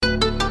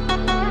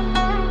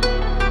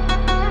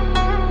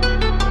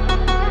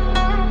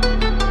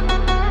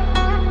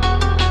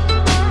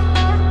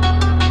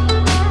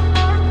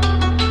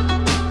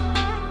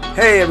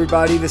Hey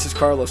everybody, this is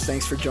Carlos.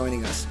 Thanks for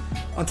joining us.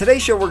 On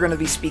today's show, we're going to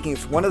be speaking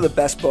with one of the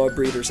best boa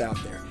breeders out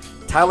there,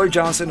 Tyler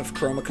Johnson of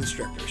Chroma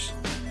Constrictors.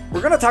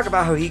 We're going to talk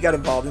about how he got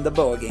involved in the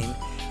boa game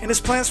and his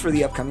plans for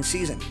the upcoming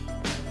season.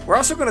 We're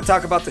also going to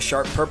talk about the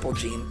sharp purple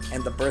gene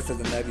and the birth of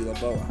the Nebula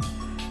boa.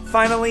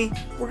 Finally,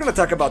 we're going to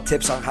talk about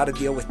tips on how to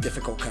deal with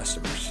difficult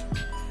customers.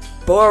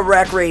 Boa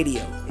Rack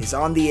Radio is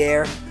on the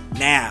air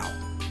now.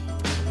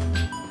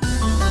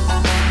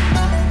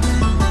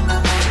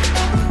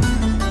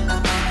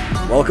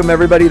 Welcome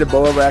everybody to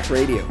Boa Rack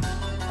Radio.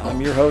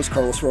 I'm your host,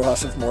 Carlos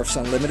Rojas of Morphs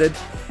Unlimited,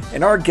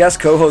 and our guest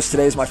co-host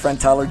today is my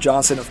friend Tyler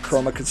Johnson of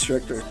Chroma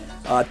Constrictor.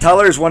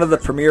 Tyler is one of the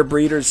premier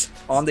breeders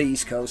on the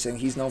East Coast, and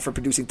he's known for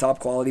producing top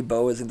quality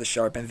boas in the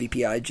Sharp and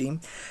VPI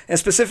gene, and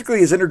specifically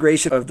his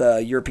integration of the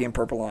European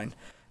purple line.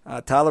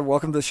 Tyler,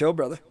 welcome to the show,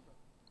 brother.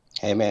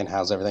 Hey man,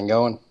 how's everything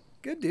going?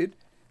 Good, dude.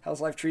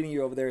 How's life treating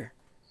you over there?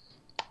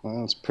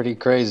 Well, it's pretty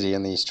crazy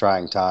in these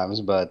trying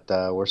times, but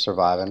we're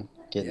surviving,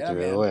 getting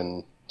through,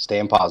 and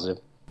staying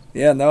positive.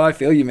 Yeah, no, I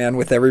feel you, man,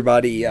 with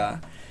everybody,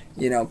 kind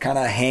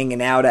of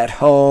hanging out at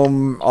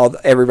home,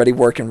 everybody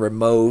working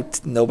remote,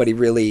 nobody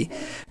really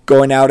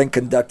going out and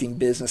conducting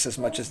business as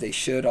much as they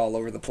should all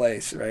over the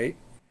place, right?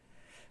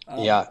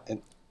 Yeah,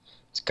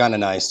 it's kind of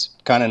nice.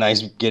 Kind of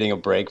nice getting a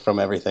break from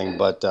everything,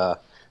 but I've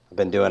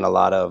been doing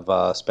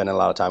spending a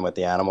lot of time with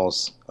the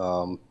animals,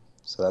 so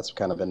that's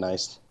kind of been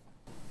nice.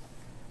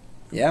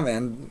 Yeah,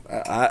 man,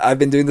 I've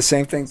been doing the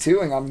same thing too,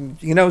 and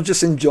I'm,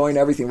 just enjoying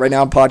everything. Right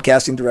now I'm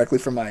podcasting directly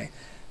from my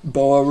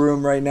boa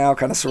room right now,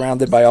 kind of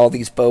surrounded by all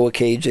these boa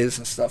cages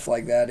and stuff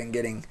like that, and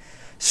getting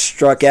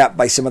struck at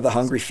by some of the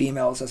hungry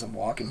females as I'm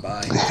walking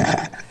by,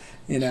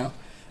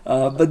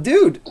 But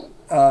dude,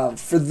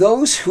 for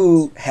those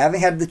who haven't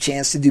had the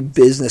chance to do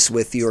business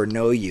with you or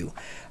know you,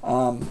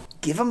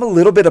 give them a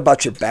little bit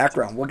about your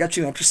background. What got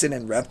you interested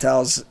in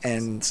reptiles,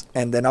 and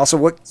then also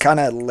what kind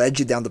of led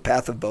you down the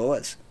path of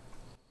boas?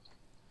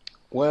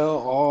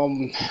 Well,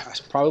 I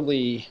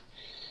probably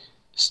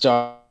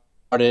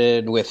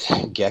started with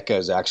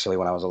geckos actually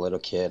when I was a little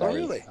kid. Oh,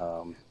 really?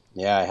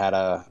 I had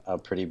a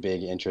pretty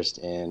big interest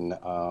in,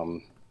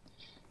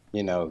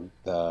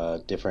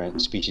 the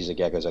different species of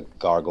geckos, like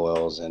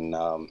gargoyles, and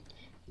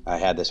I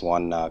had this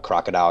one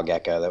crocodile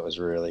gecko that was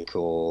really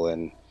cool,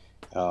 and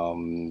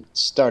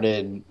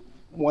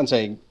once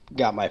I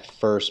got my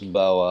first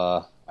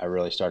boa, I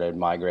really started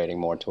migrating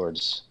more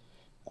towards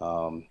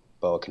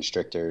boa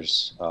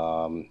constrictors,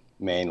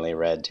 mainly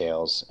red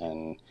tails,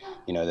 and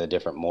the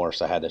different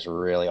morphs. I had this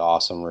really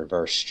awesome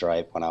reverse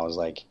stripe when I was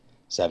like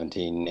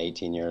 17,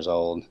 18 years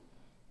old,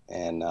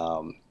 and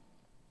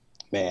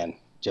man,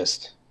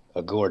 just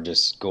a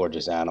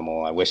gorgeous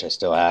animal. I wish I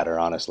still had her,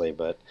 honestly,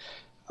 but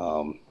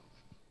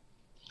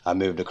I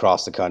moved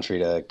across the country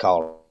to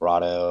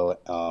Colorado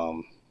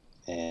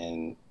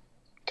and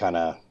kind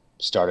of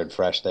started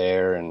fresh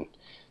there, and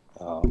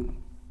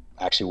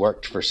actually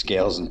worked for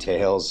Scales and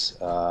Tails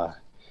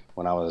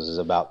when I was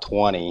about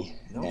 20.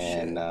 No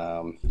and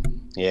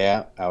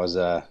shit. I was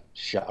a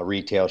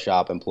retail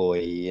shop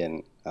employee,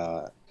 and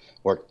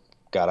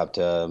got up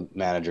to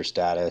manager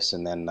status,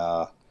 and then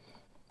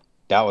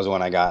that was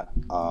when I got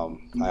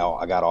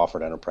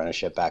offered an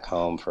apprenticeship back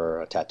home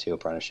for a tattoo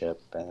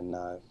apprenticeship, and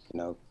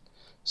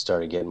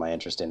started getting my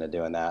interest into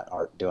doing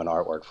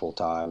artwork full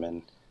time,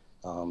 and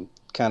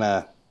kind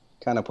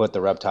of put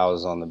the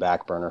reptiles on the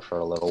back burner for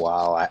a little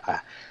while. I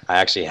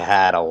actually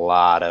had a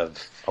lot of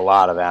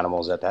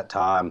animals at that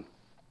time.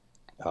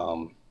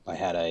 I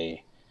had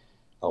a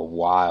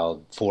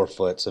wild 4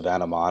 foot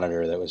Savannah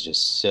monitor that was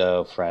just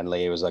so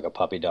friendly. It was like a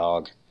puppy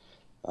dog.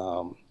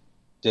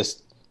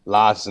 Just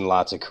lots and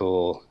lots of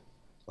cool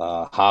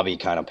hobby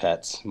kind of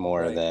pets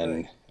more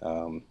than.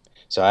 Right.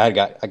 So I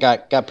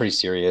got pretty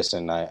serious,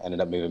 and I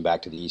ended up moving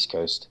back to the East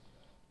Coast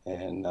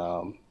and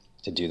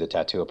to do the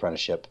tattoo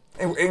apprenticeship.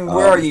 And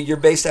where are you? You're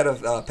based out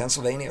of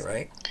Pennsylvania,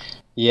 right?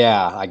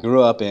 Yeah, I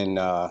grew up in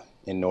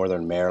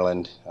northern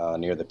Maryland,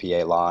 near the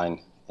PA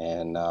line,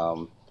 and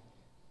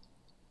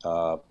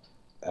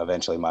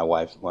eventually my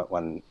wife,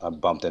 when I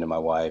bumped into my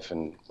wife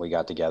and we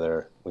got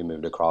together, we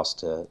moved across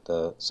to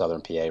the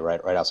southern PA,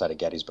 right outside of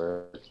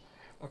Gettysburg.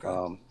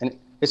 Okay. And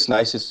it's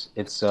nice.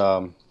 It's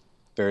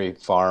very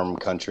farm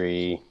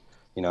country.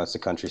 It's the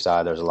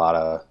countryside. There's a lot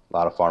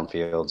of farm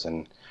fields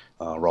and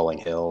rolling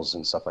hills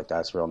and stuff like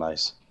that. It's real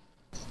nice.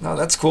 No,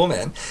 that's cool,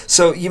 man.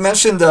 So you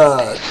mentioned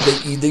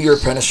that you did your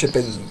apprenticeship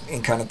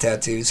in kind of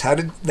tattoos. How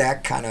did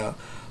that kind of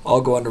all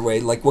go underway?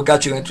 Like, what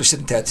got you interested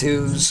in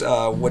tattoos?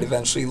 What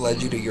eventually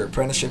led you to your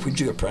apprenticeship? Who'd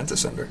you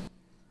apprentice under?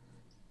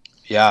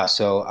 Yeah,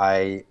 so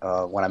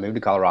when I moved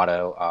to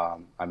Colorado,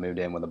 I moved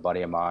in with a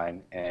buddy of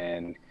mine,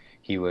 and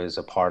he was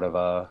a part of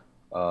a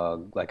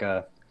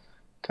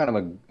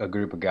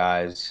group of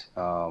guys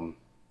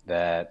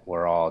that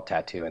were all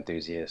tattoo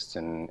enthusiasts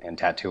and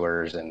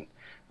tattooers, and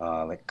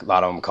like a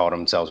lot of them called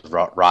themselves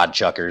rod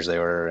chuckers. They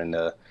were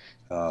into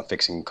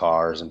fixing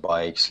cars and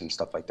bikes and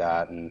stuff like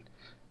that, and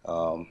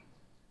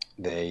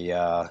they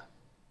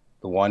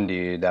the one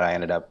dude that I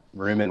ended up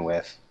rooming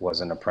with was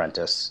an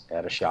apprentice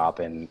at a shop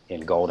in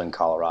Golden,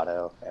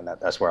 Colorado, and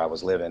that's where I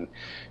was living.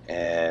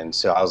 And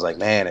so I was like,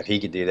 man, if he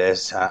could do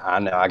this, I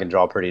know I can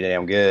draw pretty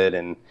damn good,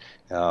 and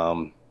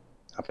um,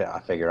 I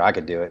figured I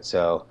could do it.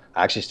 So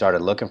I actually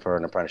started looking for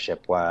an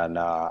apprenticeship when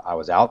I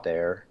was out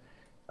there,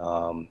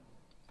 um,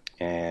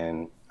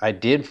 and I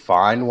did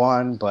find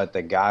one, but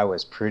the guy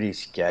was pretty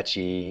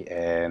sketchy.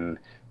 And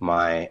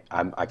I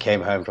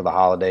came home for the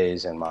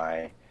holidays, and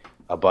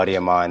a buddy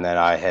of mine that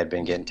I had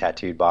been getting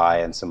tattooed by,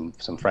 and some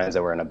friends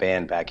that were in a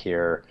band back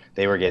here,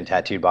 they were getting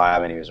tattooed by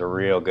him, and he was a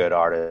real good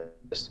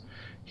artist.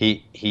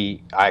 I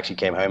actually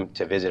came home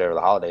to visit over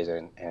the holidays,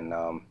 and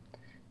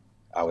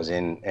I was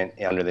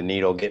under the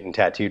needle getting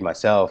tattooed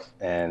myself,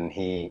 and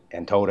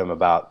told him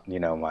about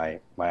my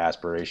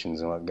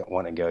aspirations and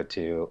want to go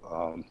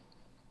to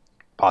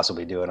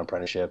possibly do an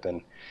apprenticeship,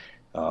 and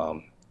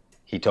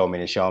he told me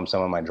to show him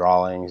some of my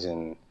drawings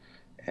and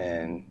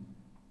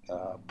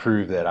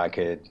prove that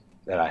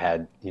I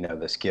had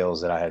the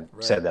skills that I had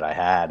said that I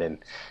had,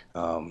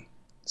 and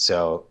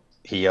so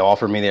he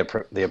offered me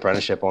the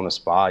apprenticeship on the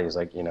spot. He's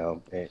like,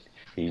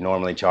 he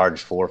normally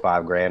charged $4 or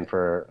 $5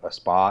 for a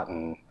spot,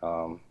 and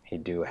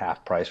he'd do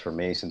half price for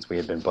me since we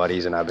had been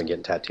buddies and I've been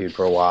getting tattooed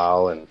for a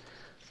while. And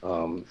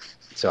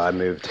so I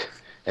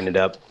ended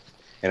up,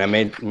 and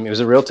it was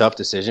a real tough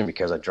decision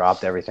because I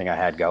dropped everything I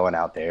had going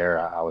out there.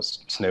 I was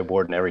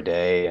snowboarding every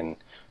day and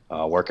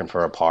working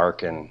for a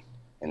park and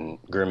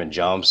grooming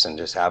jumps and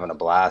just having a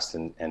blast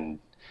and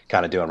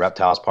kind of doing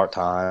reptiles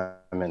part-time.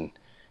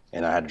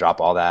 And I had to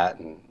drop all that,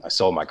 and I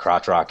sold my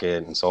crotch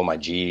rocket and sold my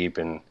Jeep,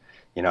 and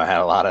I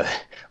had a lot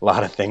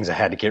of things I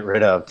had to get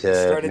rid of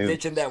to started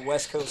ditching that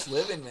West Coast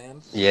living,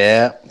 man.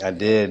 Yeah, I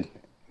did.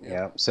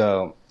 Yeah.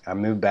 So I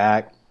moved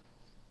back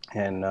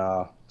and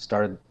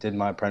did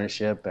my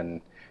apprenticeship, and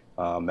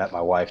met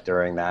my wife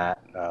during that,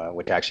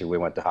 which actually we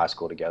went to high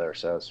school together.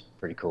 So it's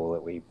pretty cool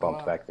that we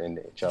bumped back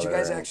into each other. Did you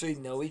guys actually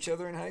know each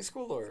other in high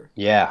school, or?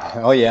 Yeah.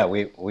 Oh yeah.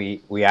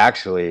 We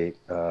actually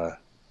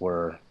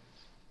were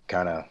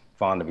kind of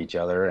fond of each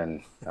other,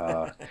 and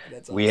awesome.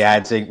 we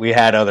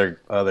had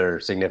other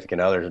significant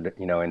others,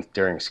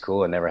 during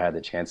school, and never had the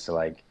chance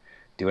to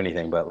do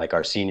anything. But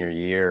our senior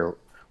year,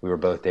 we were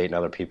both dating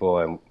other people,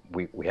 and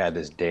we had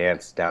this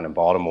dance down in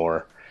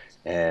Baltimore,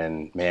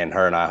 and man,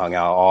 her and I hung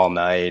out all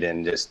night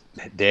and just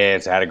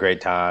danced, had a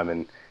great time.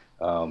 And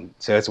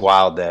so it's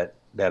wild that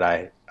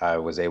I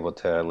was able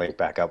to link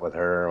back up with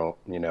her,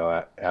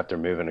 after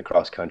moving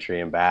across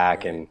country and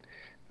back. Right.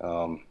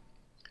 And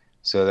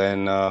so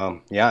then,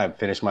 I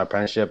finished my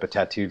apprenticeship. I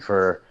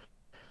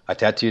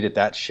tattooed at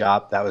that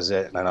shop. That was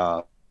it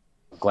in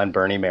Glen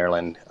Burnie,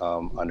 Maryland,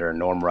 under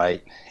Norm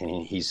Wright.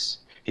 And he's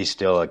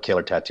still a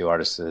killer tattoo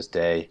artist to this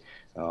day,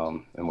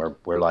 and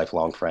we're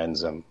lifelong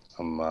friends.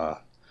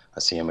 I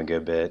see him a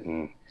good bit,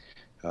 and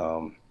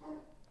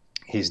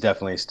he's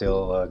definitely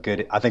still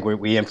good. I think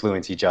we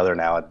influence each other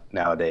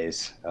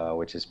nowadays,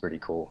 which is pretty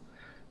cool.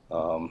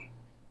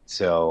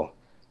 So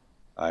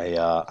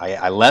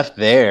I left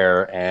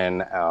there,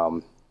 and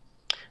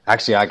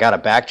actually I got to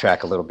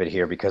backtrack a little bit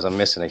here because I'm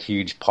missing a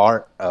huge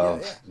part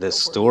of this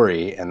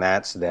story, and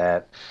that's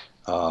that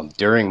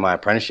during my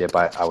apprenticeship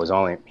I was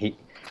only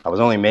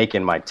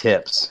making my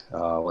tips,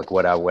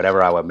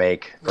 whatever I would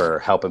make for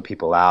helping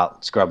people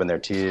out, scrubbing their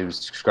tubes,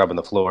 scrubbing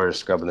the floors,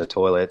 scrubbing the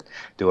toilet,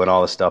 doing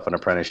all the stuff an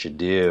apprentice should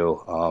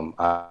do.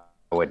 I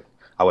would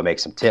make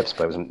some tips,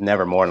 but it was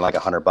never more than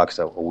 $100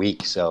 a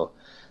week. So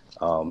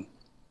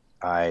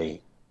I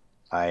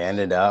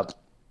ended up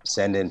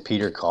sending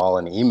Peter Call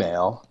an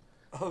email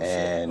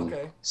and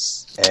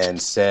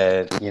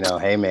said,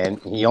 hey man,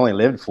 he only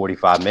lived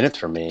 45 minutes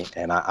from me,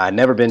 and I'd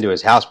never been to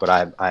his house, but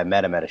I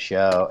met him at a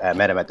show. I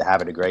met him at the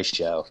Have It a Grace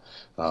show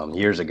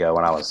years ago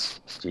when I was,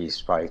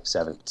 probably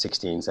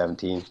 16,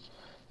 17,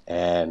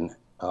 and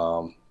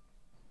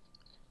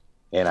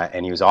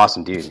he was an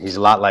awesome dude. He's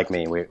a lot like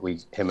me.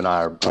 Him and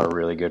I are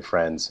really good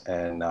friends,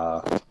 and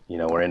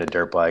we're into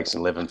dirt bikes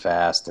and living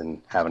fast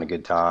and having a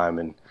good time.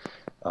 And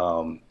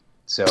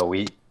so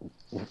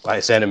I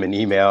sent him an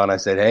email and I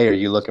said, hey, are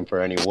you looking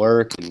for any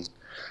work? And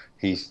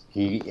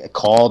he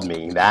called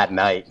me that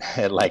night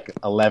at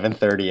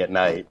 11:30 at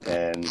night,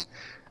 and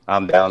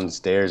I'm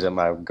downstairs at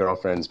my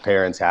girlfriend's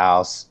parents'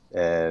 house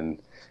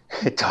and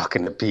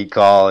talking to Pete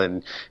Call,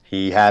 and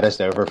he had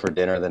us over for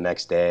dinner the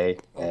next day.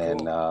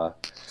 And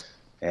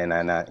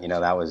then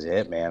that was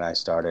it, man. I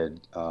started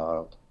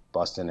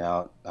busting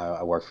out.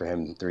 I worked for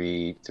him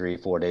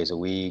 4 days a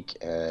week,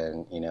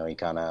 and he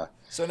kind of.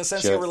 So in a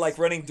sense, you were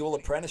running dual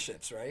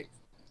apprenticeships, right?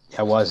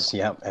 I was,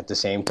 yeah. At the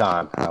same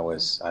time, I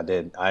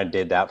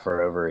did that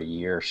for over a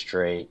year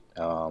straight,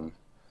 and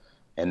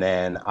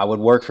then I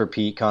would work for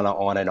Pete kind of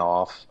on and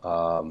off.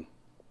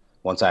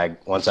 Once I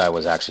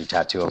was actually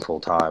tattooing full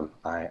time,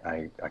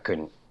 I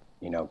couldn't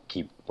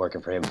keep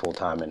working for him full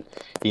time, and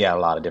he had a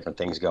lot of different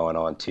things going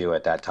on too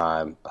at that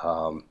time.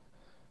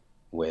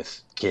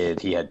 With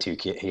kids, he has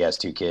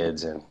two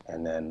kids, and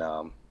then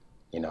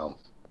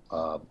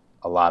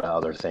a lot of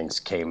other things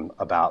came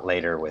about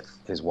later with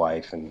his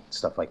wife and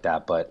stuff like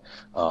that. But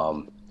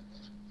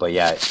but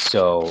yeah,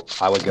 so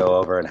I would go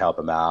over and help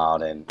him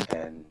out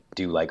and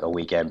do like a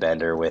weekend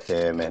bender with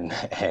him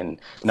and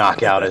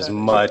knock out as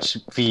much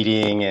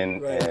feeding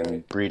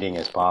and breeding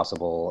as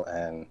possible.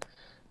 And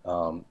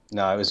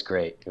no, it was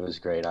great. It was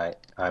great. I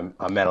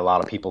met a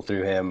lot of people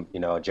through him. You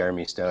know,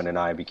 Jeremy Stone and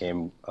I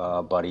became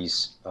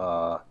buddies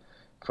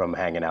from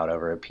hanging out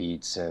over at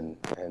Pete's, and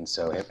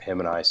so him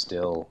and I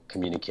still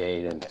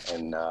communicate and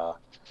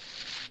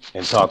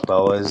talk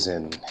boas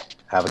and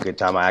have a good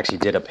time. I actually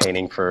did a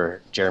painting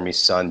for Jeremy's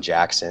son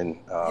Jackson.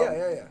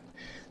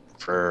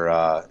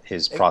 For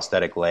his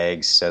prosthetic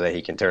legs, so that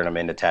he can turn them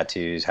into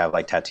tattoos, have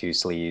like tattoo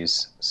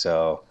sleeves.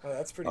 So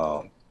that's pretty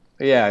cool.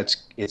 Yeah,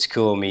 it's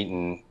cool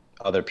meeting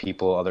other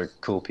people, other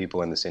cool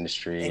people in this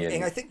industry.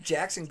 And I think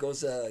Jackson goes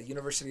to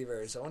University of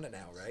Arizona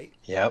now, right?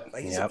 Yep.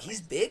 Like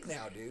he's big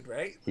now, dude,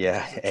 right?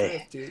 Yeah.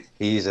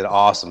 He's an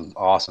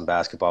awesome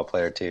basketball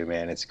player too,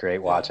 man. It's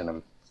great watching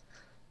him.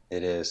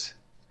 It is.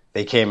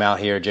 They came out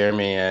here,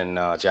 Jeremy and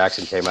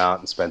Jackson came out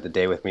and spent the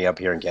day with me up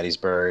here in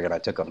Gettysburg, and I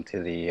took them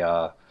to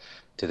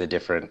the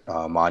different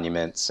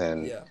monuments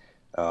and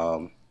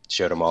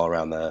showed them all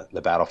around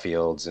the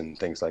battlefields and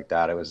things like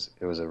that. It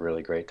was a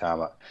really great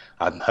time.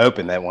 I'm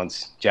hoping that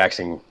once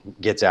Jackson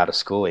gets out of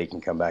school, he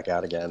can come back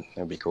out again.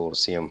 It'd be cool to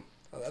see him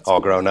all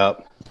grown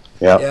up.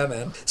 Yeah,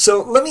 man.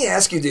 So let me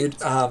ask you, dude.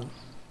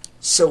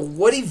 So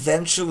what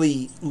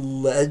eventually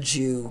led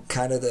you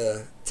kind of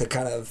to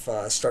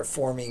start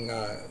forming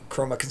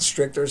Chroma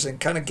Constrictors, and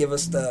kind of give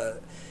us the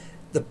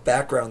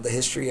background, the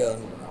history,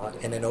 and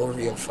an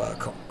overview of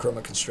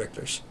Chroma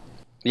Constrictors?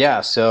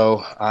 Yeah,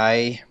 so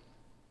at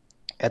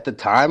the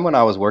time when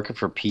I was working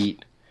for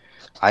Pete,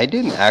 I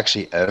didn't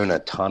actually own a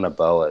ton of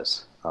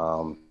boas.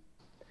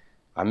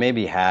 I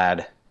maybe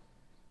had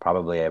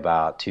probably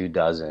about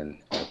 24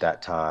 at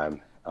that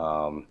time.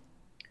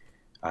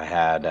 I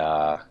had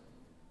a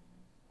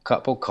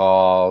couple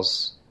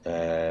calls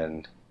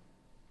and a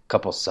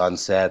couple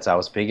sunsets. I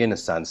was big into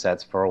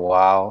sunsets for a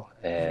while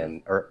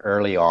and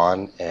early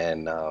on,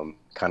 and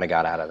kind of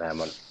got out of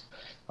them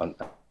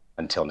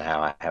until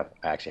now. I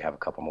actually have a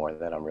couple more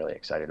that I'm really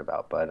excited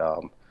about. But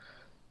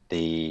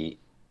when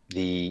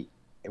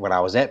I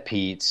was at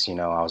Pete's, you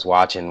know, I was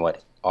watching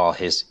what all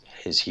his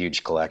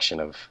huge collection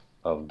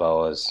of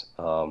boas,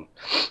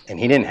 and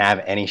he didn't have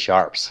any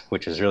sharps,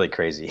 which was really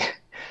crazy.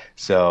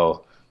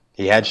 So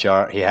he had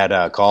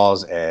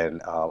calls,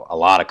 and a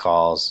lot of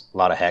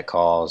het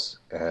calls,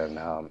 and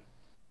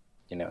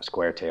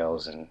square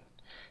tails, and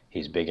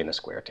he's big into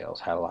square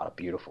tails. Had a lot of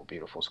beautiful,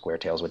 beautiful square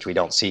tails, which we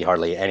don't see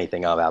hardly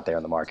anything of out there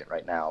in the market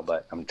right now,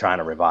 but I'm trying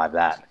to revive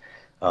that.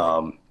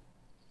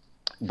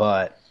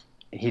 But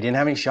he didn't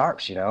have any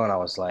sharps, you know, and I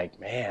was like,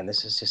 man,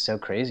 this is just so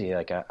crazy.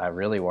 Like, I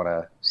really want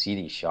to see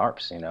these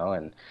sharps, you know,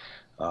 and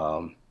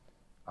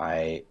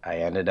I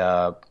ended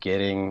up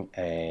getting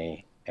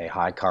a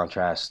high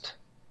contrast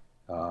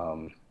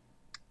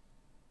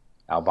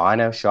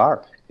albino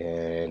sharp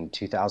in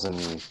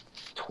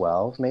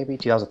 2012, maybe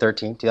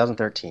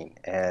 2013,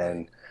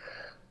 and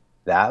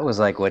that was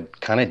like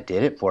what kind of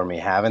did it for me,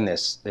 having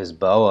this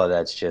boa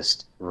that's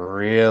just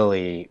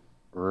really,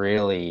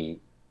 really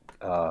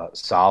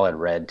solid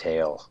red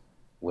tail.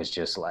 Was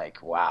just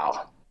like,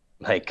 wow.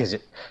 Like, because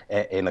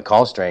in the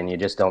call strain, you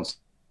just don't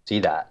see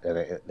that.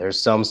 There's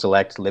some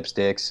select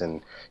lipsticks,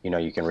 and you know,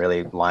 you can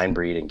really line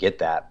breed and get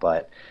that,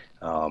 but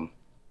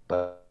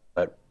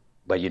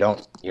you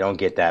don't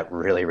get that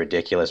really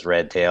ridiculous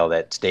red tail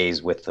that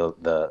stays with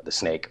the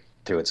snake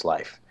through its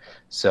life.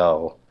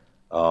 So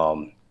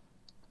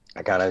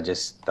I kind of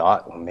just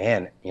thought, well,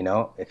 man, you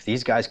know, if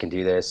these guys can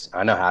do this,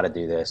 I know how to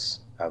do this.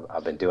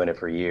 I've been doing it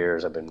for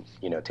years. I've been,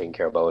 you know, taking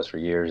care of boas for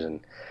years, and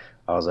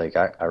I was like,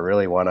 I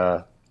really want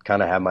to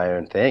kind of have my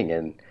own thing.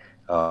 And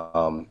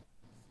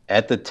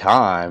at the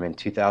time, in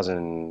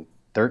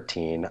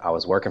 2013, I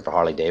was working for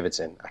Harley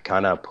Davidson.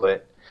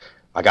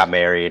 I got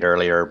married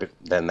earlier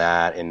than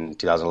that in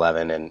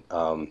 2011, and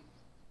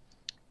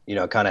you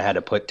know, kind of had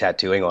to put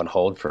tattooing on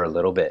hold for a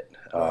little bit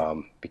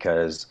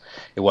because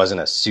it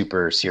wasn't a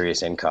super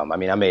serious income. I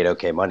mean, I made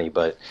okay money,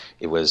 but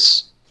it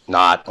was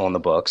not on the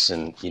books,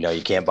 and you know,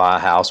 you can't buy a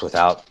house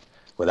without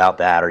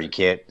that, or you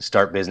can't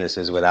start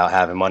businesses without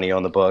having money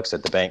on the books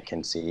that the bank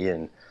can see.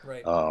 And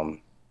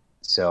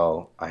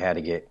so I had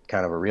to get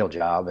kind of a real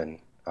job, and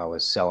I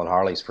was selling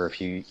Harleys for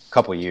a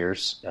couple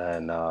years,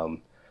 and I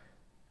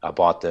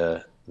bought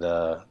the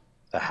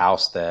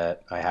house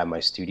that I have my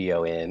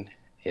studio in.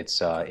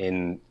 It's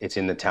in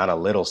the town of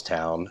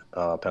Littlestown,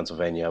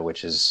 Pennsylvania,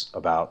 which is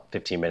about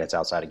 15 minutes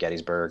outside of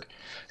Gettysburg,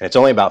 and it's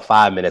only about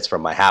 5 minutes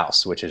from my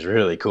house, which is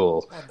really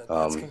cool.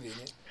 Oh, that's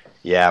convenient.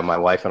 Yeah, my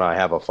wife and I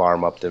have a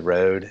farm up the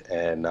road,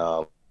 and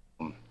my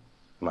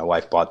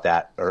wife bought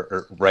that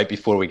or right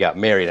before we got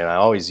married, and I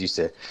always used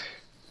to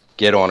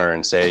get on her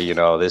and say, you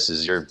know, this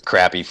is your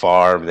crappy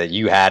farm that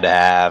you had to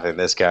have and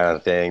this kind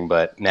of thing.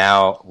 But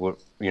now,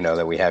 you know,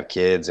 that we have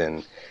kids,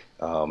 and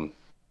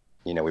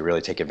you know, we really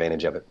take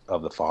advantage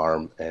of the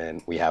farm,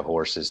 and we have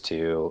horses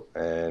too,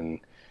 and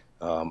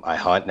I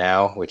hunt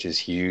now, which is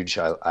huge.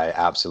 I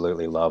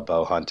absolutely love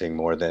bow hunting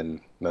more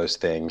than most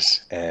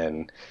things,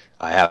 and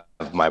I have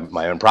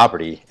my own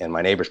property and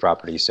my neighbor's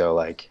property, so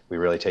like we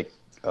really take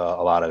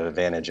a lot of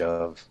advantage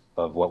of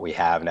what we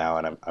have now,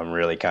 and I'm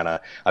really kind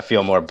of, I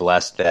feel more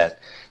blessed that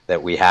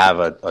we have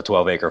a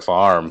 12-acre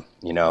farm,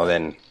 you know,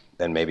 than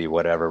maybe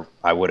whatever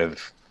I would have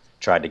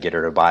tried to get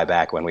her to buy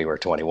back when we were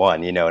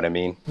 21. You know what I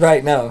mean?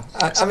 Right. No,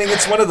 I mean,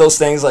 it's one of those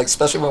things, like,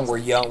 especially when we're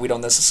young, we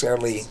don't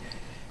necessarily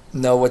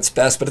know what's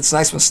best, but it's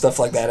nice when stuff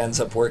like that ends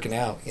up working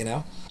out, you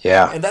know?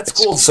 Yeah. And that's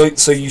cool. So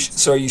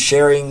are you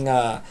sharing,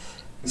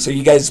 so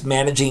you guys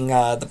managing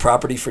the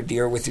property for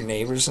deer with your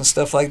neighbors and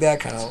stuff like that,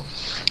 kind of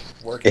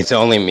working? It's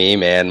only me,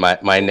 man.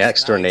 My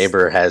next door Nice.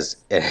 neighbor has,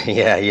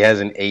 yeah, he has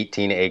an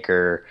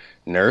 18-acre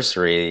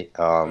nursery.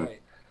 Right.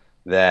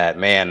 That,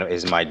 man,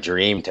 is my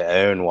dream to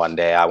own one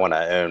day. I want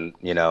to own,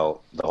 you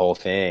know, the whole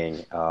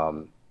thing,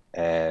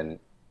 and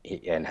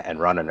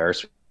run a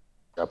nursery,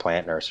 a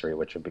plant nursery,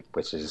 which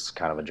is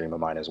kind of a dream of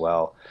mine as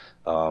well.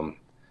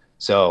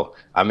 So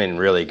I'm in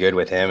really good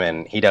with him,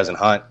 and he doesn't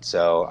hunt,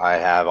 so I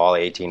have all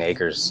 18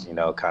 acres, you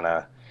know, kind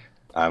of.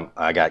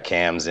 I got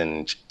cams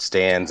and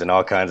stands and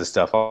all kinds of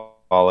stuff all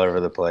over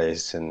the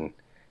place, and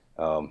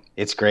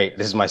it's great.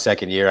 This is my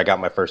second year. I got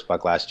my first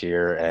buck last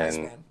year, and Nice,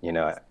 man. you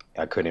know,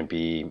 I couldn't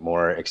be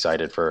more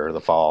excited for the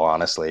fall,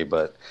 honestly.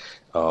 But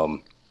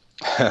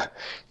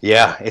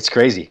yeah, it's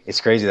crazy. It's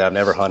crazy that I've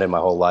never hunted my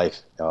whole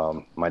life.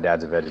 My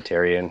dad's a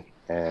vegetarian,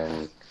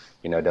 and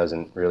you know,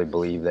 doesn't really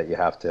believe that you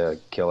have to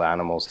kill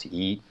animals to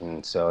eat,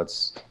 and so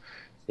it's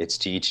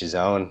to each his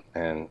own.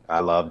 And I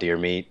love deer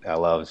meat. I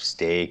love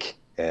steak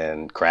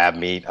and crab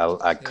meat.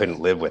 I couldn't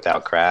live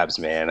without crabs,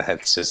 man.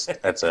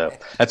 That's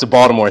a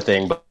Baltimore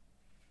thing,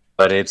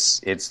 but it's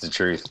the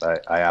truth.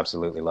 I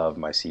absolutely love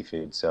my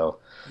seafood. So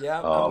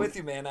Yeah, I'm with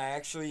you, man. I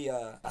actually,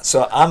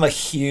 so I'm a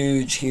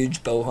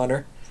huge bow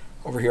hunter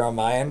over here on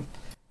my end.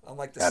 I'm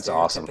like the That's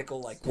awesome.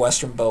 stereotypical like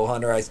Western bow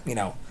hunter. I, you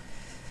know,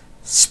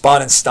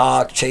 spot and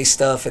stalk, chase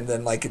stuff, and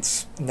then like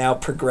it's now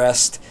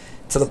progressed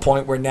to the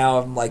point where now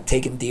I'm like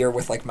taking deer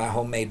with like my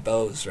homemade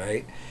bows,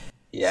 right?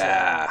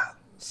 Yeah,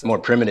 So more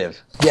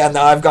primitive. yeah,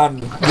 no, I've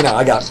gone,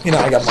 I got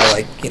my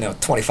like,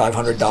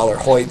 $2,500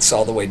 Hoyts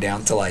all the way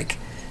down to like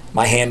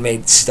my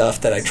handmade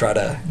stuff that I try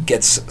to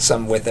get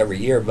some with every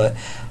year. But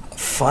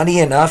funny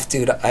enough,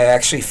 dude, I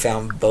actually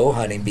found bow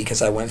hunting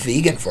because I went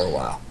vegan for a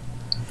while.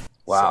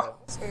 Wow.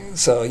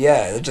 So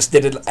yeah, I just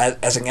did it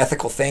as an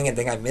ethical thing, and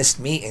then I missed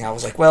meat, and I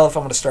was like, well, if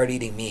I'm going to start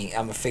eating meat,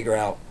 I'm going to figure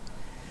out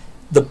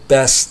the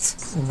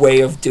best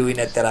way of doing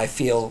it that I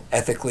feel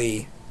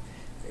ethically,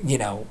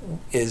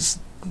 is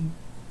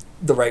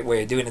the right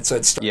way of doing it. So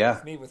it started Yeah.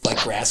 with me with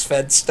like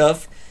grass-fed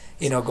stuff,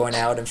 going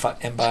out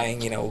and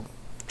buying,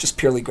 just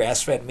purely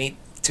grass-fed meat,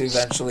 to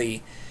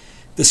eventually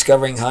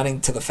discovering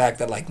hunting, to the fact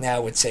that like now I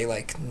would say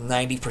like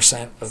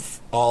 90%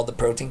 of all the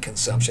protein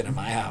consumption in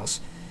my house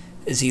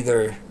is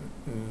either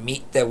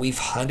meat that we've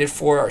hunted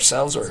for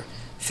ourselves or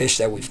fish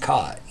that we've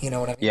caught. You know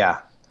what I mean? Yeah.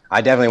 I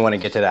definitely want to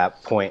get to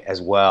that point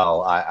as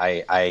well.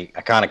 I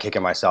kind of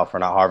kicking myself for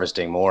not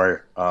harvesting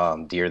more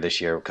deer this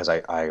year, because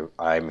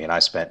I mean, I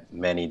spent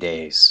many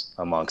days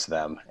amongst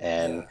them,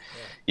 and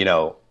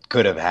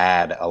could have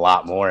had a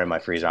lot more in my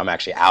freezer. I'm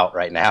actually out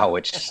right now,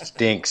 which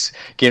stinks,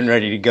 getting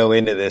ready to go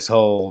into this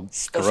whole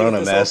Especially Corona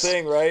with this mess. whole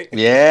thing, right?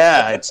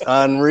 Yeah, it's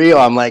unreal.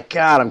 I'm like,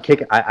 God, I'm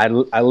kicking.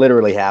 I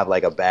literally have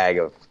like a bag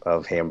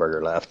of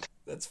hamburger left.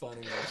 That's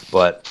funny, man.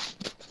 But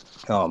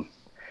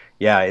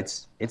yeah,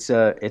 it's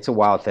a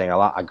wild thing.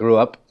 I grew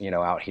up,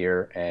 out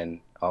here, and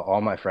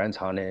all my friends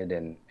hunted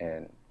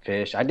and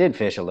fish. I did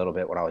fish a little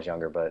bit when I was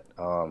younger, but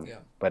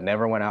but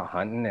never went out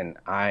hunting. And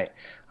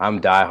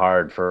I'm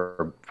diehard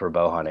for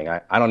bow hunting.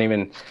 I don't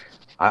even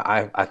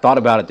I thought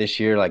about it this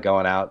year, like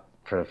going out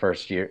for the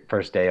first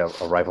day of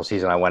rifle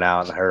season. I went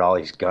out and heard all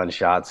these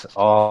gunshots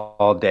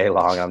all day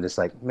long. I'm just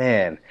like,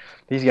 man,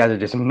 these guys are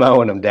just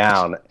mowing them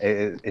down.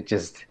 It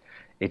just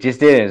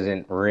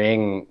doesn't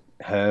ring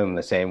home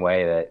the same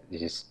way that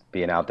just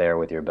being out there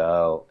with your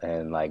bow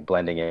and like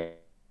blending in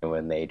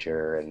with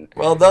nature. And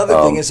Well, the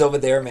other thing is, over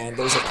there, man,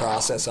 there's a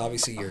process.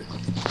 Obviously, you're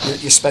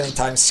spending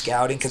time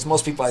scouting, because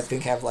most people, I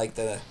think, have like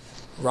the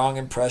wrong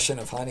impression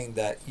of hunting,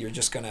 that you're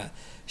just gonna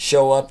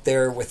show up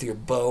there with your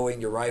bow and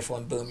your rifle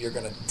and boom, you're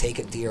gonna take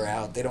a deer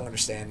out. They don't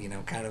understand,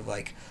 kind of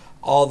like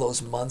all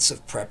those months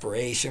of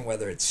preparation,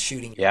 whether it's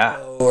shooting your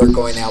bow or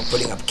going out,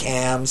 putting up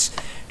cams,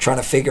 trying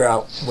to figure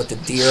out what the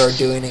deer are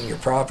doing in your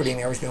property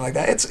and everything like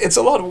that. It's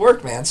a lot of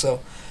work, man. So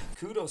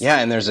kudos. Yeah,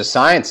 and there's a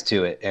science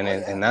to it,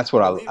 and that's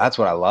what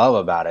I love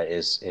about it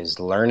is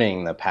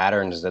learning the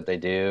patterns that they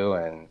do,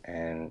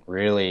 and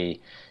really,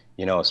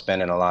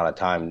 spending a lot of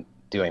time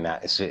doing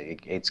that.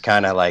 It's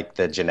kind of like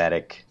the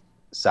genetic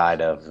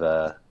side of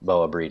the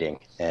boa breeding.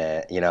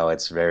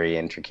 It's very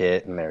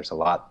intricate, and there's a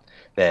lot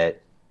that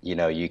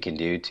you can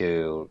do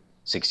to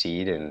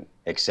succeed and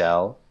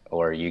excel,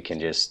 or you can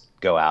just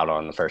go out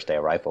on the first day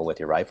of rifle with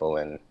your rifle,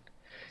 and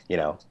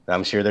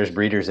I'm sure there's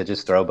breeders that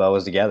just throw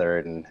bows together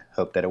and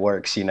hope that it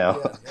works. Yeah, no,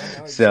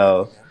 exactly,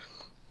 So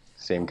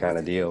same kind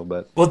of deal.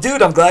 But Well,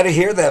 dude, I'm glad to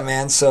hear that,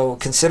 man. So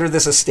consider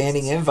this a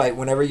standing invite.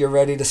 Whenever you're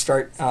ready to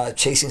start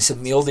chasing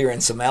some mule deer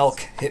and some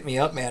elk, hit me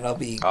up, man.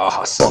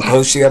 awesome, I'll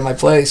host you at my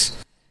place.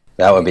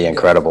 that would be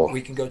incredible.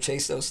 We can go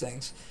chase those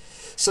things.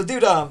 So,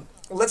 dude,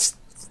 let's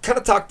kind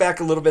of talk back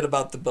a little bit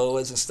about the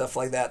boas and stuff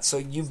like that. So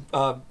you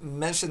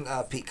mentioned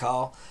Pete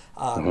Call.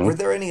 Were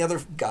there any other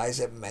guys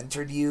that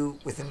mentored you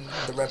within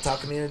the reptile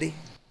community?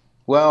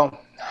 Well,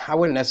 I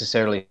wouldn't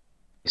necessarily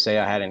say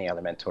I had any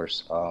other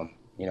mentors.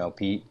 You know,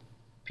 Pete,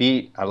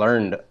 I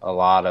learned a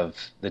lot of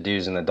the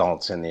do's and the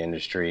don'ts in the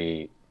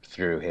industry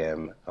through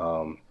him.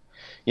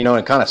 You know,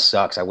 it kind of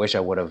sucks. I wish I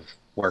would have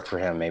worked for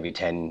him maybe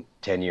 10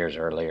 years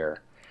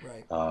earlier.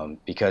 Right.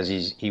 Because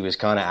he was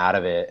kind of out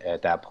of it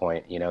at that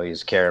point. You know, he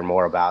was caring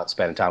more about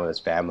spending time with his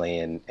family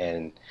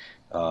and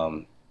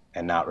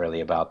not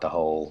really about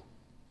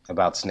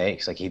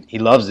snakes. Like he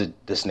loves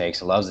the snakes,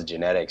 he loves the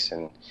genetics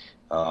and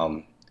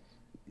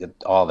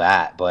all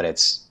that, but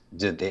it's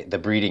the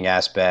breeding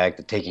aspect,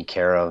 the taking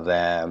care of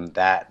them,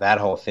 that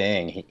whole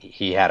thing.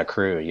 He had a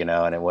crew, you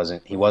know, and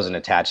he wasn't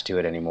attached to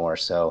it anymore.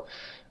 So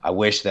I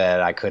wish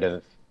that I could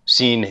have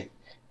seen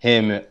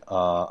him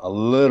a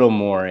little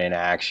more in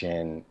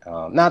action.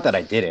 Not that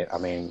I didn't. I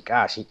mean,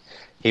 gosh,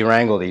 he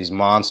wrangled these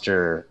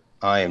monster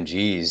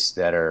IMGs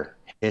that are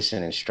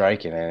hissing and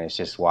striking, and it's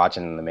just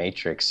watching the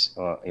Matrix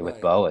with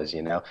boas,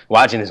 you know.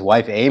 Watching his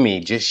wife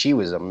Amy, she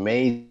was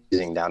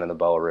amazing down in the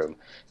boa room.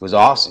 It was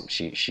awesome.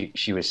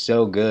 She was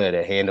so good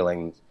at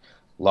handling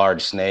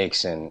large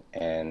snakes and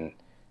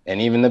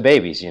even the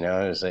babies, you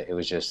know. It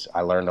was just,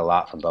 I learned a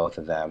lot from both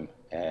of them,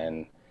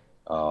 and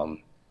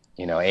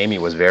you know, Amy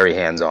was very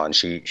hands-on.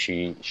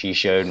 She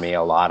showed me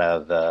a lot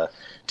of the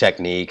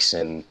techniques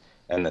and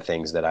the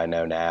things that I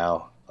know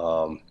now.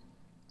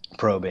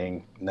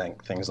 Probing,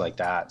 things like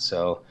that.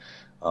 So,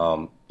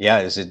 yeah,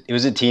 it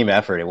was a team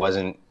effort. It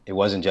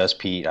wasn't just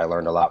Pete. I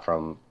learned a lot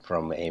from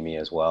Amy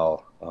as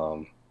well.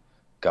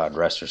 God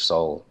rest her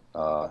soul.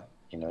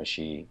 You know,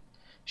 she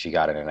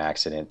got in an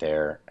accident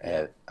there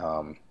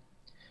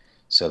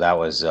so that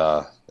was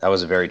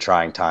a very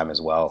trying time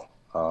as well.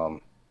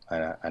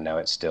 I know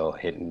it's still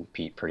hitting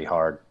Pete pretty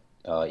hard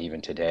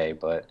even today,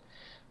 but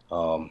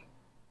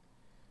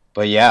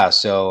yeah,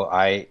 so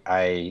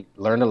I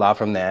learned a lot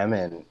from them,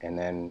 and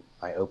then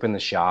I opened the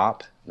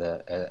shop,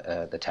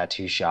 the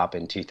tattoo shop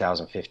in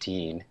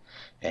 2015,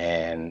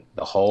 and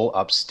the whole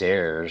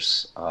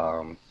upstairs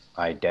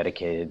I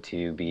dedicated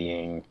to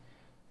being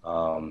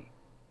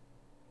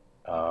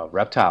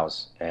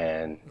reptiles,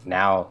 and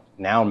now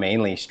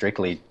mainly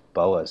strictly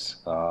boas.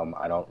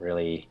 I don't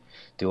really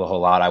do a whole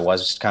lot. I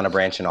was kind of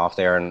branching off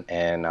there,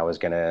 and I was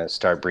going to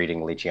start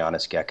breeding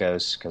Leachianus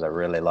geckos because I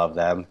really love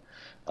them.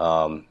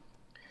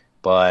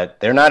 But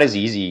they're not as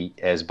easy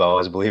as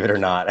boas, believe it or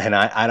not. And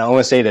I don't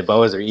want to say that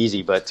boas are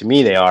easy, but to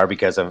me they are,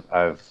 because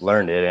I've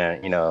learned it,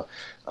 and, you know,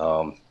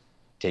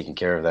 taking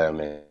care of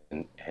them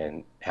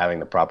and having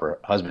the proper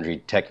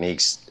husbandry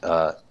techniques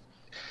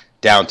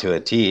down to a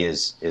T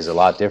is a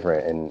lot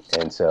different.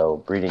 And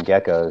so breeding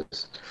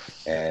geckos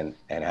and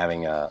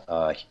having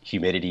a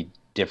humidity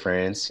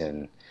difference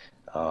and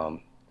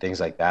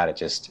things like that, it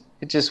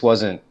just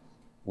wasn't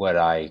what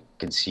I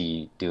could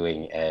see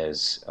doing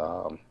as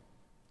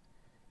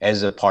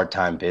a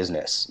part-time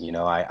business. You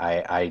know,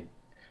 I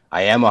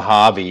am a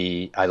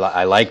hobby.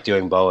 I like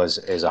doing boas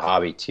as a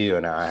hobby too,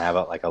 and I have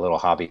a little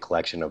hobby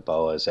collection of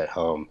boas at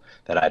home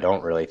that I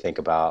don't really think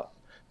about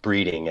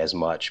breeding as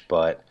much.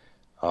 But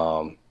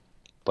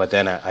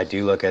then I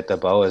do look at the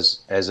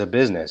boas as a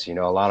business. You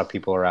know, a lot of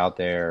people are out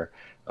there,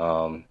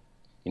 you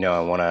know,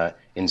 and want to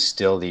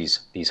instill these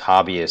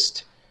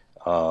hobbyist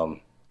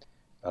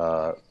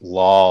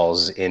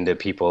laws into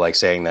people, like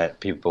saying that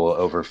people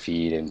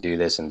overfeed and do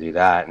this and do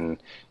that.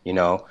 And, you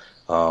know,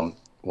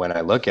 when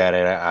I look at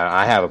it,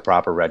 I have a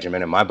proper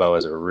regimen, and my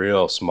boas are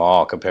real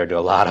small compared to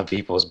a lot of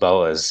people's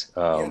boas.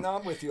 Yeah, no,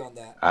 I'm with you on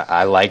that.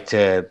 I like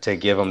to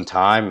give them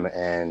time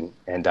and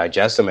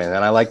digest them, and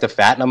then I like to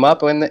fatten them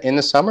up in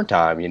the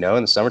summertime. You know,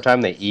 in the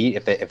summertime they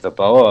eat. If the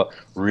boa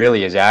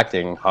really is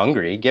acting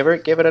hungry, give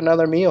it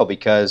another meal,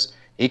 because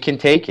it can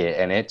take it,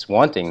 and it's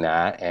wanting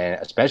that. And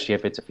especially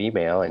if it's a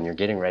female and you're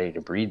getting ready to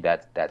breed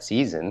that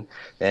season,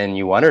 then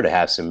you want her to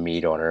have some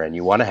meat on her, and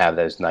you want to have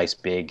those nice,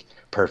 big,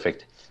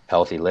 perfect,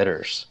 healthy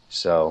litters.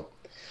 So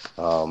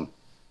I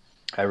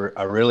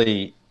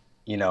really,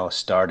 you know,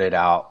 started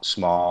out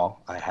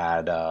small. I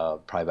had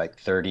probably like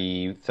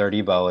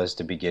 30 boas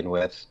to begin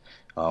with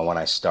when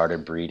I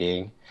started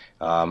breeding.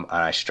 And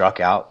I struck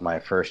out my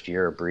first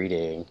year of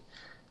breeding,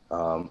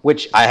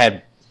 which I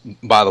had,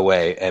 by the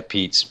way, at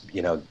Pete's,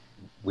 you know,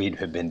 we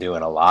had been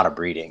doing a lot of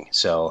breeding.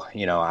 So,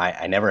 you know,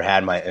 I never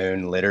had my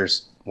own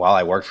litters while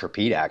I worked for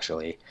Pete,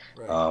 actually.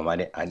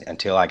 Right.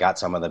 Until I got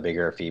some of the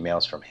bigger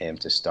females from him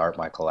to start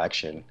my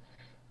collection.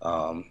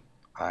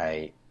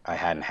 I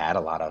hadn't had a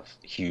lot of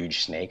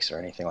huge snakes or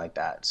anything like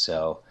that.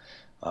 So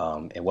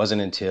it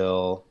wasn't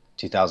until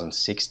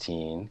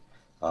 2016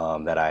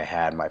 that I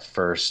had my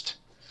first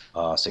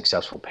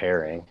successful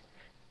pairing.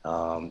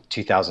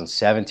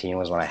 2017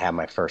 was when I had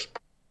my first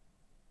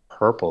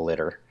purple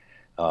litter.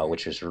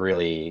 which was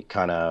really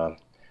kind of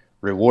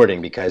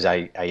rewarding because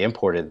I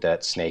imported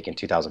that snake in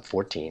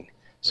 2014.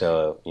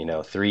 So,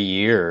 3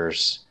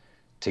 years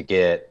to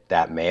get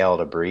that male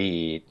to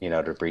breed,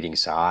 to breeding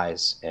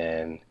size.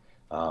 And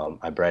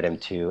I bred him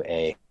to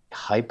a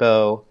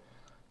hypo,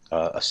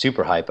 a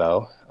super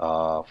hypo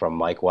from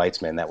Mike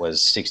Weitzman that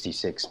was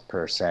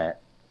 66%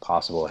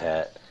 possible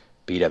het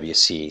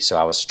BWC. So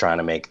I was trying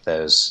to make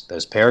those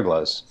pear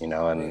glows,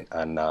 and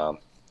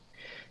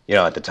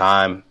at the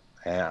time,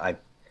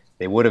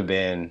 they would have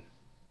been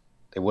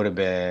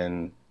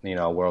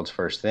world's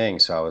first thing.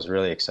 So I was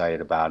really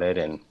excited about it.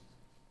 And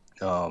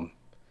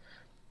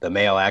the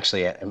male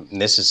actually,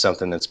 and this is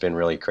something that's been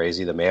really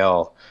crazy, the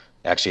male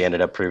actually ended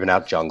up proving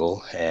out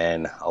jungle,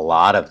 and a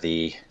lot of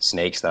the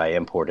snakes that I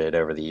imported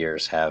over the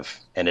years have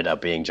ended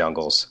up being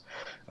jungles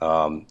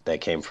that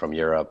came from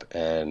Europe.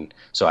 And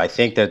so I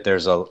think that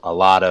there's a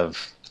lot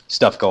of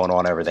stuff going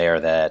on over there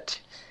that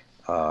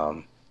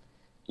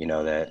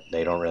that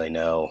they don't really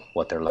know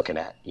what they're looking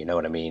at. You know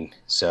what I mean?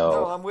 So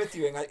no, I'm with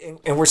you,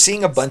 and we're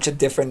seeing a bunch of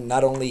different,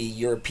 not only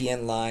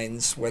European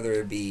lines, whether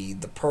it be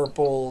the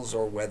purples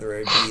or whether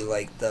it be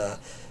like the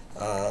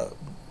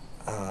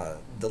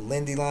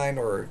Lindy line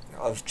or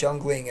of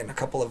jungling, and a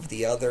couple of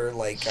the other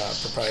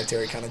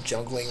proprietary kind of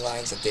jungling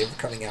lines that they're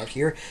coming out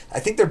here. I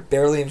think they're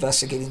barely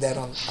investigating that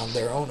on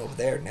their own over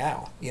there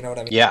now. You know what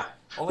I mean? Yeah.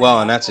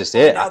 And that's just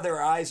it. it. Now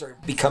their eyes are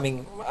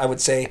becoming, I would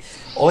say,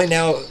 only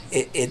now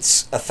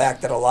it's a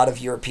fact that a lot of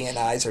European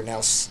eyes are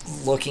now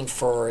looking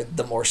for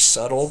the more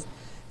subtle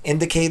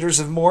indicators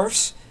of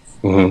morphs.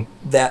 Mm-hmm.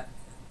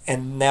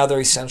 And now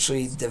they're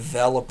essentially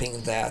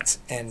developing that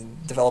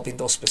and developing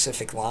those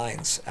specific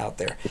lines out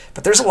there.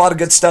 But there's a lot of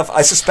good stuff.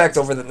 I suspect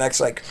over the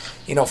next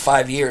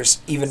 5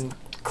 years, even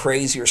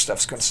crazier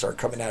stuff's going to start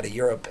coming out of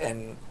Europe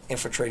and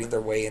infiltrating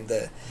their way in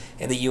the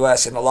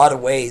U.S. In a lot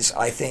of ways,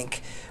 I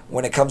think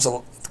when it comes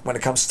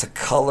to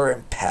color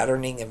and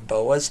patterning and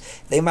boas,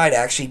 they might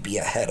actually be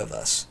ahead of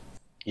us.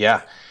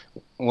 Yeah.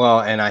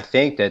 Well, and I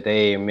think that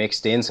they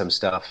mixed in some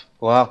stuff.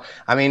 Well,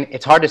 I mean,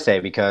 it's hard to say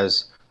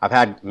because I've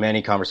had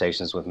many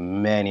conversations with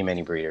many,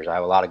 many breeders. I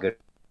have a lot of good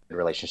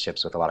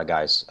relationships with a lot of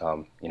guys,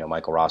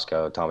 Michael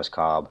Roscoe, Thomas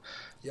Cobb,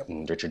 yep,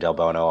 and Richard Del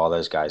Bono, all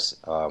those guys.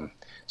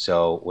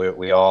 So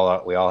we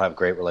all have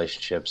great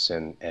relationships,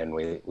 and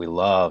we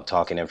love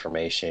talking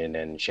information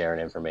and sharing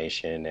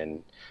information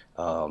and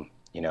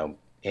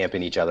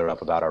amping each other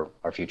up about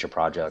our future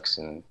projects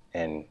and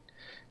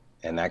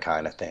that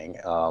kind of thing.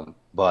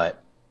 But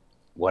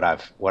what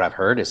I've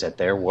heard is that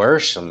there were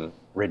some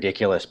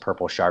ridiculous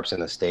purple sharps in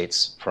the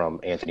States from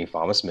Anthony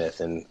Thomas-Smith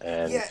and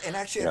yeah, and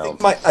actually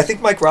I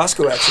think Mike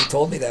Roscoe actually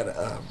told me that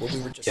when we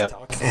were just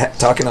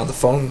talking on the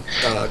phone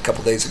a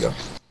couple days ago.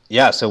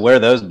 Yeah, so where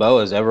those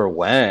boas ever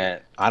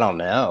went, I don't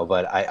know,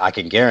 but I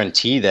can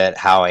guarantee that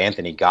how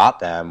Anthony got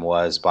them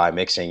was by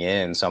mixing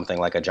in something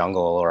like a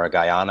jungle or a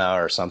Guyana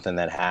or something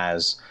that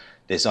has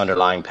this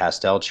underlying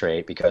pastel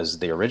trait, because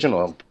the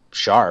original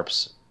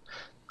sharps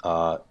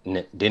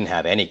didn't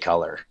have any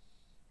color.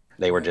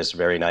 They were just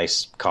very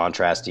nice,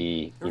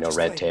 contrasty,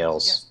 red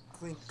tails.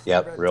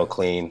 Yeah, clean, real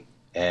clean.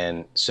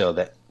 And so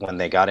that when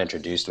they got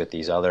introduced with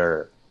these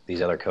other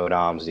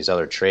codoms, these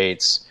other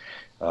traits,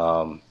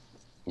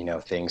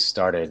 things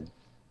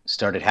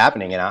started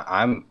happening,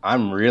 and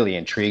I'm really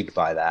intrigued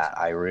by that.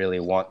 I really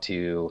want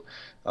to,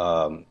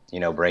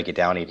 break it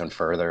down even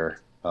further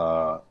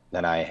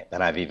than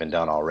I've even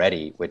done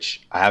already,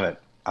 which I haven't.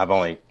 I've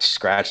only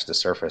scratched the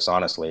surface,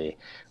 honestly.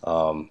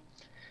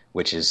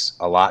 Which is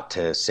a lot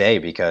to say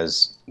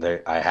because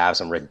I have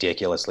some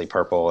ridiculously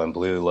purple and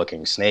blue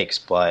looking snakes,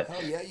 but oh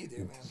yeah, you do,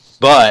 man.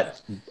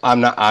 But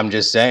I'm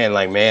just saying,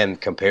 man,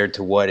 compared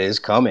to what is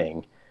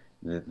coming,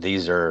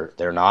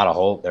 they're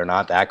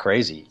not that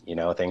crazy.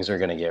 Things are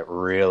going to get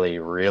really,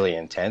 really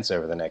intense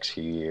over the next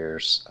few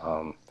years.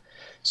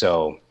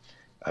 So,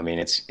 I mean,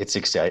 it's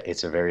exciting.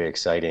 It's a very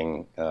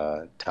exciting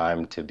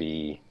time to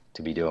be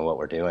doing what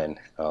we're doing.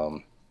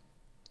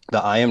 The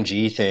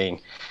IMG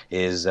thing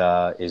is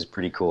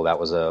pretty cool. That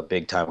was a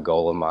big time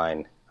goal of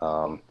mine,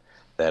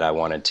 that I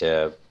wanted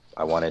to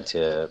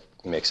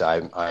mix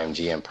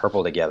IMG and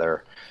purple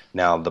together.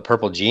 Now the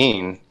purple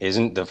gene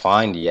isn't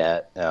defined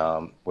yet.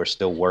 We're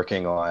still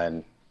working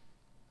on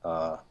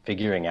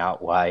figuring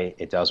out why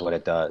it does what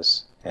it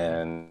does,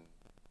 and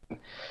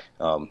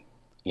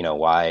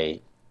why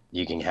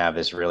you can have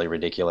this really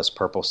ridiculous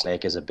purple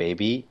snake as a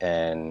baby,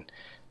 and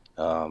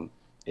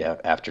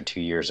after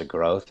 2 years of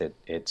growth,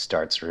 it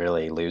starts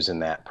really losing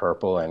that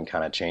purple and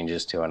kind of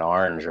changes to an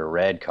orange or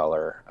red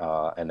color.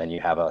 And then you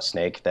have a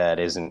snake that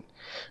isn't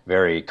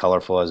very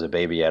colorful as a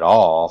baby at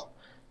all,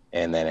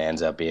 and then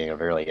ends up being a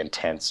really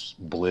intense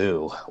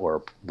blue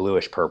or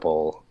bluish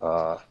purple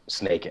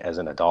snake as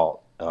an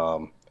adult.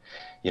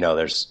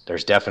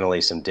 There's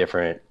definitely some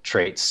different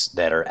traits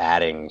that are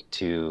adding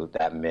to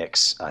that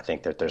mix. I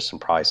think that there's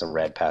probably some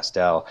red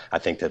pastel. I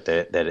think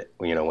that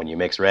when you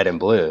mix red and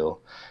blue,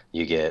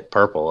 you get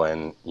purple,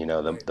 and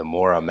the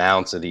more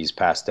amounts of these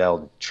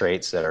pastel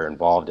traits that are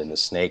involved in the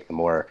snake, the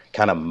more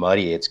kind of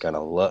muddy it's going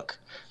to look.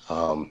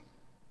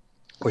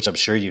 which I'm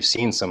sure you've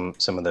seen some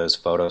of those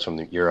photos from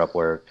Europe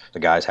where the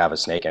guys have a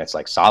snake and it's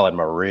like solid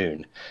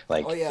maroon,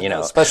 Oh like yeah, no,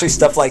 especially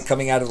stuff like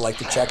coming out of like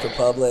the Czech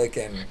Republic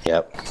and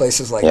Yep,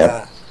 places like yep.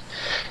 that.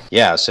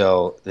 Yeah,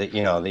 so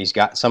these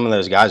guys, some of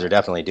those guys are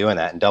definitely doing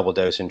that and double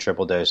dosing,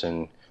 triple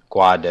dosing,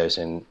 quad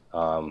dosing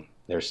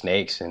their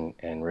snakes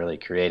and really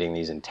creating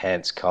these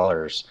intense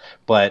colors.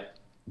 But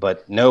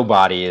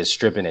nobody is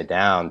stripping it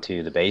down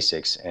to the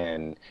basics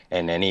and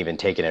then even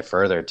taking it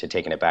further to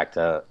taking it back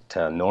to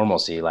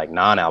normalcy like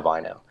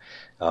non-albino.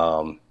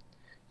 Um,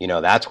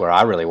 that's where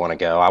I really want to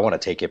go. I want to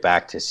take it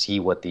back to see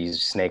what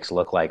these snakes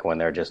look like when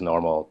they're just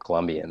normal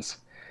Colombians,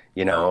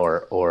 Right.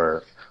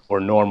 or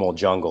normal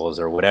jungles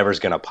or whatever's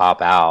going to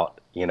pop out.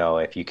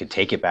 If you could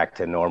take it back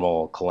to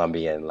normal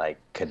Colombian, like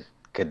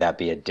could that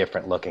be a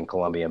different looking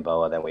Colombian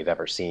boa than we've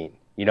ever seen?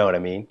 You know what I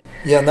mean?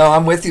 Yeah, no,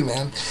 I'm with you,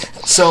 man.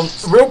 So,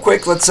 real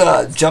quick, let's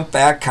jump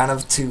back kind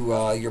of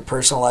to your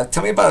personal life.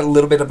 Tell me about a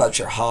little bit about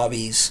your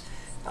hobbies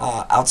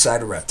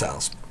outside of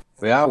reptiles.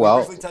 Yeah, We well,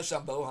 briefly touched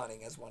on bow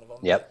hunting as one of them,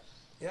 but yep.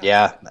 yeah.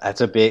 Yeah,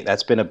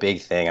 that's been a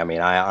big thing. I mean,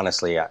 I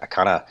honestly,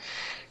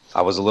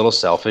 I was a little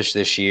selfish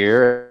this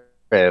year,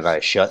 and I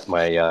shut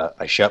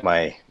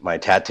my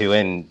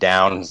tattooing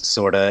down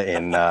sort of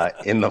in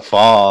the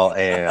fall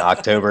in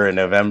October and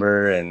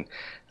November, and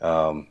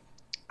um,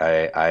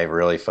 I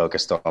really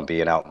focused on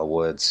being out in the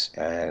woods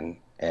and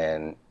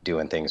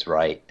doing things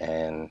right,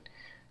 and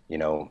you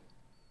know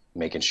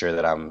making sure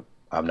that I'm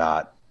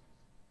not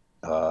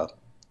uh,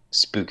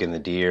 spooking the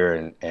deer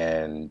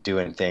and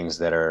doing things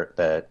that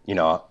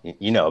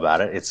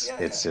about it. It's Yeah,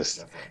 it's yeah,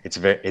 just definitely.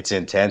 it's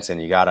intense,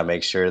 and you got to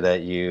make sure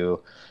that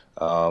you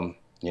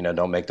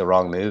don't make the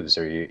wrong moves,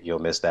 or you'll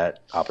miss that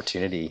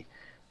opportunity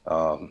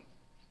um,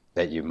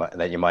 that you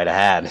might have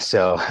had.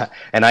 So,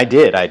 and I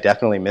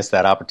definitely missed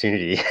that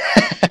opportunity.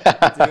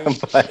 Dude,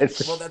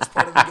 well, But that's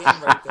part of the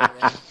game right there,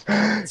 man.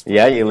 It's part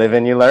yeah, of the you live game.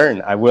 and you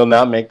learn. I will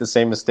not make the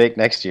same mistake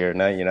next year.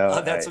 No,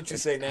 That's what you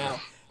say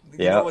now.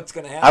 You know yeah, what's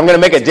going to I'm happen gonna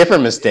make a next year.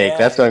 different mistake. Yeah,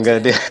 That's what I'm gonna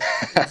do.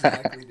 exactly.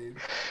 Exactly,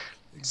 dude.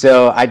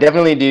 So Exactly. I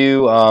definitely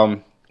do.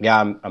 Yeah,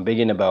 I'm big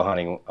into bow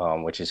hunting,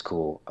 which is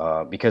cool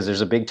because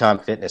there's a big time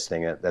fitness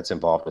thing that's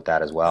involved with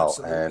that as well.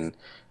 Absolutely. And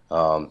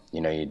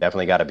you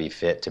definitely got to be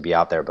fit to be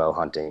out there bow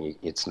hunting.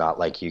 It's not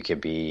like you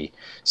could be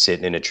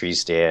sitting in a tree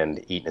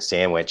stand eating a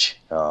sandwich,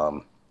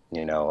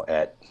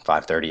 at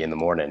 5:30 in the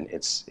morning.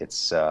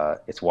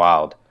 It's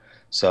wild.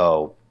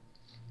 So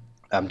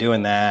I'm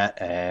doing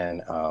that,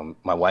 and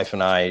my wife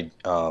and I,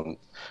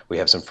 we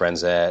have some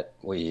friends that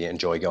we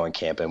enjoy going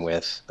camping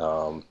with.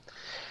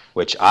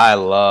 Which I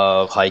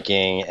love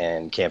hiking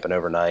and camping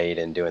overnight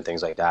and doing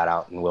things like that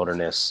out in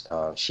wilderness.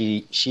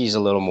 She's a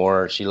little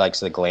more. She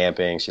likes the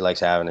glamping. She likes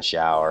having a Yeah,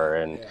 shower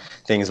and yeah.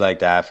 things like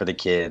that for the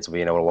kids.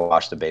 Being able to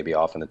wash the baby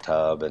off in the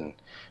tub, and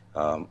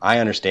I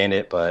understand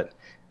it, but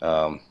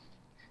um,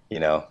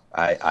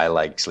 I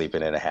like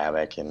sleeping in a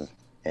hammock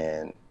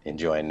and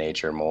enjoying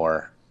nature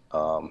more.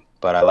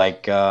 But I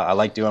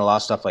like doing a lot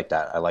of stuff like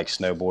that. I like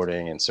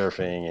snowboarding and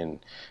surfing,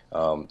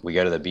 and we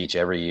go to the beach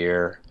every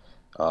year.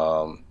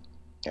 Um,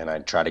 and I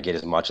try to get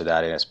as much of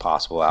that in as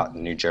possible. Out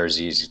in New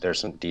Jersey, there's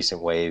some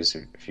decent waves.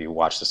 If you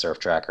watch the surf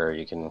tracker,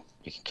 you can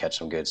catch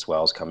some good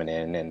swells coming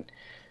in, and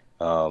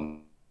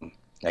um,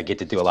 I get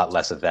to do a lot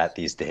less of that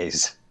these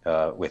days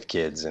with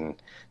kids and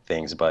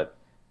things. But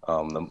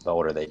the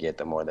older they get,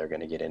 the more they're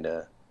going to get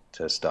into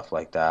stuff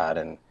like that.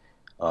 And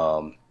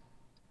um,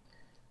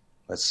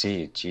 let's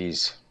see,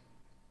 geez,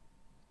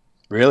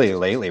 really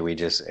lately we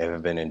just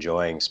have been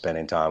enjoying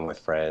spending time with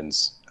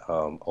friends,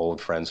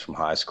 old friends from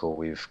high school.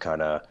 We've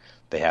kind of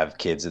they have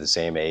kids of the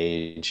same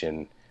age,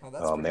 and Oh,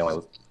 that's pretty they only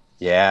cool.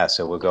 yeah.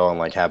 So we'll go and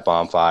like have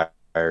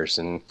bonfires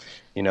and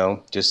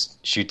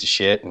just shoot the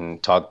shit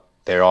and talk.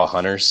 They're all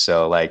hunters,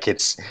 so like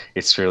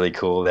it's really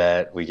cool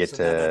that we get So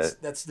now to.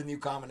 that's the new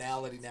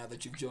commonality now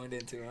that you've joined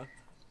into, huh?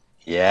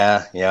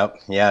 Yeah, yep,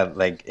 yeah.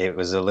 Like it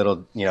was a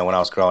little, when I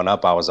was growing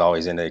up, I was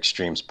always into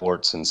extreme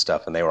sports and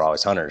stuff, and they were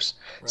always hunters.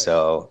 Right.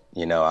 So,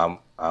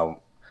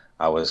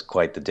 I was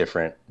quite the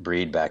different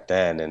breed back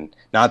then. And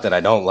not that I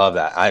don't love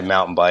that. I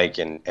mountain bike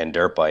and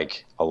dirt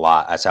bike a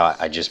lot. That's how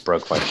I just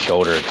broke my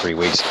shoulder 3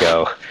 weeks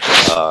ago,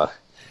 uh,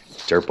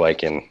 dirt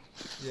biking.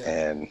 Yeah.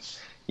 And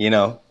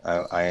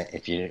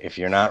if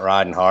you're not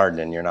riding hard,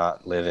 then you're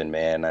not living,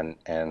 man.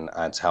 And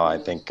that's how I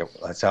think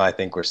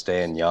we're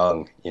staying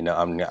young.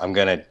 I'm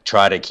gonna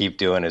try to keep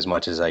doing as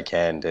much as I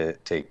can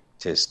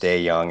to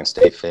stay young and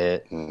stay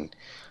fit and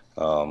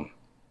um,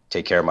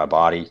 take care of my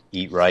body,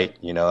 eat right.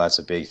 That's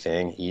a big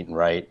thing, eating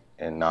right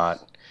and not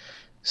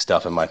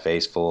stuffing my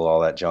face full of all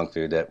that junk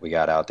food that we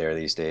got out there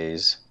these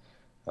days.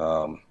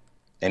 Um,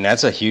 and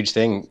that's a huge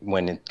thing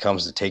when it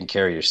comes to taking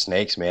care of your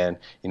snakes, man.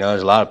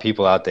 There's a lot of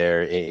people out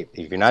there. If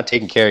you're not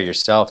taking care of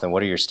yourself, then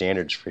what are your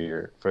standards for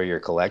your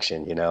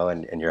collection?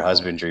 And your Oh,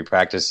 husbandry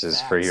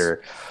practices for facts.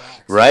 your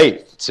Facts.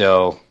 right.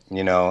 So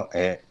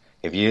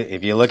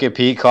if you look at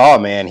Pete Call,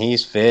 man,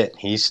 he's fit.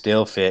 He's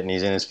still fit, and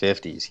he's in his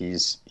 50s.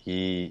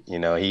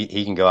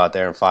 He can go out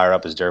there and fire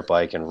up his dirt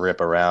bike and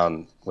rip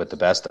around with the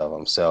best of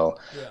them. So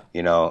Yeah.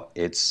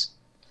 it's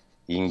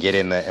you can get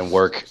in and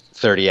work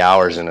 30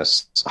 hours in a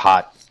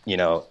hot,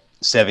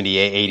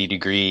 78, 80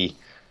 degree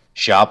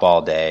shop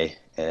all day.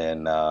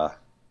 And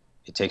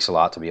it takes a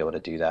lot to be able to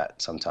do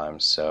that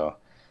sometimes. So,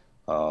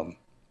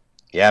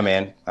 yeah,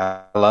 man,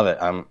 I love it.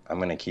 I'm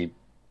going to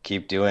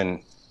keep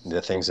doing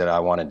the things that I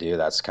want to do.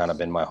 That's kind of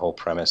been my whole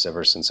premise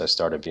ever since I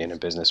started being in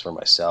business for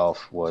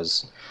myself,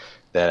 was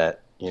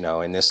that,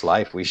 in this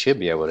life, we should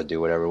be able to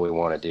do whatever we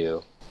want to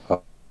do.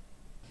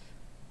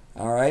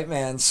 All right,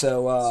 man.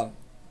 So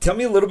tell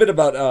me a little bit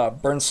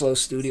about Burn Slow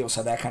Studios,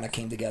 how that kind of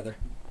came together.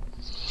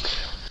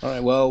 All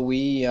right. Well,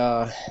 we,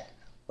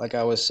 like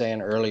I was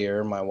saying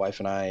earlier, my wife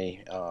and I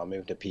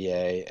moved to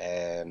PA,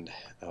 and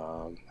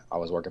I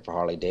was working for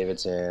Harley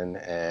Davidson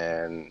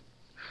and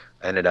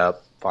ended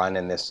up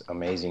finding this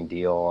amazing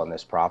deal on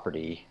this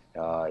property.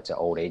 It's an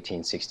old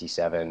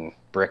 1867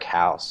 brick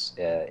house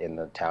in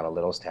the town of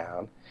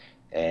Littlestown.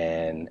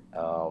 And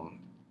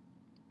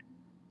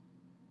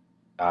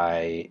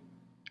I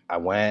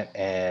went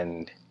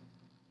and...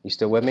 You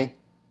still with me?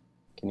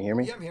 Can you hear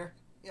me? Yeah, I'm here.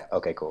 Yeah.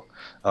 Okay, cool.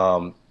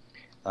 I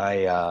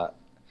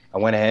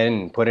went ahead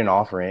and put an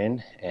offer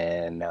in,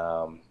 and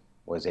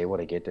was able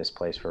to get this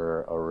place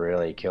for a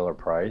really killer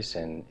price,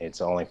 and it's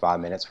only 5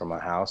 minutes from my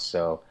house.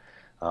 So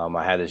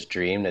I had this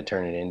dream to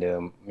turn it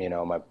into,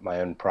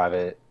 my own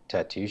private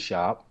tattoo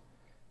shop.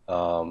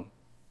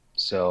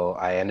 So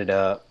I ended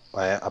up,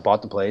 I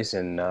bought the place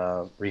and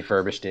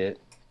refurbished it,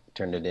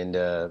 turned it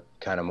into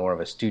kind of more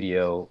of a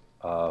studio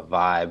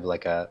vibe,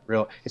 like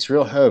it's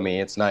real homey.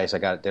 It's nice.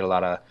 Did a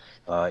lot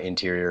of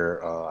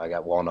interior. I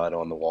got walnut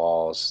on the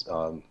walls.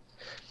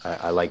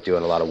 I like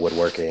doing a lot of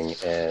woodworking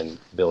and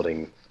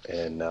building,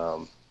 and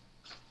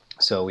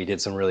so we did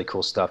some really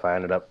cool stuff. I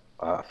ended up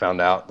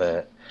found out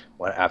that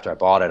after I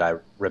bought it, I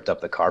ripped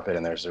up the carpet,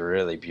 and there's a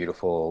really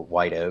beautiful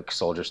white oak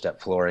soldier step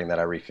flooring that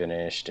I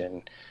refinished,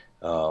 and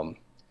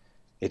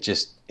it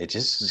just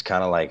is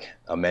kind of like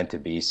a meant to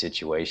be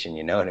situation,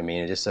 you know what I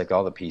mean? It just like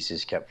all the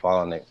pieces kept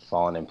falling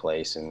in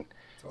place, and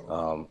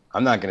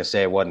I'm not going to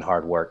say it wasn't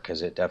hard work,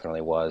 because it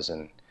definitely was,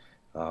 and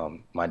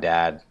my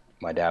dad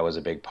was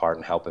a big part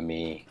in helping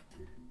me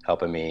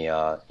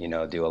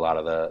do a lot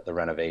of the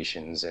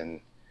renovations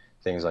and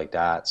things like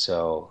that.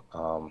 So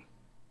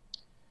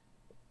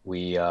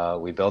we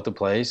built the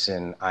place,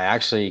 and I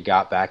actually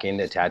got back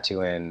into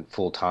tattooing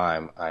full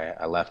time.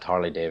 I left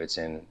Harley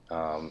Davidson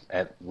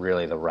at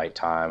really the right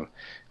time.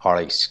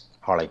 Harley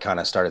kind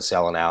of started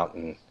selling out,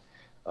 and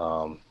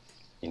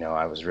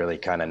I was really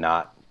kind of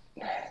not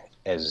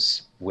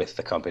as with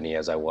the company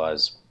as I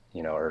was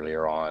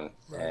earlier on.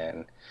 Right.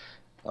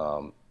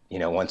 And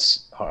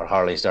once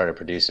Harley started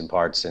producing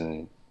parts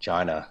in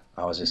China,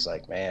 I was just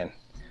like, man,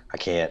 I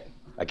can't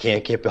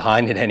get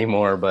behind it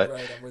anymore. But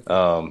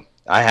right,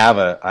 I have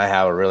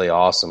a really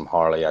awesome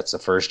Harley. It's a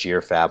first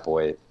year Fat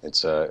Boy.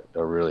 It's a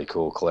really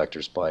cool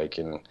collector's bike,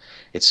 and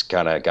it's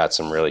kind of got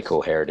some really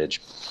cool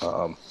heritage.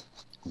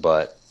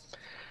 But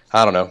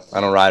I don't know.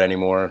 I don't ride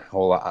anymore.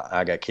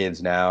 I got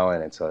kids now,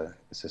 and it's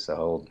just a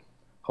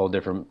whole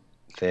different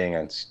thing.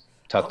 It's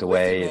tucked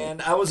away.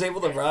 Man, I was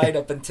able to ride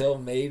up until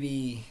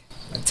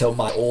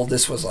my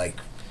oldest was like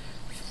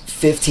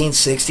 15,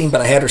 16,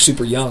 but I had her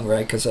super young,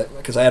 right?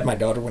 Because I had my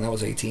daughter when I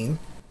was 18.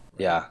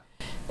 Yeah.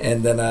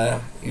 And then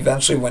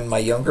eventually when my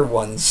younger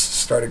ones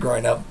started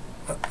growing up,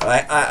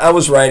 I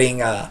was riding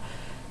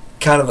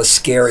kind of a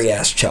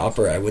scary-ass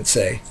chopper, I would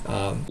say.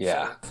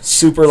 Yeah.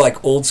 Super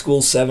like old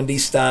school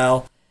 70s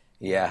style.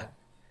 Yeah.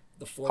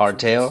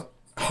 Hardtail?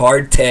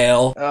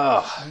 Hardtail.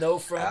 Oh. No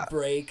front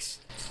brakes.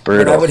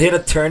 Brutal. When I would hit a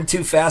turn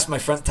too fast, my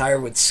front tire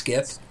would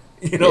skip.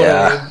 You know what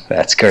I mean?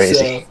 That's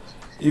crazy. So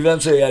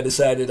eventually I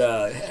decided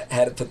I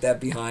had to put that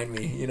behind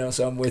me,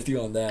 so I'm with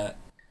you on that.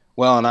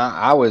 Well, and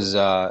I was,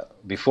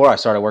 before I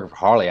started working for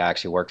Harley, I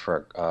actually worked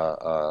for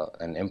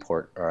an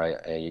import, or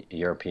a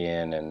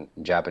European and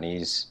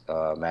Japanese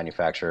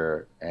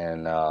manufacturer,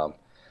 and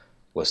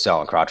was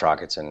selling crotch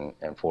rockets and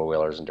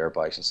four-wheelers and dirt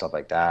bikes and stuff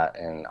like that.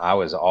 And I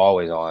was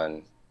always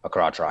on a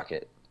crotch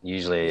rocket,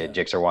 usually a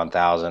Gixxer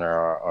 1000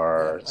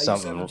 or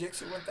something. I used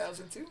to have a Gixxer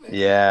 1000 too, man.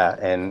 Yeah,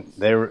 and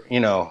they were,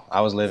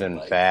 I was living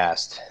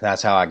fast.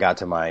 That's how I got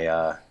to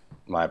my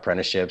my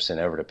apprenticeships and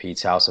over to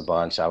Pete's house a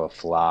bunch. I would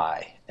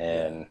fly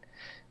and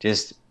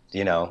just,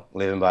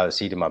 living by the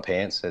seat of my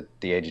pants at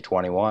the age of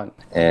 21.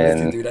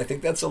 And dude, I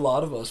think that's a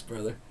lot of us,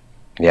 brother.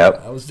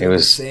 Yep. I was doing the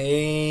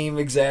same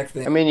exact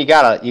thing. I mean, you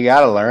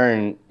gotta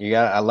learn.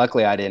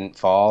 Luckily, I didn't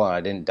fall and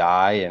I didn't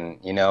die,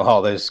 and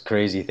all those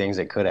crazy things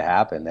that could have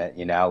happened. That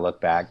you now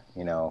look back,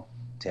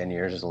 10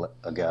 years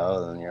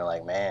ago, and you're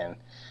like, man,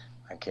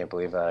 I can't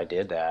believe that I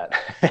did that.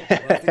 Well,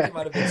 I think you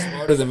might have been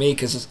smarter than me,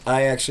 because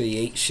I actually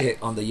ate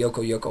shit on the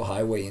Yoko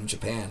Highway in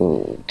Japan.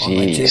 Ooh, on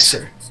my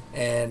Gixxer.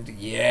 And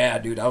yeah,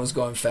 dude, I was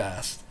going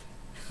fast.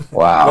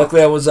 Wow.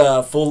 Luckily, I was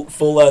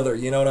full leather.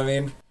 You know what I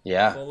mean?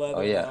 Yeah. Full leather,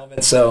 oh yeah.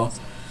 Helmet. So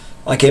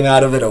I came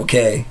out of it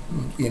okay.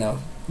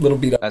 Little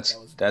beat up.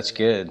 That's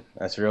good.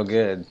 That's real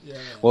good. Yeah,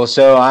 well,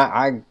 so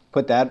I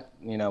put that,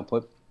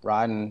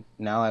 riding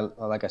now.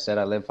 Like I said,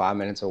 I live 5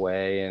 minutes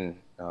away, and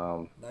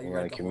Now you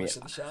ride the the horse commute.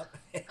 in the shop.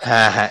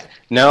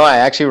 No, I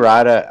actually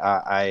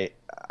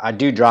I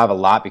do drive a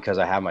lot because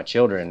I have my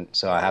children,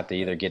 so I Right, have to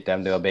right. either get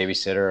them to a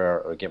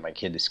babysitter or get my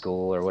kid to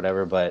school or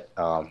whatever. But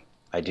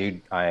I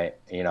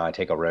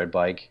take a road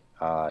bike.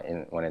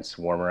 When it's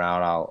warmer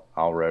out,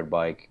 I'll road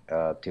bike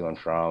to and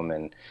from,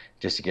 and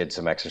just to get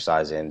some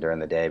exercise in during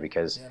the day.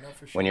 Because Yeah, no,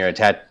 for when sure.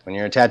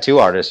 you're a tattoo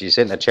artist, you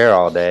sit in a chair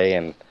all day,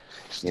 and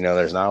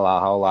there's not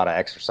whole lot of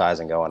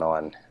exercising going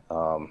on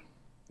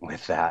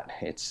with that.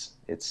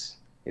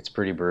 It's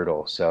pretty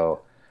brutal.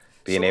 So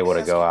So being let able me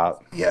to ask go you.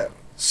 out. Yeah.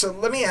 So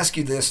let me ask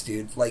you this,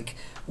 dude. Like,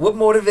 what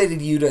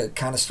motivated you to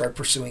kind of start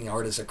pursuing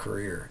art as a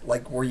career?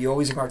 Like, were you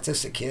always an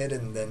artistic kid,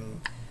 and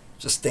then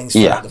just things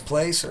fell Yeah. into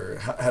place, or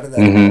how did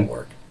that all hmm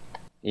work?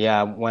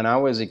 Yeah. When I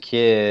was a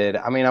kid,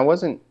 I mean, I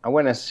wouldn't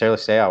necessarily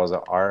say I was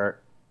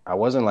I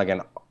wasn't like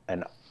an,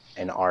 an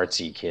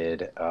artsy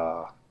kid.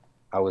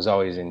 I was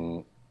always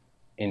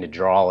into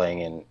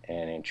drawing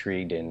and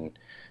intrigued in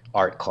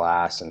art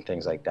class and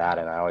things like that.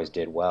 And I always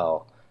did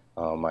well.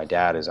 My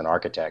dad is an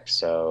architect,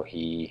 so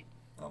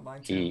Oh,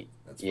 mine too. he,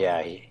 That's funny.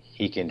 yeah,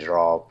 he can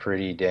draw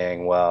pretty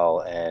dang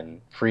well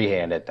and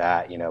freehand at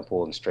that,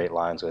 pulling straight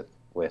lines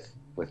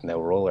with no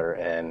ruler.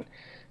 And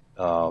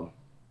um,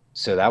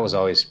 so that was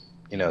always,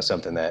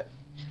 something that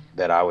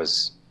I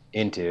was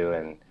into.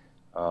 And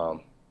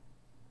um,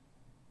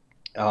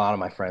 a lot of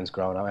my friends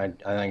growing up,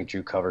 I think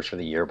drew covers for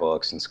the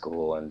yearbooks in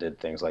school and did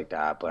things like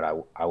that.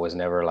 But I was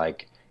never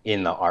like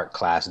in the art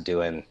class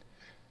doing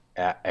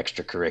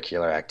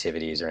extracurricular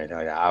activities or anything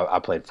like that. I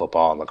played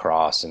football and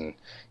lacrosse, and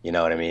you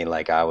know what I mean.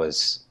 Like I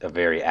was a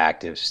very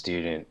active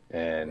student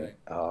Right.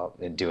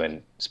 and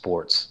doing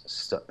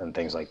sports and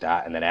things like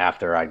that. And then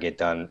after I'd get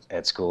done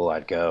at school,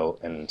 I'd go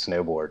and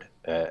snowboard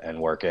and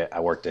work it. I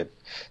worked at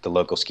the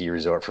local ski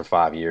resort for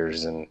 5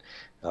 years, and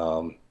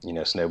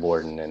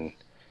snowboarding and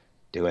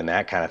doing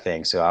that kind of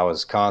thing. So I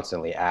was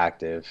constantly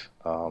active.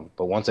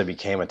 But once I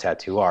became a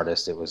tattoo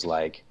artist, it was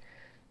like,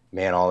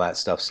 man, all that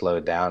stuff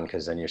slowed down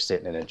because then you're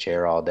sitting in a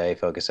chair all day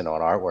focusing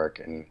on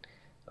artwork.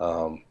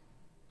 Um,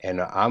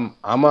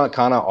 I'm a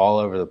kind of all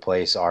over the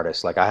place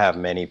artist. Like I have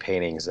many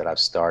paintings that I've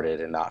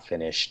started and not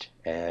finished,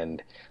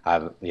 and I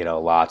have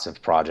lots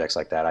of projects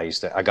like that.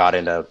 I got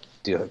into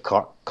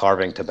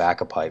carving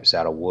tobacco pipes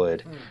out of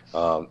wood.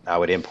 Hmm. I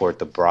would import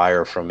the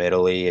briar from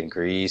Italy and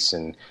Greece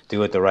and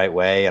do it the right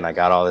way. And I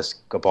bought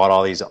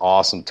all these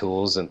awesome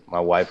tools, and my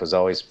wife was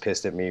always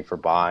pissed at me for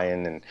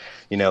buying and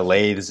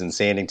lathes and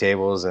sanding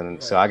tables.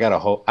 And so Right.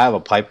 I have a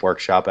pipe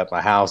workshop at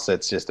my house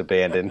that's just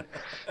abandoned.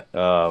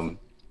 Um,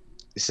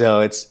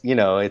 so it's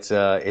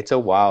a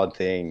wild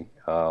thing.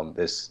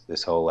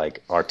 This whole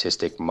like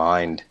artistic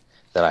mind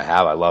that I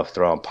have. I love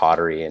throwing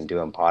pottery and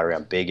doing pottery.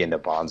 I'm big into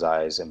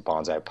bonsais and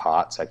bonsai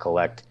pots. I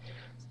collect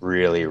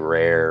really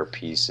rare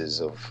pieces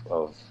of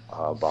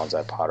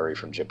bonsai pottery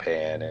from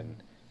Japan and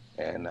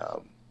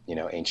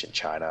ancient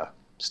China,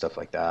 stuff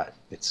like that.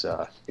 It's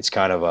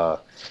kind of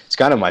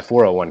my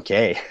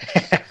 401k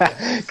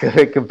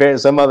compared to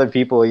some other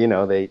people.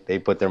 They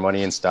put their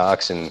money in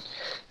stocks and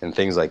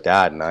things like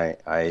that, and I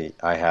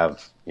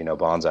have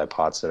bonsai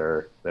pots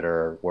that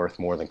are worth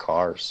more than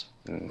cars.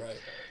 And Right.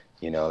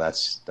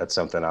 that's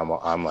something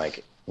I'm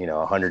like,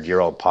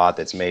 100-year-old pot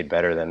that's made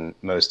better than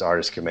most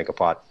artists can make a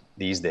pot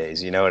these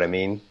days. You know what I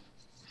mean?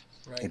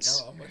 Right. No,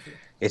 It's I'm with you.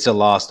 it's a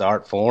lost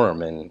art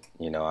form, and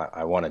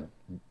I want to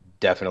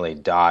definitely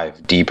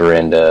dive deeper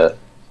into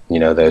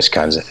those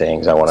kinds of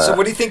things. I want So, to.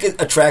 what do you think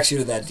attracts you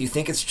to that? Do you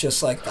think it's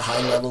just like the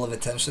high level of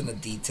attention to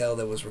detail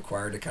that was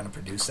required to kind of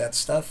produce that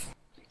stuff?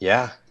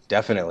 Yeah,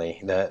 definitely.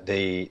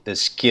 The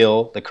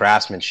skill, the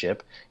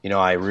craftsmanship.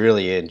 I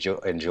really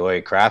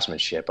enjoy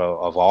craftsmanship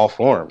of all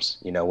forms.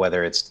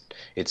 Whether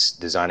it's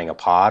designing a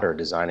pot or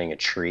designing a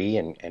tree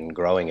and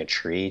growing a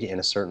tree in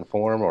a certain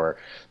form, or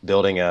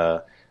building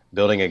a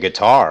building a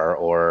guitar,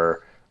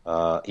 or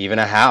even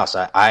a house.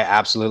 I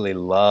absolutely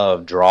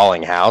love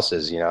drawing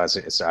houses.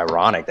 It's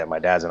ironic that my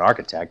dad's an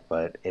architect,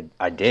 but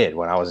I did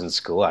when I was in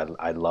school.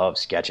 I loved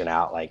sketching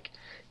out like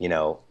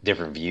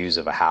different views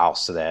of a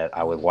house that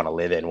I would want to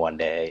live in one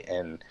day.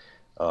 And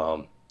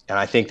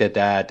I think that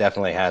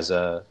definitely has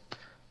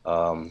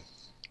um,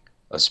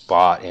 a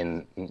spot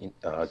in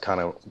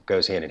kind of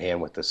goes hand in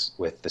hand with this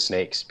with the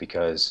snakes,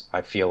 because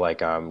I feel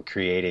like I'm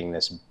creating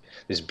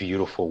this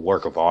beautiful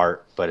work of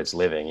art, but it's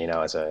living.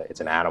 It's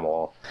an Right.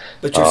 animal.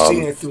 But you're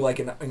seeing Um, it through like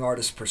an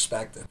artist's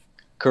perspective, which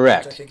I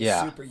correct. think is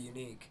Yeah. super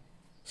unique,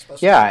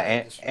 especially Yeah. for that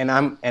And,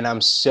 industry. and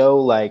I'm so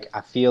like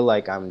I feel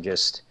like I'm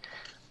just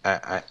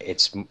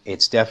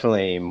it's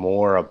definitely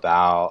more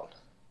about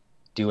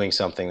doing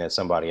something that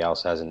somebody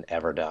else hasn't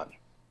ever done.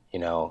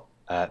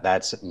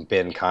 That's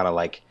been kind of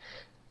like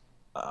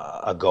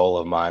a goal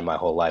of mine my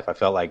whole life. I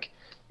felt like,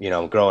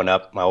 growing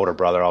up, my older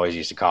brother always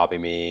used to copy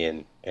me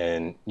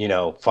and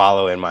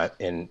follow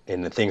in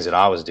the things that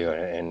I was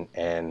doing,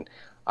 and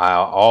I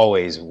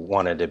always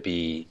wanted to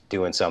be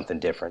doing something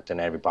different than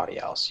everybody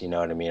else. You know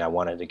what I mean? I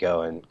wanted to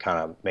go and kind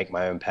of make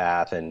my own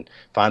path and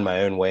find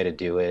my own way to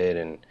do it,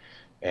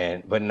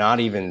 but not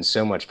even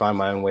so much find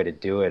my own way to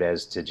do it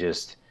as to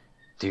just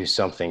do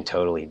something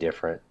totally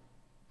different,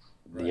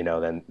 Right. you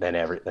know, than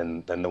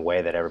the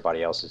way that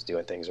everybody else is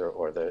doing things,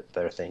 or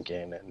they're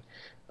thinking.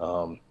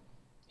 And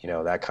you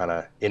know, that kind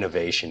of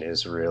innovation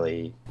is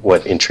really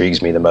what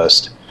intrigues me the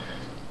most.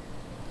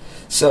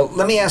 So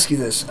let me ask you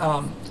this.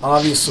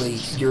 Obviously,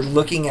 you're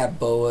looking at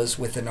boas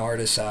with an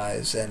artist's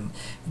eyes, and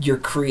you're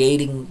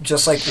creating,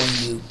 just like when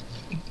you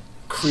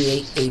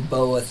create a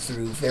boa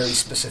through very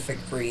specific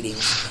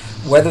breedings,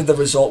 whether the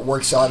result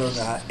works out or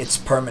not, it's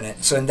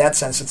permanent. So in that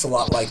sense, it's a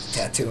lot like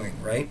tattooing,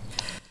 right?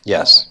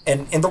 Yes.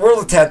 And in the world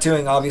of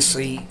tattooing,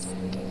 obviously,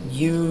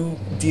 you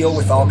deal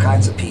with all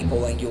kinds of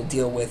people, and you'll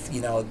deal with,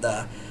 you know,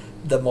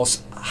 the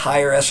most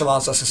higher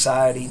echelons of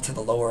society to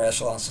the lower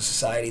echelons of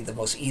society, the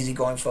most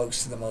easygoing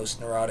folks to the most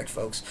neurotic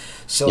folks.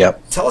 So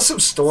Yep. tell us some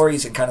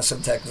stories and kind of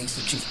some techniques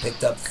that you've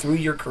picked up through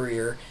your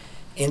career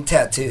in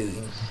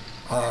tattooing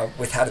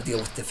with how to deal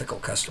with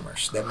difficult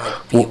customers that might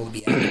be able to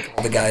be applicable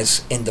to the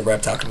guys in the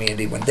reptile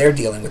community when they're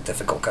dealing with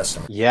difficult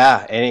customers.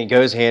 Yeah, and it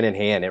goes hand in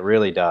hand. It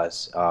really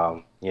does.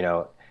 You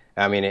know,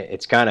 I mean,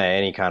 it's kind of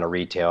any kind of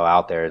retail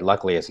out there.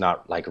 Luckily, it's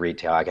not like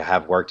retail. I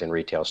have worked in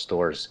retail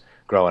stores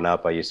growing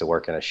up. I used to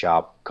work in a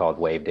shop called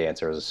Wave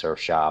Dancer, as a surf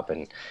shop,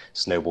 and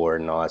snowboard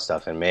and all that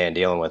stuff. And man,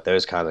 dealing with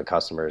those kinds of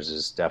customers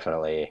is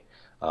definitely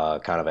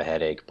kind of a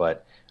headache.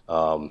 But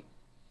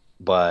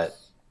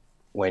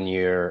when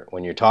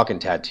you're talking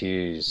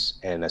tattoos,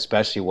 and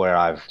especially where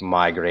I've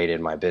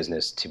migrated my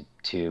business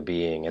to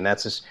being, and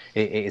that's just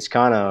it's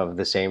kind of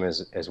the same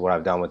as what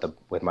I've done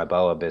with my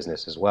boa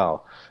business as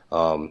well.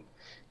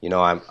 You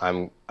know,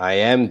 I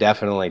am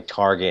definitely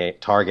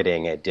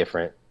targeting a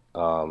different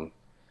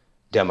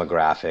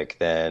demographic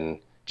than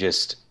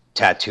just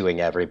tattooing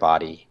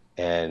everybody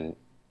and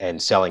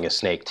selling a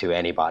snake to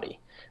anybody.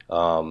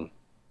 You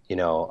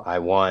know, I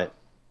want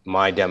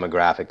my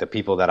demographic, the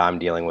people that I'm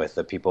dealing with,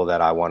 the people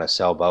that I want to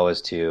sell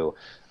boas to,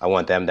 I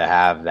want them to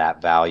have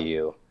that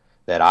value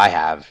that I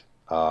have,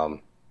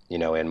 you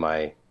know, in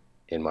my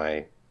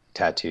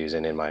tattoos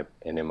and in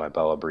my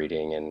boa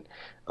breeding. And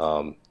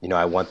you know,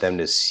 I want them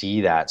to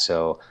see that.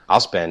 So I'll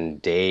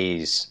spend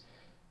days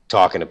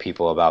talking to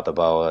people about the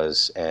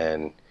boas,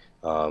 and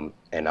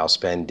I'll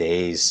spend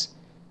days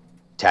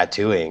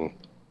tattooing,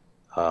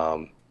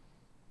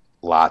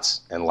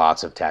 lots and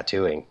lots of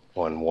tattooing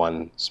on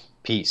one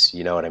piece.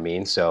 You know what I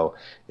mean? So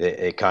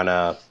it kind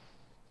of,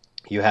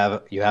 you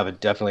have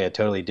definitely a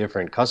totally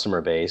different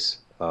customer base,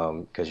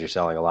 because you're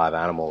selling a live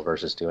animal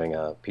versus doing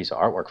a piece of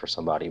artwork for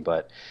somebody,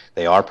 but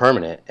they are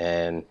permanent.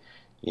 And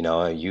you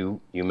know,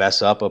 you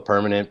mess up a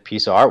permanent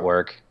piece of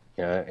artwork,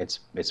 you know,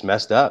 it's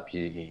messed up,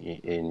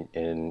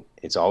 and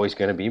it's always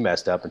going to be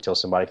messed up until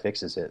somebody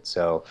fixes it.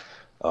 So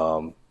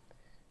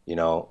you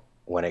know,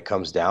 when it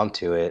comes down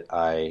to it,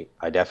 I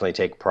definitely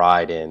take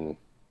pride in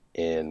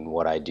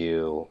what I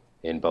do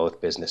in both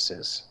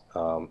businesses.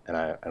 And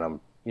I'm,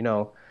 you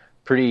know,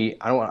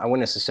 pretty, I wouldn't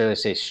necessarily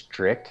say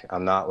strict.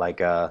 I'm not like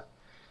a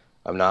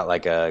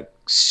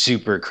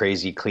super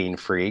crazy clean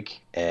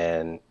freak,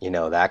 and you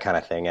know, that kind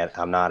of thing.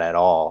 I'm not at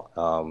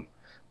all.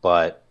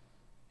 But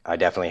I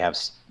definitely have,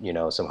 you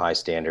know, some high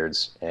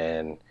standards,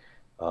 and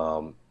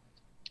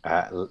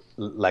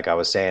like I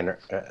was saying,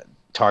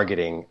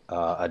 targeting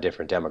a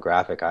different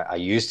demographic. I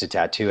used to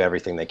tattoo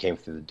everything that came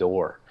through the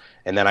door,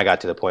 and then I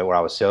got to the point where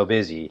I was so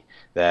busy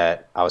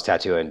that I was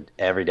tattooing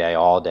every day,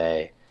 all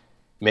day,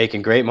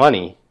 making great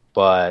money.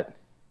 But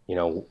you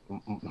know,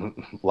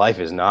 life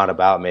is not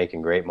about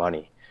making great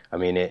money. I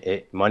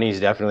mean, money is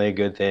definitely a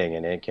good thing,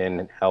 and it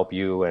can help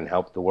you and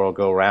help the world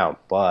go around.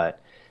 But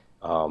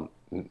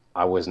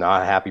I was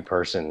not a happy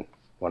person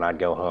when I'd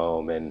go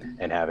home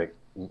and have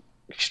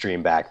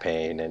extreme back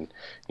pain, and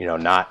you know,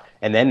 not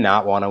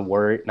want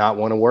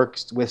to work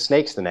with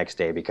snakes the next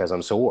day because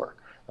I'm sore,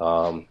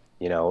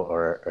 you know,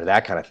 or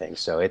that kind of thing.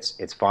 So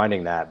it's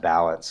finding that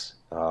balance,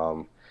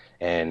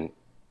 and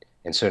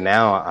so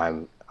now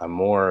I'm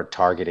more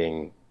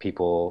targeting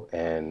people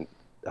and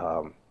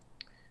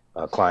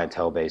a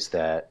clientele base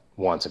that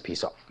wants a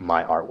piece of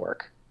my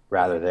artwork,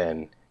 rather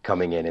than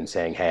coming in and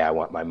saying, hey, I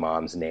want my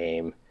mom's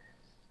name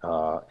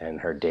and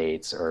her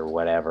dates or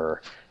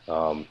whatever.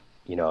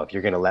 You know,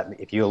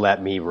 if you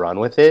let me run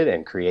with it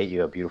and create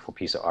you a beautiful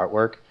piece of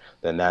artwork,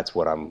 then that's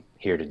what I'm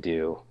here to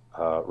do,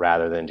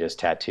 rather than just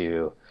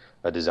tattoo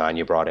a design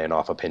you brought in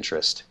off of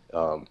Pinterest.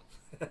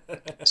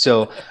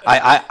 So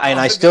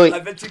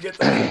I bet you get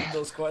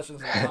those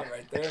questions a lot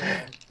right there,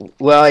 man.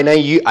 Well, I know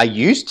I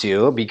used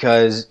to,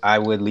 because I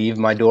would leave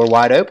my door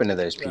wide open to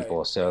those people.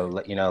 Right.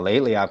 So, you know,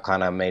 lately I've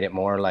kind of made it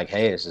more like,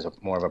 hey, this is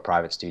more of a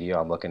private studio.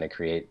 I'm looking to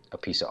create a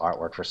piece of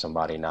artwork for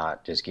somebody,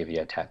 not just give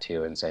you a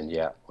tattoo and send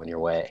you on your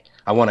way.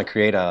 I want to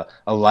create a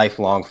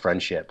lifelong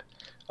friendship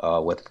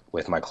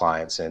with my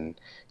clients, and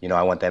you know,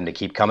 I want them to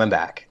keep coming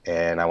back,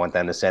 and I want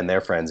them to send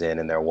their friends in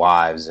and their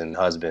wives and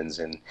husbands,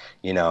 and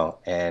you know,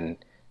 and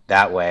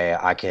that way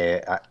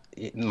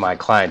my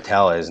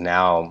clientele is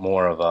now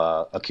more of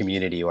a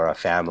community or a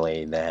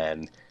family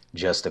than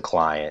just a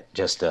client,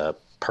 just a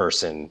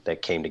person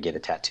that came to get a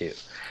tattoo.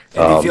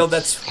 And do you feel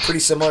that's pretty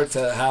similar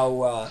to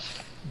how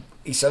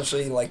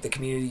essentially like the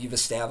community you've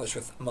established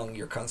with among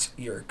your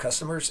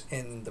customers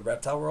in the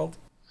reptile world?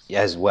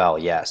 As well,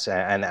 yes,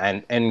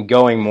 and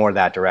going more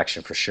that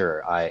direction for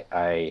sure.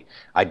 I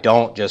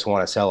don't just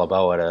want to sell a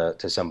boa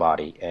to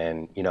somebody,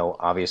 and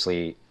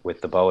obviously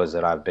with the boas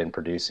that I've been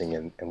producing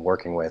and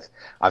working with,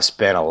 I've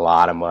spent a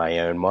lot of my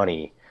own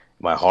money,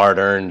 my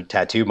hard-earned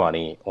tattoo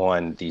money,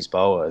 on these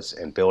boas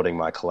and building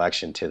my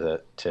collection to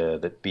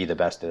be the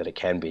best that it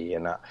can be.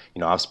 And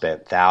I've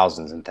spent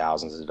thousands and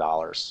thousands of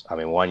dollars. I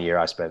mean, one year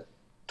I spent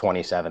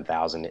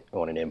 $27,000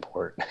 on an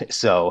import.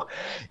 So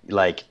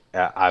like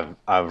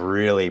I've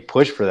really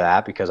pushed for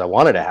that because I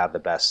wanted to have the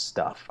best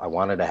stuff. I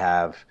wanted to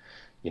have,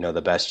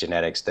 the best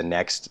genetics, the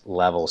next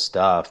level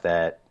stuff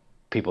that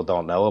people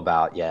don't know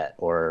about yet,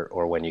 or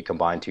when you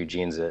combine two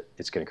genes, that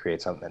it's going to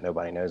create something that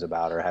nobody knows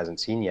about or hasn't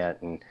seen yet.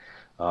 And,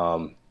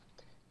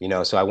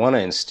 so I want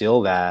to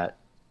instill that,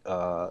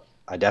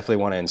 I definitely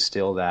want to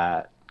instill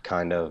that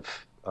kind of,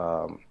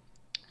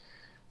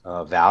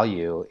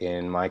 value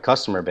in my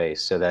customer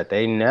base so that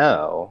they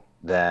know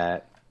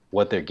that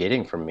what they're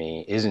getting from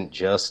me isn't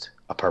just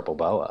a purple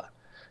boa,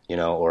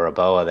 or a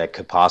boa that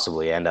could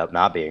possibly end up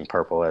not being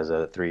purple as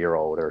a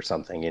 3-year-old or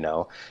something,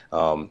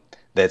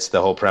 that's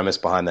the whole premise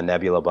behind the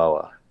Nebula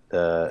boa.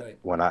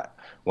 Right.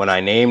 When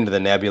I named the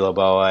Nebula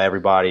boa,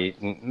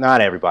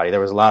 not everybody, there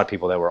was a lot of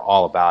people that were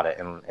all about it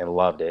and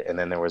loved it. And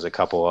then there was a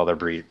couple other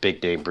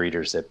big name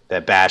breeders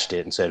that bashed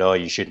it and said, oh,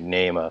 you shouldn't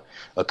name a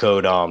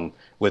codon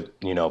with,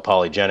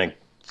 polygenic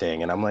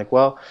thing. And I'm like,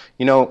 well,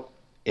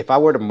 if I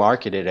were to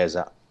market it as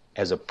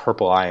a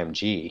purple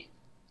IMG,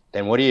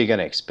 then what are you going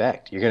to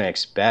expect? You're going to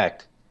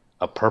expect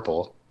a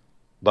purple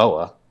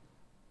boa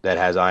that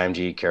has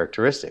IMG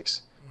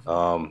characteristics.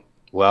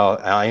 Well,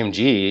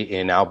 IMG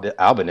in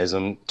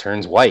albinism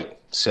turns white.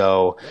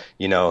 So,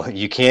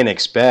 you can't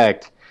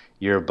expect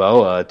your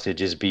boa to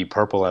just be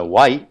purple and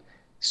white.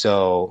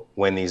 So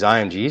when these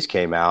IMGs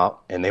came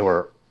out, and they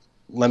were,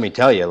 let me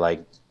tell you,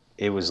 like,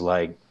 it was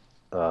like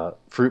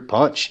fruit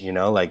punch,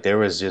 like there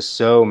was just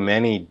so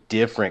many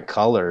different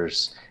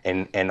colors,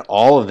 and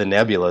all of the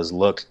nebulas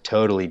looked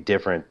totally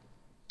different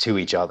to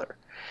each other.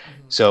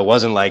 Mm-hmm. So it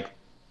wasn't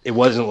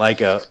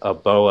like a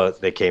boa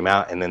that came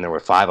out and then there were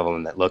 5 of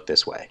them that looked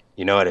this way.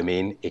 You know what I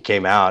mean? It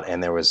came out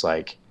and there was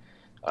like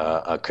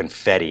a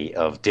confetti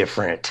of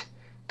different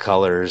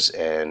colors.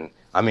 And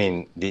I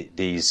mean,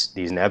 these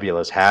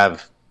nebulas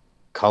have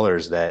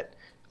colors that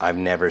I've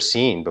never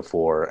seen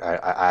before.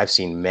 I've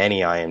seen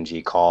many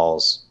IMG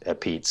calls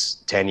at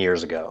Pete's 10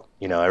 years ago.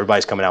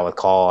 Everybody's coming out with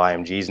call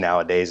IMGs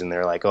nowadays, and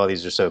they're like, oh,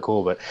 these are so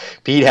cool. But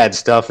Pete had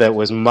stuff that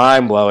was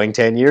mind-blowing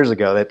 10 years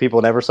ago that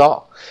people never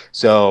saw.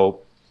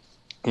 So,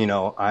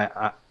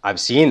 I've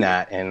seen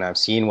that, and I've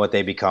seen what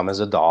they become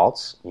as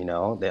adults. A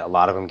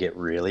lot of them get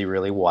really,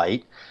 really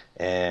white.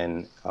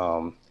 And,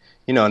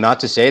 not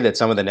to say that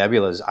some of the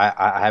nebulas,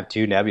 I have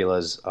 2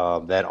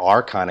 nebulas that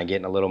are kind of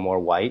getting a little more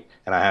white,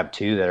 and I have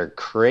 2 that are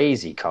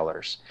crazy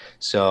colors.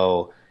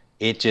 So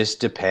it just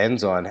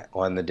depends on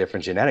the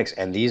different genetics.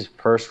 And these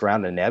first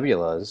round of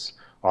nebulas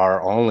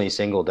are only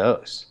single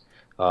dose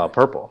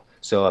purple.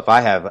 So if I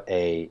have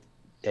a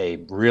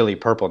really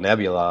purple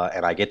nebula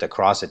and I get to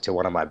cross it to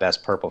one of my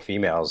best purple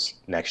females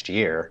next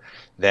year,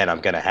 then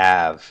I'm going to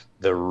have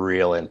the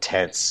real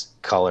intense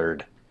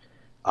colored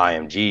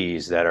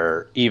IMGs that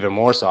are even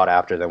more sought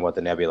after than what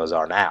the nebulas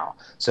are now.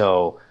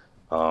 So,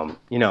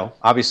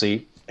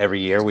 obviously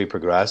every year we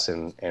progress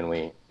and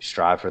we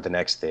strive for the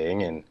next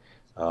thing. And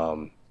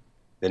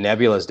the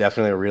nebula is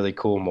definitely a really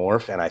cool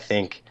morph. And I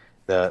think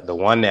the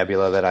one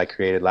nebula that I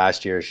created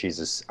last year,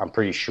 I'm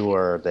pretty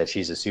sure that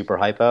she's a super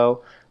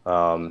hypo.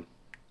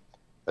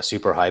 A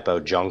super hypo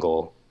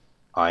jungle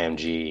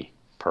IMG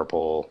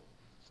purple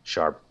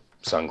sharp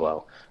sun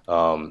glow.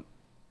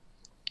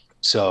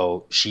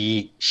 So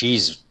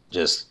she's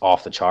just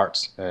off the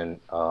charts, and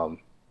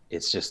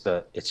it's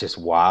just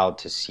wild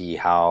to see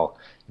how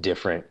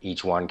different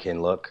each one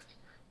can look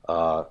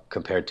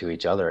compared to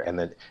each other, and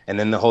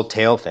then the whole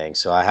tail thing.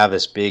 So I have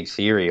this big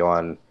theory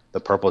on the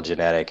purple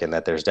genetic, and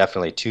that there's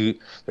definitely two.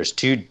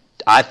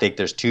 I think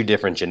there's 2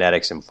 different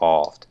genetics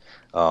involved.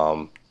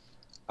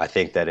 I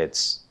think that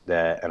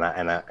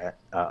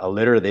a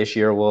litter this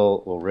year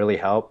will really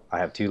help. I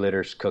have 2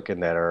 litters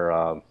cooking that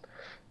are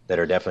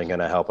definitely going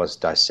to help us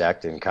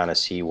dissect and kind of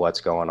see what's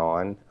going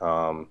on,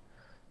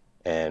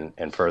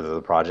 and further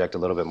the project a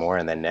little bit more.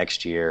 And then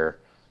next year,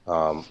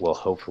 we'll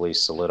hopefully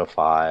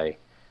solidify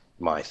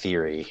my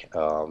theory,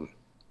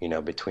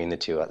 between the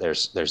 2.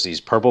 There's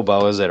these purple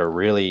boas that are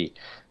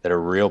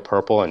real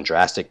purple and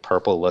drastic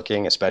purple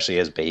looking, especially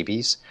as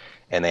babies,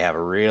 and they have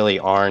really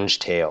orange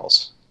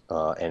tails.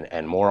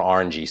 And more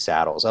orangey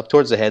saddles. Up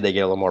towards the head, they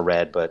get a little more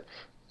red, but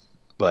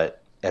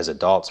as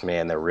adults,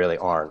 man, they're really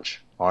orange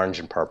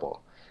and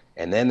purple.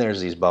 And then there's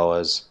these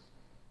boas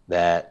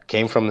that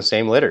come from the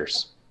same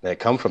litters,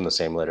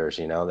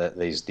 that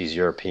these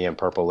European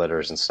purple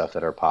litters and stuff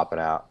that are popping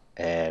out.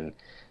 And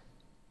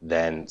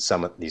then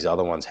some of these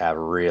other ones have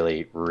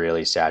really,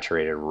 really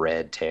saturated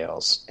red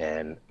tails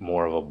and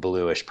more of a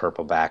bluish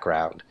purple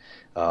background.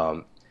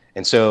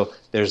 And so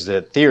there's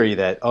the theory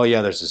that, oh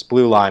yeah, there's this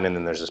blue line and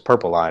then there's this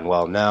purple line.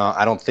 Well, no,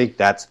 I don't think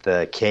that's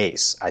the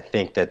case. I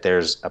think that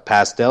there's a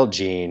pastel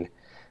gene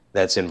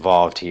that's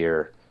involved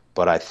here,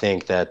 but I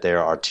think that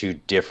there are two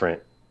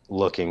different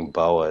looking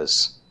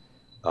boas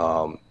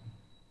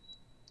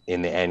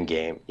in the end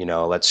game.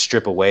 Let's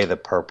strip away the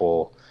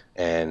purple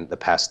and the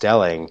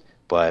pasteling,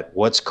 but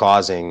what's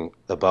causing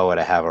the boa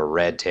to have a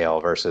red tail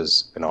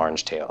versus an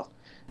orange tail?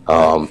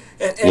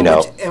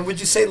 Would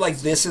you say like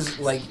this is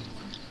like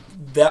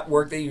that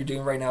work that you're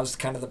doing right now is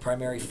kind of the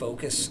primary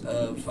focus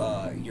of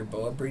your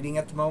boa breeding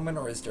at the moment,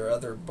 or is there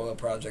other boa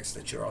projects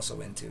that you're also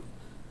into?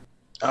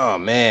 Oh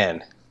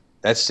man,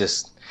 that's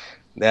just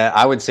that.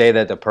 I would say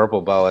that the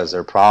purple boas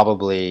are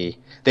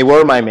they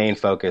were my main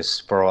focus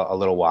for a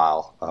little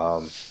while,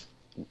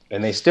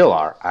 and they still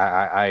are.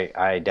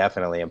 I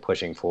definitely am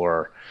pushing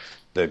for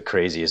the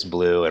craziest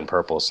blue and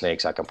purple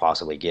snakes I can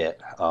possibly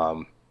get,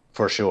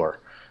 for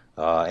sure.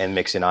 And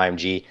mixing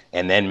IMG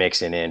and then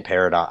mixing in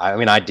Paradigm. I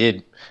mean, I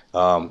did.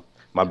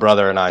 My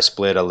brother and I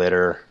split a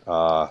litter.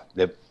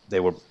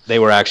 They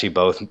were actually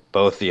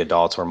both the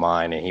adults were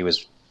mine, and he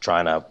was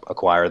trying to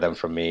acquire them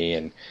from me,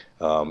 and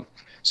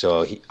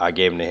so I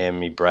gave them to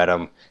him. He bred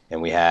them,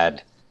 and we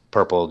had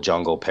purple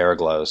jungle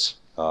Paraglows,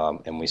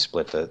 and we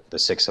split the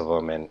 6 of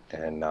them,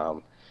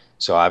 and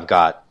so I've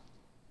got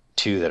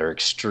 2 that are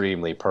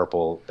extremely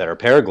purple that are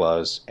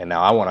Paraglows, and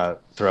now I want to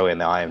throw in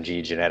the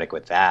IMG genetic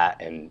with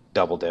that and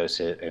double dose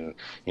it and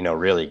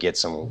really get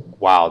some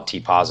wild T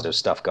positive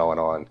stuff going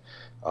on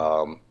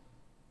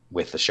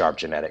with the sharp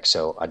genetics.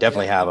 So I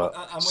definitely have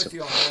I'm with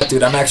you on that,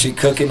 dude. I'm actually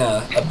cooking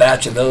a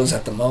batch of those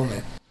at the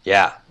moment.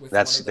 Yeah,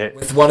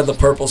 with one of the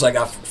purples I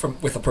got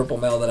with the purple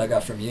male that I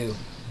got from you.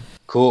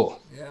 Cool.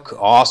 Yeah,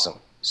 awesome.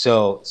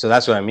 So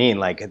that's what I mean,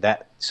 like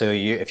that. So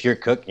if you're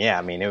cooking, yeah,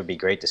 I mean, it would be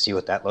great to see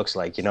what that looks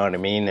like. You know what I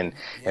mean? And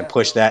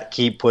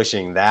keep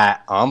pushing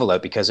that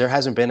envelope, because there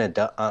hasn't been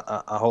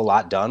a whole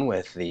lot done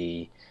with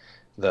the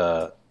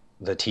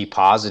T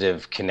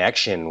positive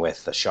connection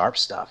with the sharp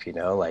stuff.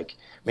 Like,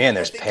 man,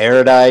 there's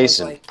Paradise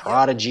and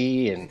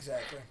Prodigy, and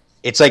exactly.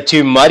 It's like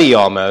too muddy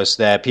almost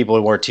that people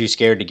were too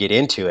scared to get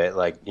into it.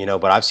 Like,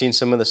 but I've seen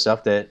some of the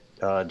stuff that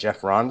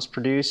Jeff Ron's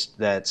produced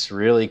that's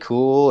really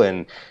cool,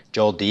 and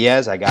Joel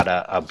Diaz. I got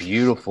a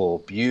beautiful,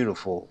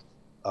 beautiful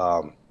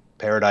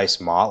Paradise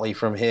Motley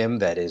from him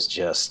that is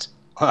just,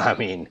 I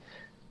mean,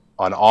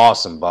 an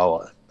awesome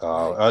boa.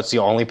 It's the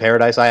only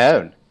Paradise I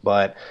own,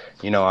 but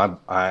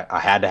I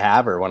had to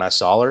have her when I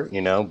saw her.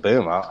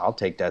 Boom, I'll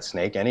take that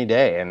snake any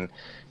day, and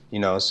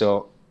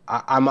so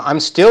I'm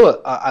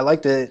still. I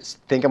like to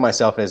think of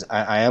myself as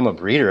I am a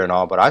breeder and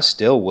all, but I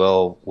still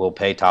will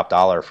pay top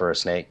dollar for a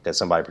snake that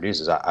somebody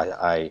produces.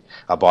 I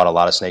bought a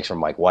lot of snakes from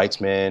Mike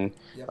Weitzman.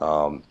 Yep.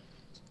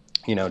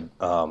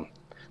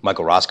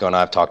 Michael Roscoe and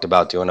I have talked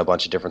about doing a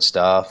bunch of different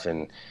stuff,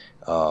 and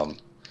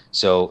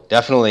so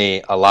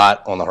definitely a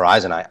lot on the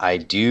horizon. I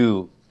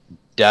do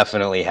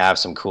definitely have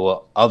some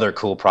other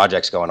cool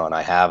projects going on.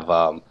 I have,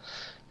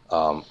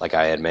 like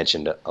I had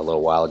mentioned a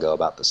little while ago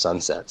about the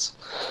sunsets.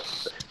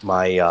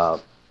 My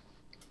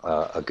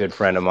a good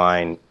friend of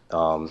mine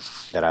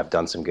that I've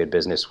done some good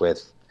business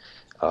with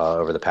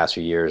over the past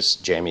few years,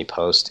 Jamie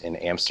Post in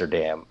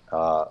Amsterdam,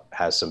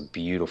 has some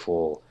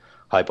beautiful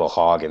hypo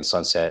hog and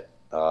sunset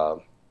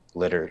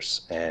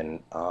litters,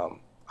 and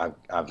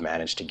I've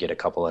managed to get a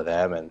couple of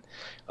them, and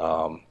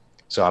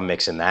so I'm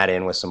mixing that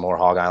in with some more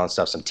Hog Island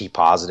stuff, some T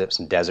positive,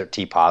 some desert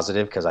T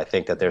positive, because I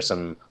think that there's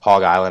some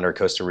Hog Island or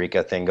Costa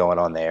Rica thing going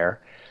on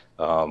there.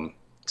 So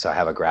I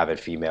have a gravid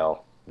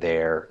female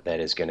there that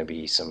is going to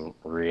be some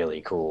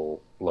really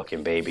cool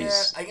looking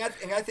babies. Yeah,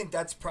 I think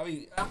that's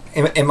probably,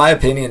 in my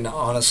opinion,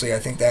 honestly, I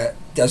think that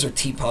desert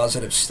T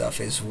positive stuff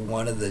is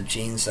one of the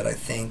genes that I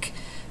think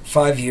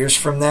 5 years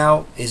from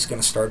now is going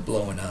to start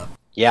blowing up.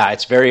 Yeah,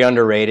 it's very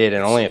underrated,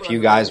 and only a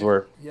few guys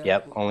were. Yeah.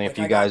 Yep, only a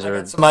few guys are. I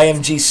got some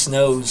IMG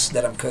snows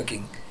that I'm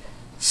cooking,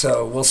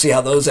 so we'll see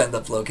how those end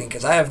up looking,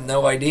 because I have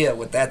no idea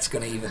what that's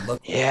going to even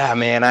look like. Yeah,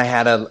 man, I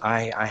had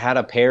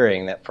a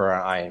pairing that for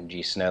an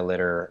IMG snow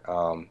litter,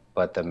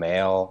 but the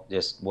male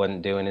just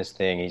wasn't doing his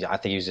thing. I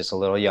think he was just a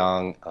little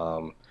young,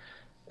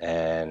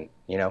 and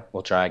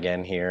we'll try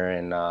again here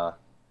in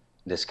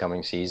this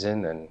coming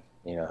season, and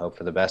hope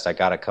for the best. I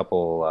got a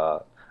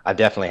couple. I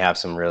definitely have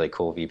some really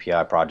cool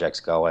VPI projects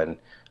going.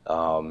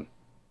 And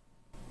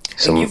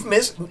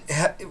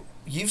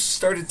you've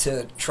started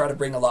to try to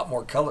bring a lot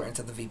more color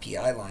into the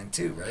VPI line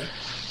too, right?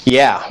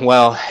 Yeah,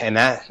 well, and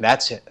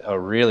that's a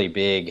really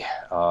big,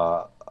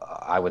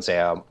 I would say,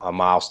 a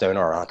milestone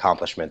or an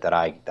accomplishment that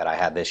I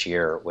had this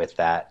year with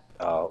that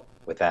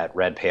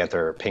Red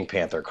Panther Pink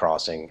Panther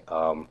crossing.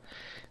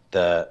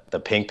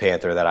 The Pink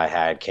Panther that I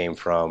had came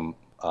from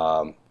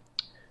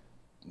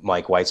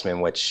Mike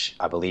Weitzman, which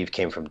I believe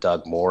came from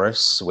Doug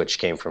Morris, which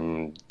came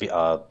from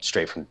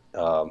straight from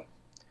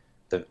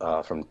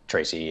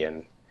Tracy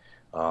and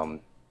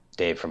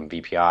Dave from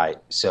VPI.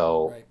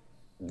 So right.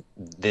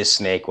 this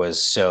snake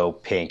was so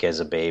pink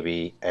as a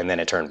baby, and then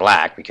it turned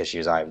black because she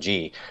was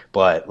IMG,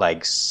 but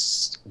like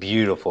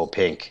beautiful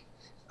pink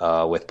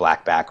with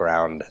black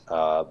background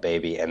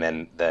baby. And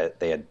then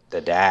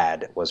the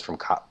dad was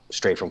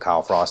straight from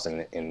Kyle Frost,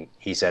 and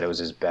he said it was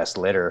his best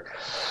litter.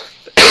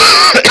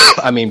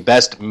 I mean,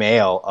 best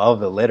male of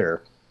the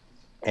litter,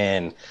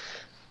 and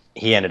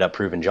he ended up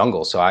proving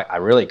jungle. So I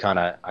really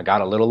I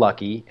got a little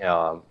lucky,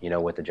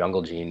 with the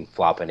jungle gene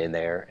flopping in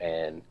there,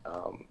 and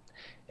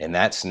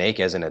that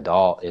snake as an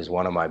adult is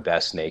one of my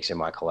best snakes in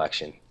my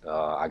collection.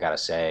 I gotta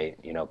say,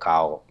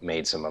 Kyle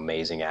made some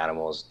amazing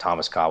animals.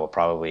 Thomas Kyle will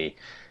probably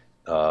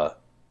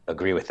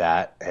agree with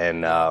that.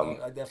 And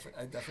I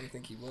definitely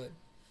think he would.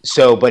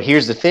 So, but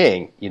here's the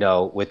thing,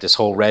 with this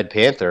whole Red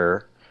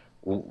Panther,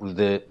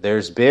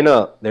 I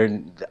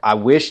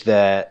wish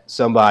that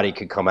somebody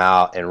could come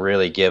out and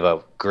really give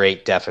a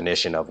great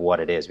definition of what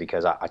it is,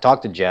 because I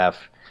talked to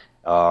Jeff,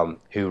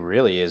 who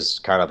really is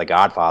kind of the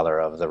godfather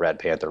of the Red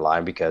Panther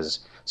line, because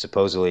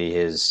supposedly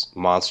his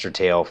monster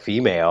tail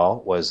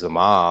female was the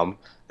mom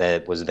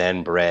that was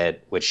then bred,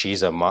 which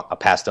she's a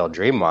pastel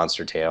dream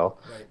monster tail,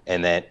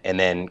 right. and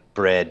then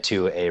bred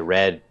to a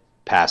red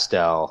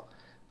pastel,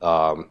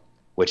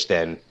 which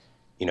then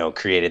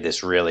created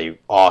this really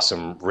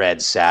awesome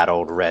red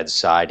saddled, red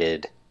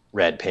sided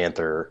Red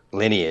Panther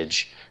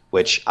lineage,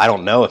 which I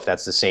don't know if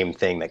that's the same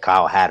thing that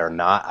Kyle had or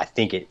not. I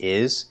think it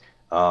is,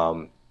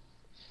 and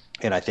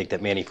I think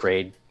that Manny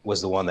Frade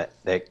was the one that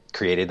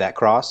created that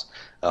cross.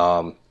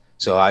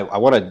 So I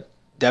want to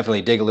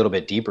definitely dig a little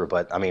bit deeper,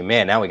 but I mean,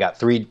 man, now we got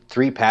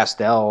three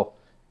pastel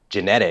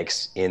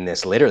genetics in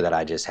this litter that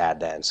I just had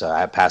then. So I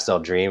have Pastel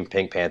Dream,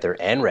 Pink Panther,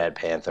 and Red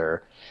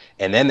Panther,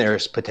 and then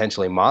there's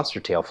potentially Monster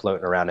Tail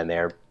floating around in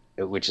there,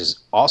 which is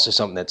also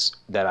something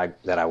that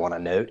I want to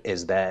note,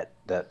 is that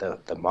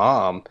the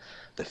mom,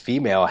 the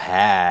female,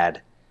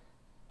 had,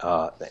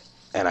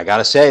 and I got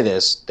to say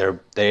this,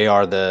 they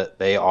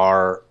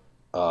are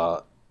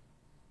 4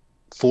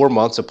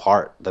 months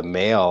apart. The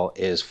male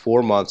is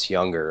 4 months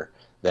younger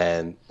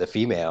than the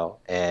female,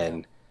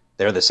 and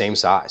they're the same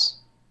size.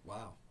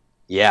 Wow.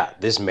 Yeah,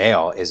 this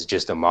male is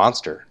just a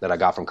monster that I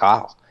got from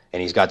Kyle.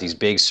 And he's got these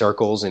big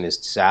circles in his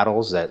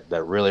saddles that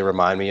really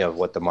remind me of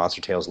what the monster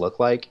tails look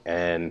like.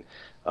 And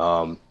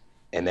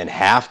then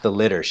half the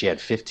litter, she had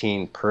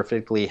 15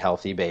 perfectly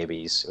healthy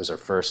babies. It was her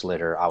first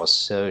litter. I was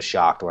so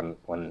shocked when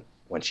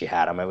she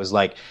had them. It was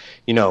like,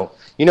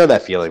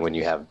 that feeling when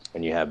you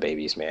have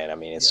babies, man. I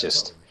mean, it's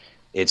just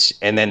totally.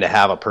 And then to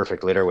have a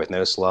perfect litter with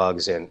no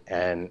slugs, and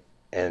then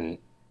I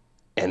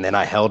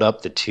held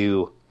up the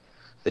two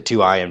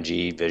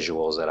IMG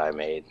visuals that I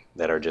made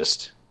that are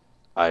just,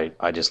 I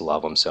just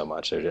love them so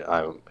much.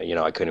 I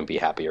couldn't be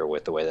happier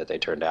with the way that they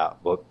turned out.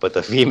 But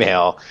the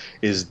female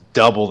is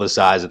double the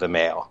size of the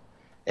male,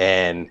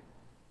 and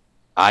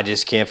I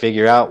just can't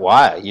figure out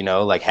why.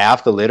 Like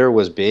half the litter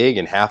was big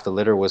and half the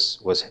litter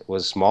was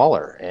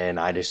smaller, and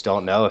I just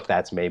don't know if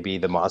that's maybe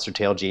the monster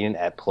tail gene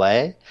at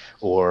play,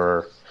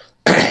 or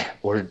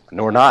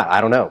not. I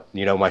don't know.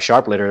 My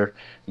sharp litter,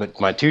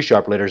 my two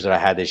sharp litters that I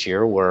had this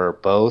year were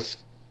both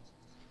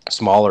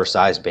smaller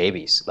sized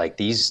babies. Like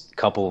these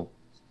couple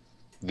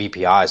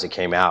VPIs that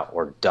came out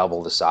were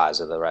double the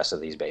size of the rest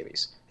of these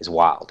babies. It's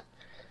wild.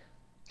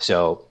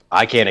 So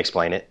I can't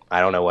explain it. I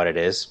don't know what it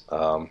is.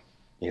 I've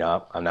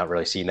not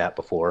really seen that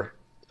before.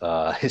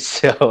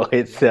 So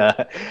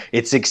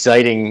it's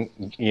exciting,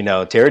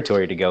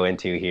 territory to go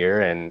into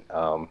here.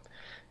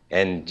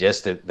 And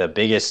just the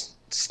biggest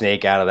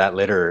snake out of that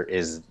litter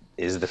is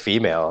the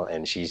female.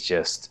 And she's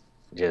just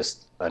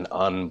an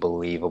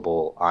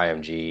unbelievable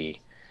IMG,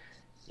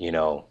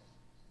 you're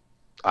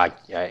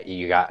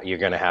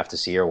gonna have to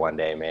see her one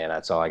day, man.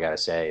 That's all I gotta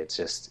say. It's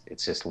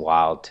just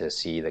wild to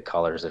see the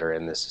colors that are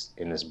in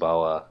this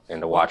boa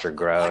and to watch her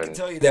grow. I can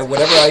tell you that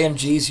whatever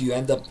IMGs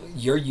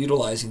you're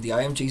utilizing, the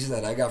IMGs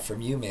that I got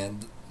from you, man,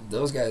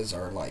 those guys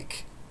are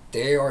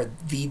they are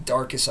the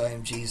darkest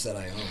IMGs that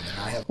I own, and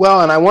I have.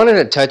 Well, and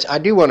I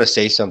do want to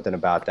say something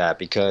about that,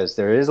 because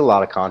there is a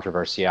lot of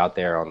controversy out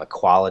there on the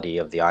quality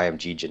of the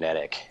IMG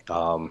genetic,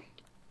 and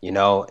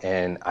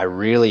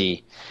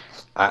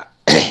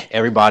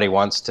everybody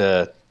wants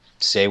to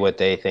say what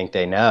they think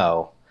they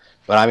know,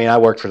 but I mean, I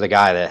worked for the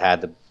guy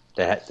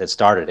that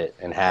started it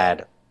and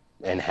had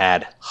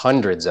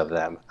hundreds of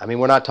them. I mean,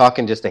 we're not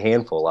talking just a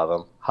handful of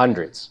them,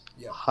 hundreds,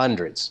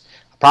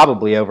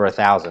 probably over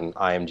 1,000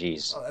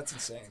 IMGs. Oh, that's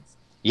insane.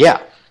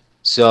 Yeah.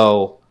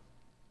 So,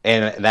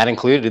 and that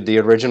included the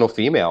original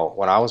female.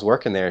 When I was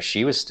working there,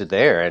 she was still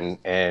there,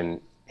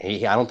 and I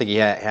don't think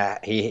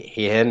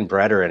he hadn't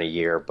bred her in a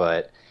year,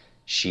 but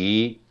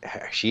she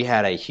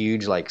had a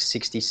huge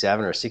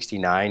 67 or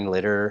 69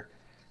 litter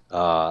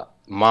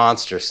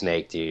monster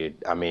snake, dude.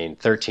 I mean,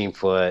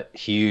 13-foot,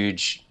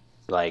 huge,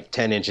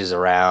 10 inches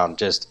around,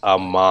 just a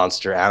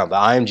monster animal. The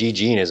IMG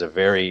gene is a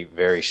very,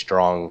 very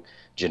strong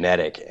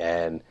genetic,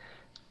 and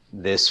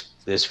this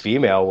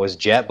female was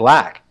jet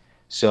black.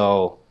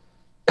 So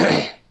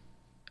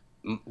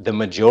the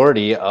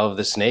majority of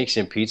the snakes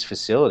in Pete's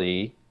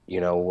facility,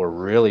 were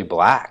really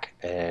black.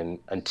 And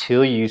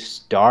until you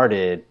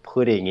started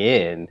putting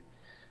in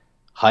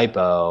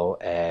hypo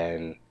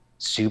and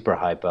super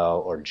hypo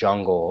or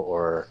jungle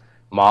or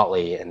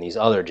motley and these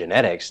other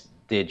genetics,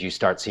 did you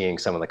start seeing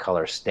some of the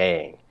colors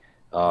staying.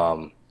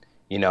 And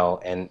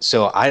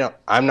so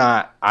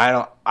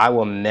I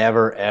will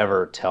never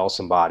ever tell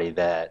somebody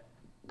that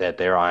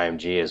their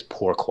IMG is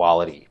poor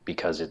quality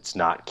because it's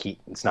not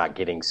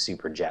getting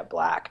super jet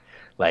black.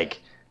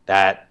 Like,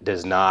 that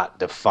does not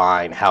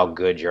define how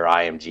good your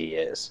IMG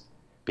is,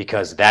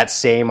 because that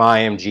same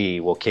IMG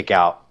will kick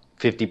out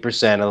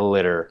 50% of the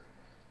litter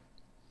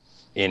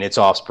in its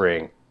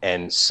offspring,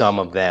 and some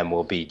of them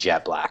will be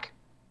jet black.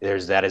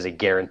 That is a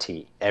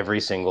guarantee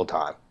every single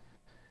time.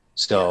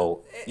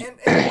 So,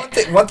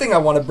 and one thing I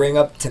want to bring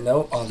up to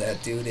note on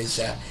that, dude, is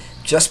that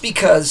just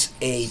because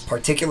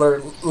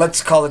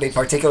let's call it a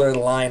particular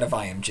line of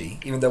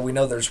IMG, even though we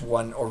know there's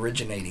one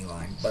originating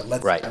line, but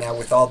now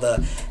with all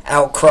the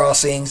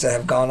outcrossings that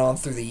have gone on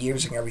through the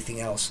years and everything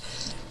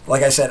else,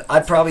 like I said, I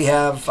probably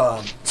have,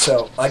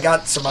 so I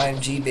got some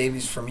IMG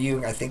babies from you,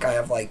 and I think I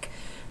have like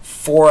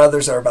 4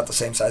 others that are about the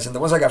same size, and the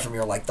ones I got from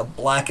you are like the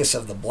blackest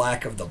of the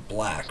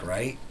black,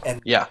 right?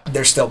 And yeah,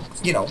 they're still,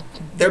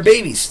 they're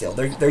babies still.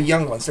 They're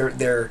young ones.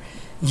 They're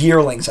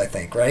yearlings, I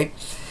think, right?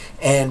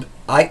 And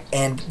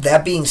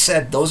that being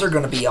said, those are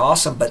going to be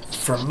awesome, but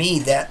for me,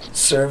 that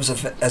serves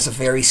as a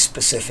very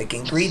specific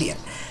ingredient.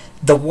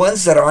 The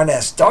ones that aren't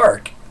as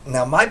dark,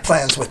 now my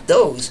plans with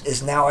those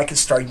is now I can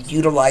start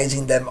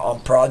utilizing them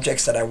on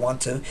projects that I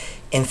want to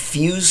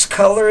infuse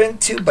color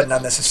into, but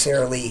not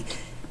necessarily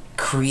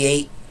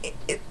create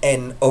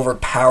an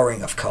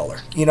overpowering of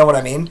color. You know what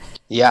I mean?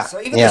 Yeah. So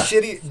even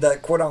the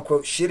quote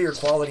unquote shittier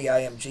quality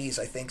IMGs,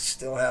 I think,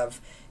 still have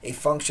a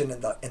function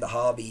in the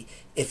hobby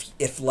if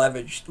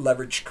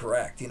leveraged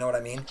correct. You know what I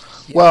mean?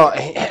 Well,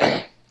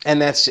 and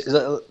that's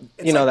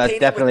that's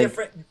definitely,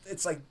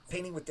 it's like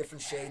painting with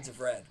different shades of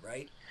red,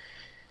 right?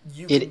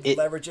 You can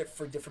leverage it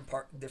for different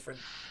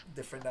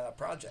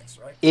projects,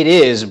 right? It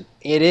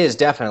is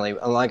definitely,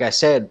 like I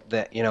said,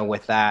 that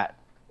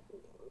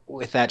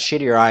with that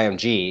shittier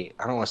IMG,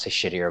 I don't want to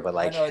say shittier, but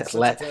like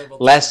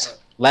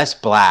less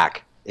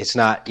black. It's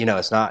not,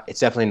 it's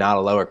definitely not a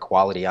lower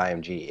quality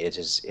IMG. It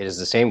is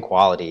the same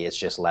quality. It's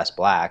just less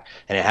black,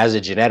 and it has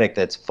a genetic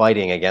that's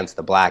fighting against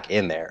the black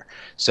in there.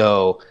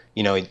 So,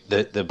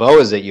 the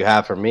boas that you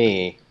have from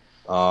me,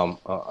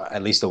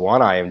 at least the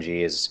one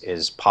IMG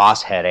is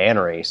Pos head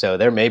anery. So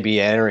there may be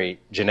anery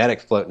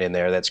genetic floating in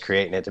there that's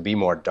creating it to be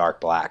more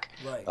dark black.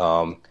 Right.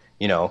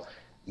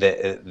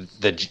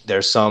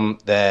 There's some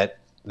that.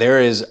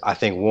 There is, I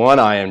think, one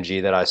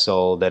IMG that I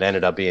sold that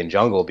ended up being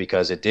jungle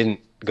because it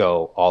didn't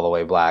go all the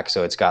way black.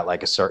 So it's got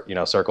like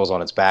circles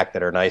on its back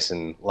that are nice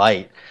and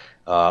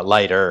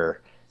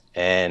lighter,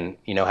 and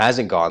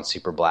hasn't gone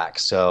super black.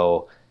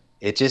 So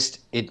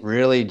it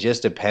really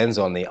just depends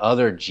on the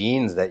other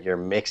genes that you're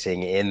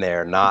mixing in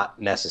there,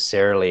 not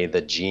necessarily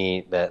the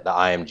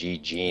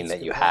IMG gene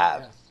that you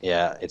have.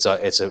 Yeah, it's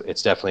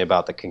definitely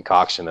about the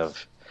concoction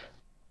of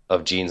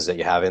genes that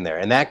you have in there,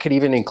 and that could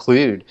even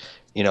include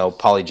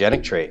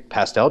polygenic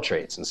pastel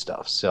traits and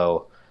stuff.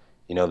 So,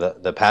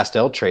 the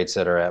pastel traits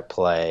that are at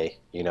play,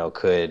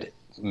 could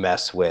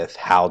mess with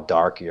how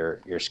dark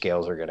your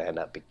scales are going to end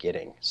up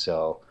getting.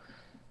 So,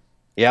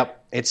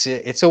 yep, it's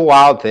a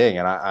wild thing,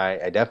 and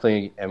I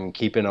definitely am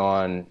keeping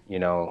on,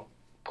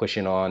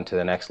 pushing on to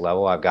the next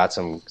level. I've got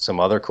some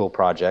other cool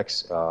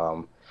projects.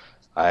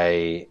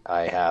 I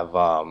have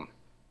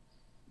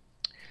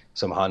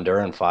some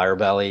Honduran fire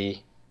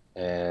belly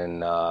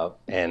and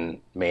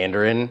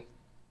Mandarin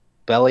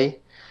belly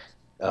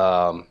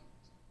from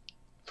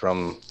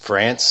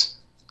France.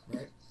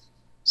 Right.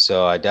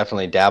 So I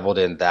definitely dabbled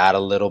in that a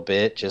little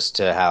bit just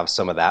to have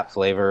some of that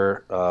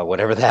flavor,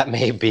 whatever that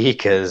may be,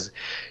 because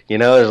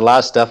there's a lot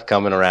of stuff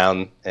coming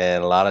around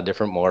and a lot of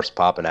different morphs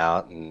popping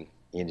out, and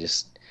you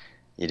just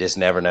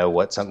never know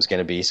what something's going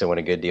to be. So when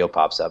a good deal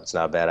pops up, it's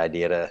not a bad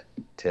idea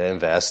to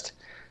invest.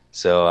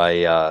 So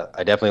I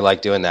definitely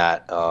like doing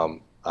that.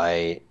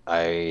 I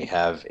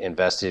have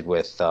invested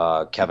with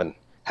Kevin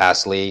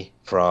Hasley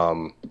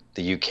from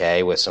the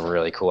UK with some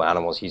really cool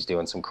animals. He's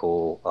doing some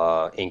cool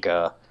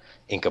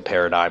Inca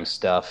paradigm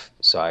stuff.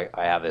 So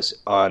I have this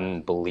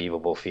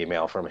unbelievable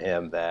female from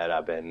him that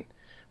I've been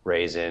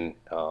raising.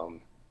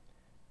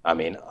 I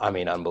mean,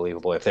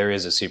 unbelievable. If there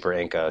is a super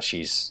Inca,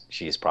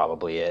 she's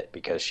probably it,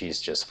 because she's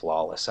just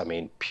flawless. I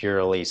mean,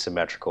 purely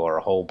symmetrical, her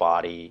whole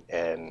body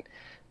and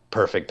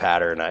perfect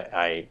pattern.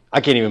 I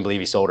can't even believe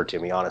he sold her to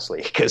me,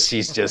 honestly, because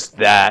she's just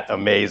that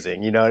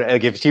amazing.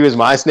 Like if she was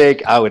my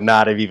snake, I would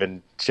not have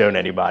even shown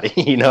anybody.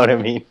 You know what I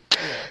mean?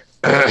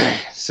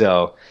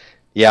 So,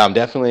 yeah, I'm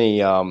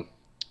definitely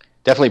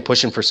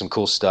pushing for some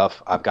cool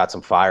stuff. I've got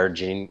some fire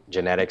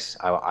genetics.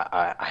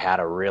 I had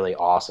a really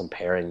awesome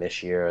pairing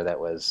this year that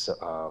was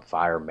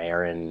fire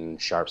Marin,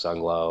 sharp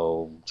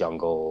sunglow,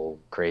 jungle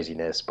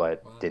craziness,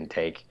 but didn't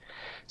take.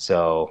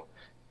 So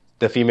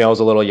the female's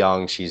a little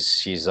young. She's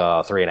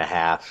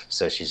 3.5,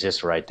 so she's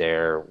just right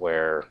there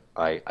where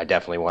I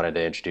definitely wanted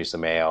to introduce the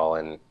male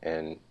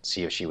and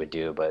see if she would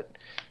do, but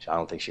I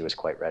don't think she was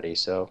quite ready.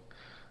 So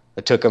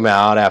I took them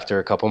out after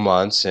a couple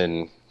months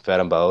and fed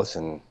them both,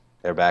 and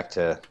they're back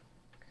to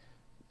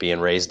being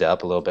raised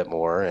up a little bit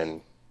more, and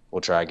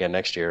we'll try again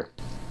next year.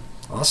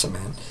 Awesome,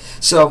 man.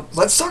 So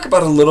let's talk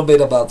about a little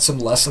bit about some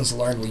lessons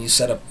learned when you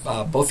set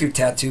up both your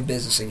tattoo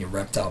business and your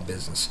reptile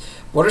business.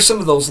 What are some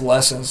of those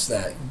lessons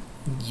that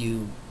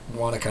you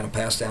want to kind of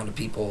pass down to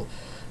people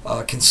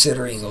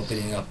considering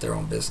opening up their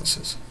own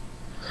businesses?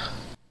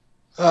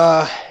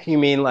 You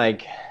mean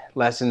like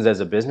lessons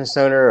as a business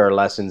owner or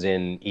lessons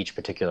in each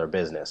particular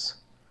business?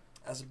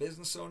 As a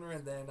business owner,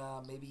 and then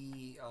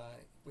maybe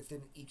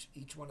within each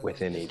one of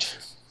within those each.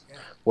 Yeah.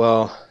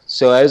 Well,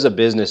 so as a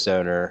business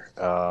owner,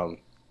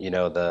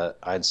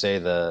 I'd say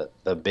the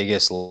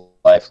biggest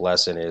life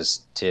lesson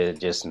is to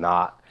just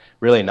not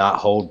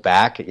hold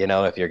back.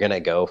 If you're gonna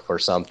go for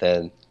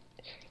something,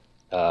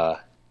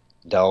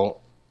 don't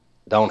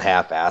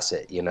half-ass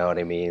it. You know what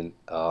I mean?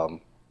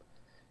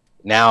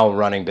 Now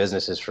running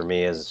businesses for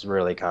me is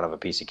really kind of a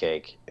piece of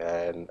cake,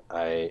 and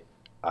I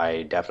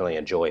definitely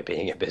enjoy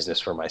being in business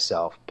for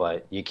myself.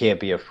 But you can't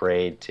be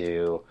afraid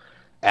to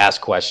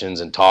ask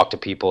questions and talk to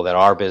people that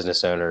are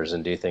business owners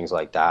and do things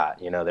like that.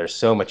 There's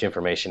so much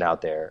information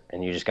out there,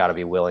 and you just got to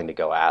be willing to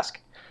go ask.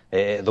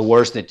 The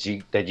worst that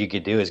you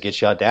could do is get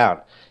shut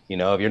down.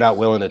 If you're not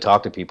willing to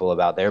talk to people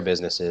about their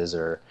businesses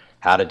or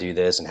how to do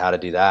this and how to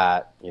do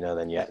that,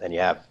 then you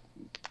have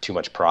too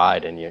much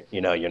pride, and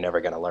you're never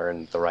going to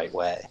learn the right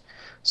way.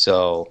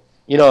 So,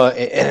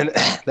 and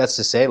that's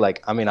to say,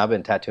 I've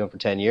been tattooing for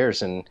 10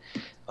 years, and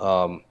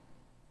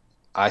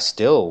I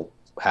still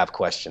have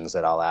questions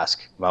that I'll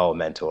ask my old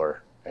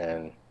mentor,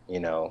 and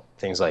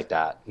things like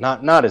that.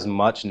 Not as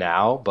much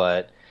now,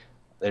 but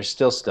there's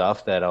still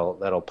stuff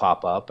that'll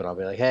pop up, and I'll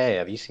be like, hey,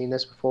 have you seen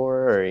this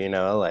before? Or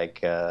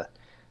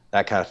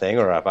that kind of thing.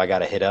 Or if I got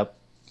to hit up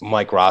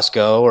Mike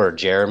Roscoe or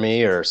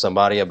Jeremy or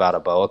somebody about a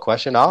BOA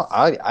question,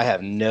 I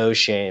have no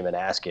shame in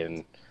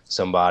asking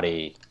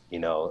somebody.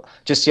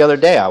 Just the other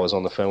day I was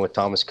on the phone with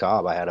Thomas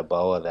Cobb. I had a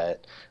BOA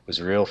that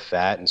was real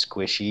fat and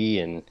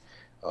squishy, and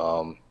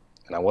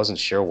I wasn't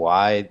sure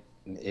why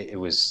it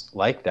was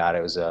like that.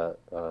 It was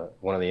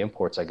one of the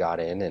imports I got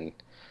in,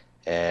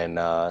 and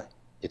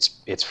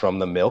it's from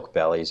the milk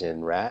bellies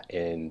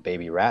in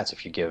baby rats.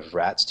 If you give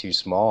rats too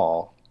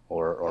small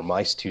or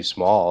mice too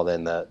small,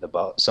 then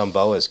some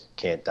boas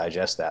can't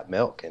digest that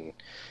milk, and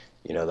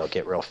they'll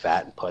get real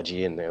fat and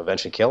pudgy, and they'll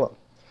eventually kill them.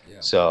 Yeah.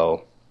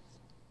 So,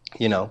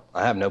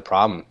 I have no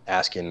problem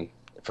asking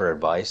for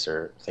advice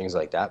or things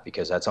like that,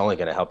 because that's only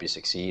going to help you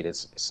succeed.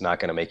 It's not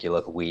going to make you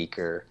look weak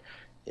or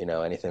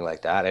anything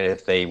like that. And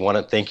if they want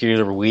to think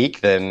you're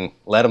weak, then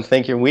let them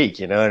think you're weak.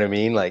 You know what I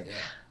mean?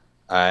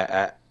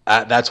 I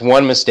that's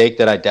one mistake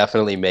that I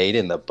definitely made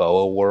in the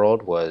BOA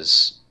world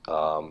was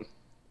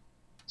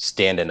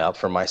standing up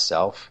for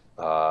myself,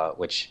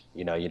 which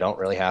you don't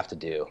really have to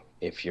do.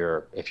 If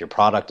your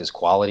product is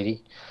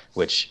quality,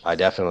 which I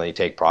definitely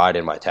take pride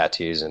in my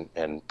tattoos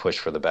and push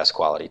for the best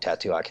quality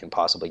tattoo I can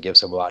possibly give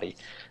somebody.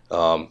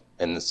 And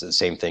the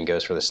same thing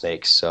goes for the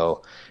snakes.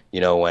 So,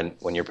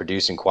 when you're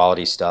producing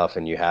quality stuff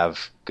and you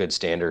have good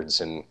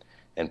standards and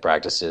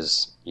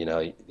practices, you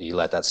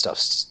let that stuff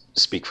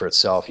speak for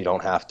itself. You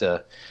don't have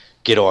to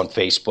get on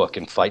Facebook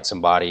and fight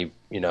somebody,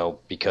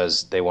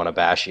 because they want to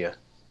bash you.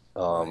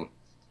 That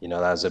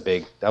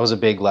was a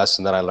big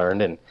lesson that I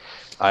learned. And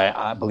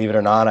I believe it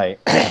or not,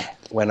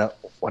 when I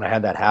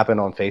had that happen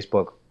on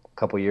Facebook a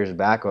couple years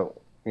back, the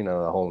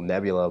whole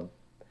Nebula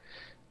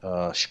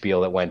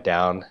spiel that went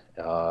down,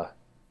 I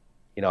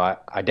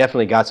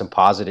definitely got some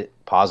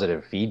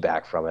positive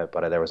feedback from it,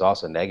 but there was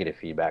also negative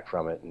feedback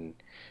from it, and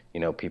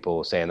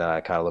people saying that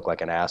I kind of look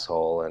like an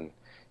asshole, and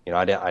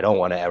I don't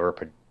want to ever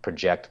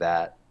project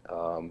that.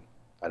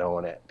 I don't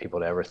want people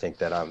to ever think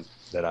that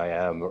I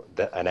am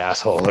an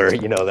asshole, or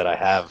that I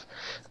have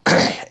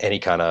any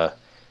kind of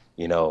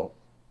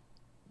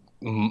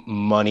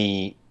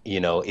money,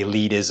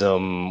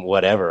 elitism,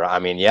 whatever. I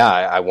mean, yeah,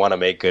 I want to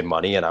make good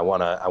money, and I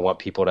want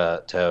people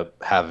to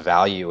have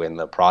value in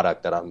the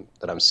product that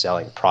I'm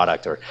selling.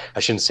 Product, or I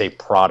shouldn't say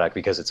product,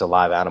 because it's a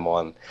live animal,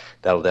 and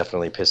that'll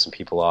definitely piss some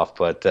people off.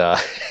 But I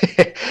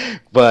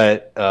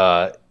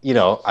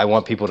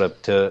want people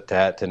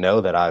to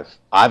know that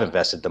I've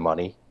invested the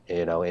money,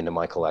 into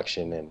my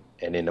collection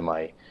and into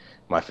my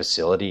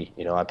facility.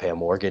 I pay a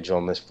mortgage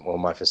on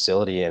my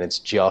facility, and it's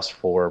just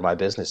for my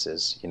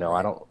businesses.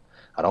 I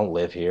don't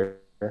live here.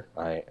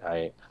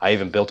 I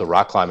even built a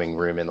rock climbing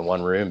room in the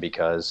one room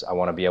because I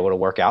want to be able to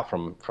work out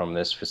from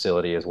this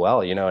facility as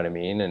well. You know what I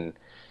mean? And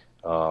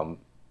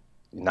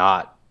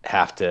not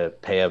have to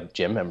pay a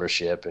gym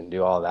membership and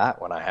do all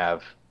that when I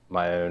have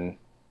my own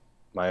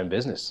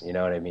business. You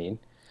know what I mean?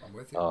 I'm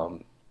with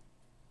you.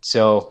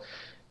 So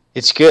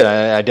it's good.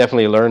 I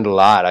definitely learned a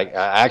lot. I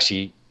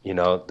actually,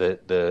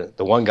 the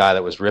one guy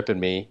that was ripping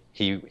me,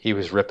 he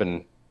was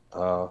ripping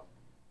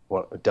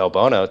Del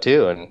Bono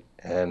too,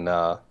 and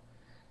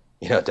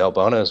Del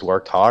Bono's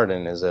worked hard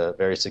and is a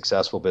very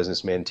successful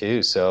businessman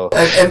too. So,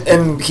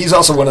 and he's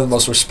also one of the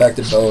most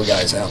respected BOA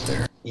guys out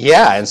there.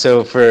 Yeah, and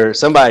so for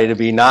somebody to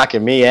be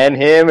knocking me and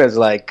him is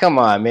like, come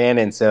on, man.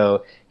 And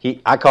so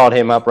I called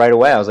him up right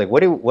away. I was like, what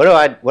do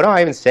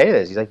I even say to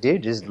this? He's like,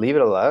 dude, just leave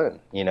it alone.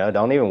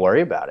 Don't even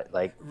worry about it.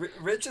 Like,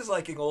 Rich is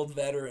like an old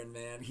veteran,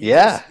 man.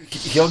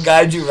 He'll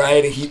guide you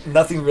right.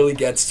 Nothing really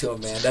gets to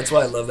him, man. That's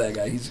why I love that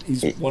guy.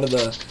 He's one of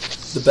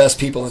the best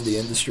people in the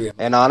industry.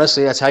 And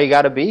honestly, that's how you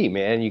got to be,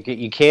 man.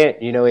 You can't,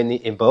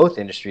 in both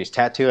industries,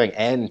 tattooing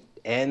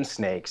and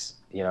snakes,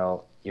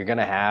 you're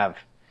gonna have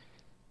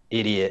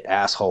idiot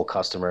asshole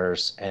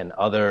customers and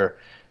other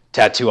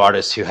tattoo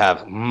artists who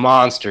have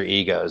monster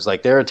egos.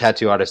 Like, there are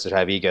tattoo artists that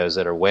have egos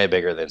that are way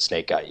bigger than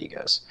snake guy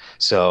egos.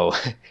 So,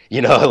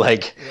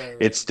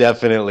 it's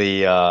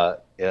definitely a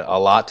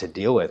lot to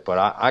deal with. But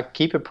I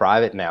keep it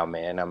private now,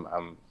 man.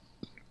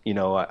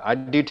 I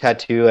do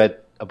tattoo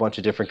at a bunch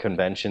of different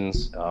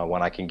conventions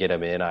when I can get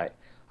them in. I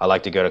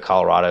like to go to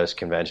Colorado's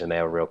convention. They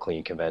have a real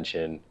clean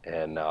convention,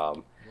 and I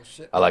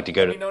like to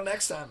go to. Let me know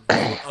next time.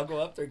 I'll go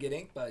up there, get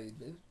inked by you,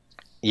 dude.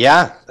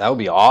 Yeah, that would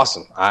be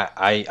awesome.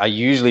 I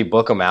usually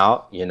book them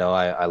out.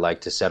 I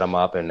like to set them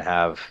up and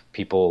have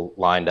people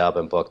lined up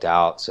and booked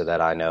out so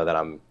that I know that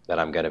I'm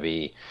going to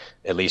be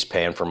at least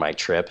paying for my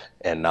trip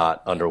and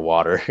not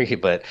underwater.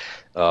 But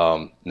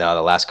no,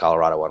 the last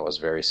Colorado one was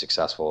very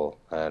successful,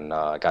 and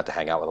I got to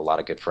hang out with a lot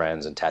of good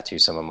friends and tattoo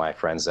some of my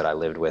friends that I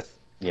lived with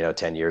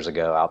 10 years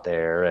ago out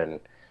there,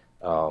 and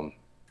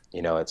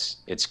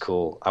it's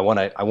cool. I want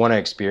to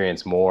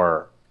experience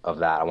more of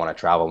that. I want to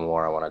travel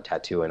more. I want to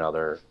tattoo in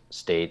other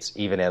states,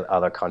 even in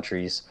other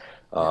countries.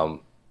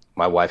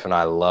 My wife and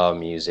I love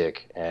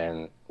music,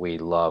 and we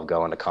love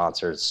going to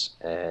concerts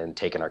and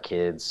taking our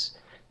kids.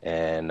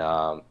 And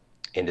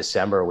in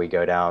December, we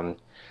go down.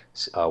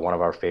 One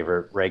of our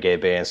favorite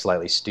reggae bands,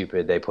 Slightly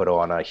Stupid, they put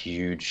on a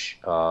huge,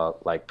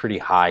 pretty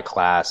high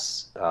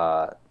class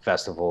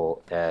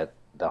festival at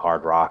the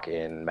Hard Rock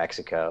in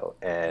Mexico.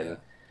 And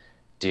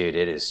dude,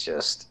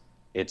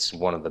 it's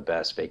one of the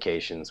best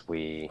vacations.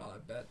 I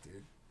bet,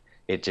 dude.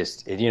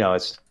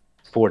 It's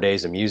 4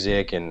 days of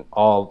music and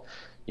all,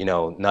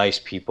 nice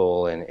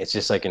people, and it's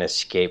just like an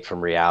escape from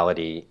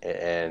reality,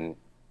 and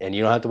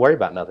you don't have to worry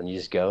about nothing. You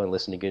just go and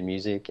listen to good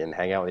music and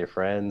hang out with your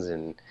friends,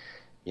 and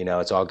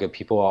it's all good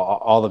people.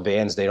 All the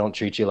bands, they don't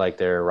treat you like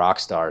they're rock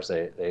stars.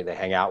 They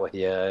hang out with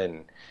you,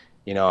 and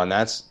and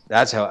that's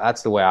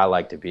the way I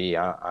like to be.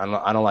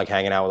 I don't like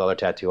hanging out with other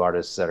tattoo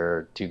artists that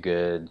are too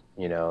good,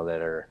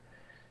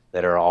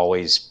 that are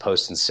always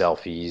posting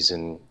selfies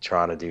and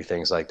trying to do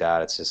things like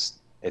that. It's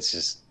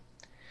just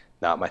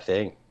not my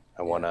thing.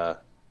 I want to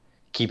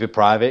keep it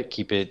private,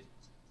 keep it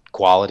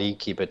quality,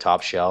 keep it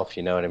top shelf,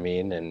 you know what I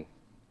mean?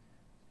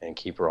 And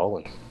keep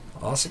rolling.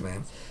 Awesome,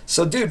 man.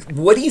 So, dude,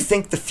 what do you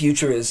think the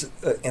future is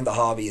in the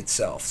hobby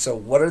itself? So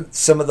what are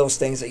some of those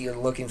things that you're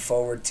looking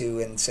forward to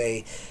in,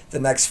 say, the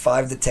next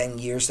 5 to 10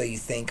 years that you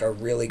think are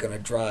really going to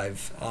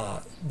drive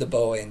the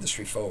BOA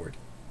industry forward?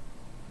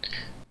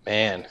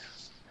 Man,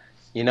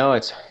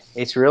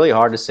 it's really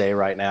hard to say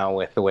right now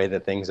with the way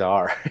that things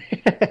are.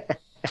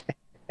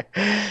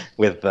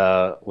 with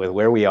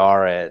where we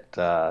are at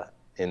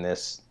in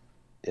this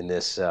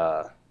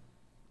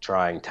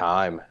trying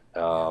time,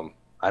 I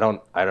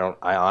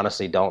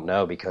honestly don't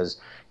know, because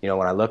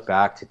when I look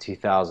back to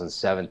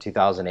 2007,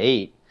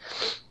 2008,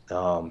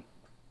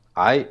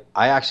 I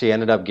actually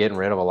ended up getting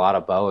rid of a lot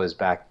of BOAs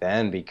back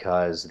then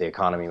because the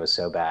economy was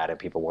so bad and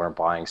people weren't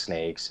buying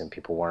snakes and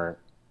people weren't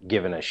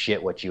giving a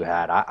shit what you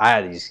had. I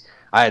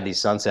had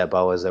these sunset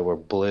boas that were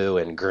blue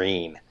and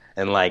green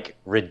and like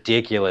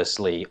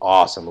ridiculously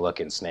awesome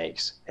looking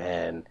snakes,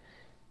 and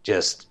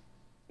just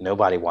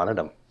nobody wanted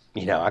them.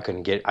 I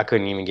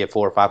couldn't even get $400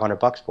 or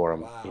 $500 for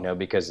them. Wow.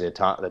 Because the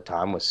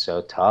time was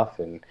so tough,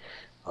 and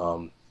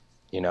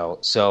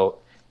so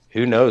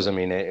who knows? I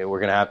mean, we're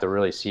gonna have to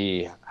really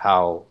see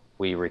how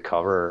we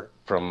recover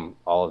from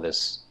all of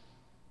this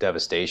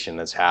devastation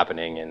that's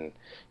happening,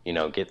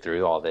 and get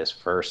through all this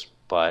first.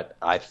 But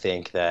I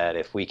think that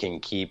if we can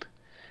keep,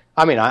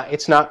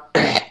 it's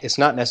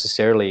not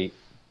necessarily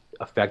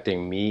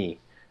affecting me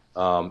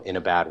in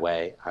a bad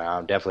way.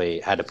 I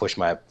definitely had to push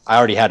I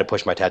already had to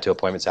push my tattoo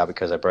appointments out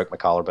because I broke my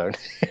collarbone.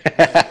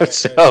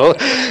 So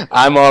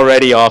I'm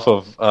already off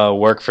of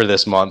work for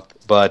this month,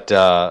 but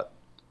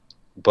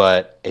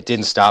it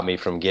didn't stop me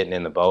from getting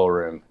in the BOA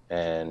room,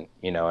 and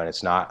and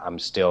it's not. I'm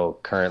still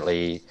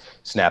currently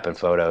snapping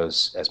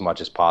photos as much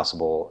as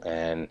possible,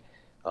 and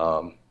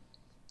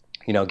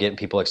getting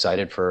people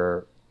excited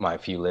for my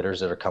few litters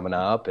that are coming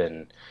up,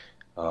 and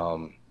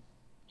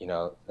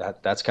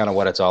that's kind of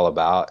what it's all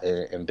about,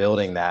 in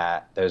building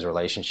those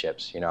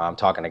relationships. I'm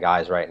talking to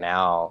guys right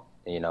now,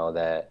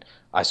 that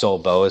I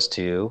sold BOAs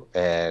to,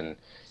 and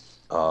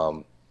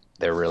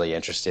they're really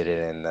interested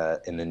in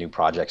the new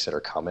projects that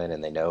are coming,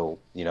 and they know,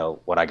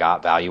 what I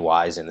got value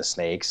wise in the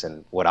snakes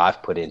and what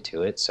I've put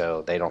into it,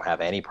 so they don't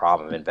have any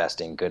problem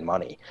investing good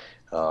money.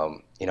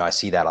 I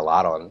see that a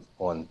lot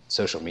on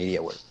social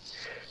media, where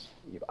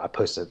I'll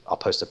post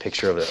a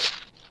picture of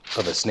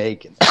a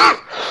snake, and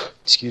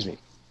excuse me,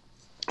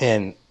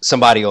 and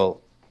somebody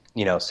will,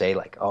 say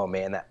like, oh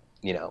man, that,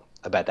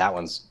 I bet that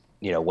one's,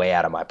 way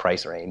out of my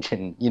price range.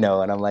 And, and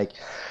I'm like,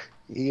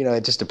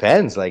 it just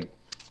depends. Like,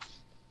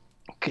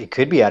 it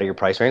could be out of your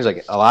price range.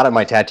 Like, a lot of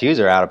my tattoos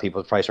are out of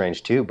people's price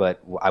range too,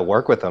 but I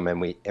work with them, and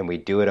we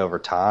do it over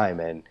time.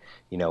 And,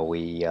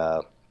 we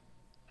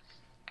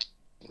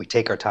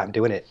take our time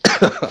doing it.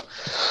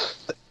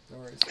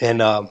 And,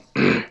 let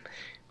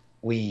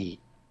me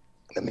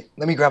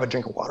grab a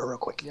drink of water real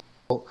quick. Yeah.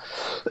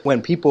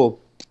 When people,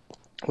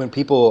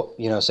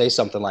 say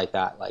something like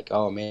that, like,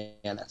 oh man,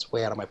 that's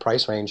way out of my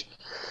price range.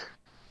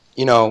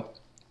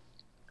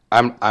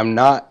 I'm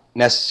not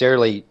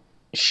necessarily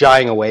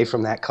shying away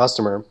from that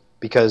customer,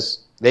 because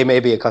they may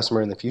be a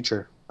customer in the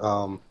future.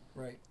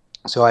 Right.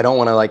 So I don't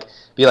want to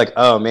be like,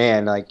 oh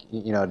man,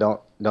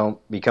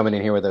 don't be coming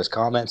in here with those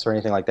comments or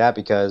anything like that,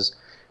 because,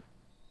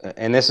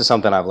 and this is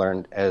something I've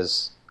learned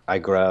as I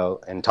grow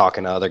and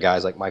talking to other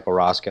guys like Michael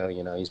Roscoe.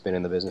 He's been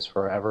in the business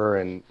forever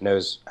and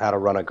knows how to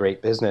run a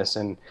great business.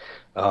 And,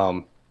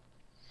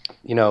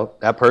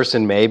 that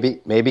person may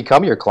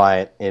become your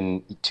client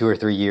in 2 or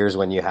 3 years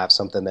when you have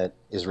something that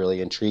is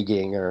really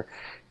intriguing,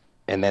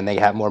 and then they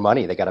have more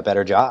money, they got a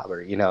better job,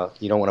 or, you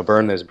don't want to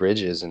burn those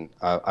bridges. And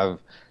I've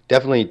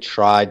definitely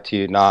tried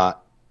to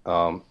not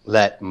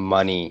let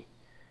money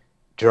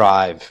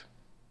drive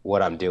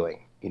what I'm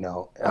doing.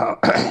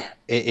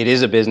 It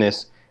is a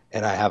business,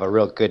 and I have a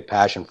real good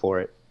passion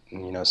for it.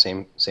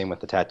 Same with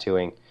the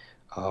tattooing.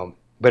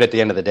 But at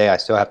the end of the day, I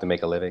still have to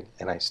make a living,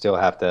 and I still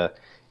have to,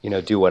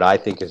 do what I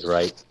think is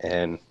right.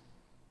 And,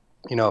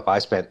 if I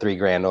spent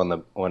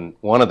 $3,000 on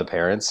one of the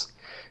parents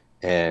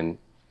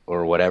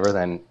or whatever,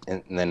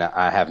 then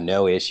I have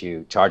no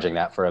issue charging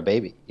that for a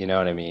baby. You know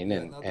what I mean?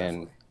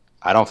 And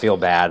I don't feel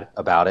bad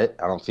about it.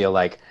 I don't feel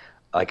like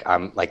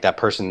I'm like that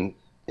person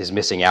is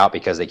missing out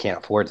because they can't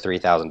afford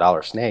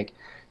 $3,000 snake.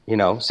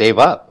 Save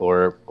up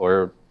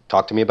or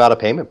talk to me about a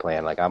payment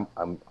plan. Like, I'm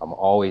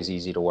always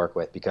easy to work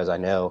with, because I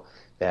know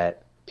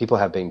that people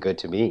have been good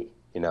to me,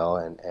 and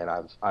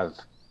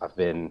I've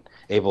been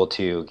able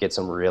to get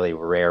some really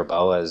rare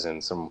boas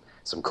and some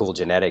cool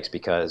genetics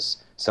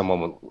because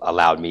someone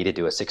allowed me to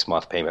do a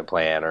 6-month payment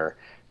plan, or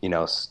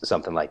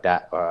something like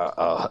that.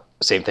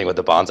 Same thing with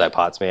the bonsai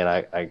pots,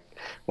 man. I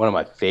one of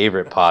my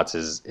favorite pots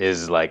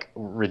is like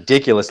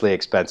ridiculously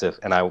expensive,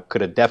 and I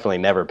could have definitely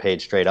never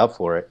paid straight up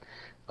for it.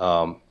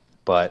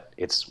 But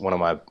it's one of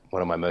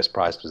my most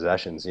prized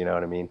possessions. You know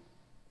what I mean?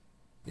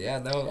 Yeah,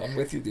 no, I'm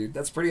with you, dude.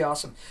 That's pretty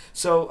awesome.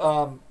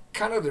 So,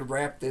 kind of to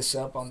wrap this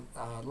up,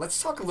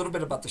 let's talk a little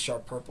bit about the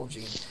Sharp Purple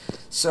gene.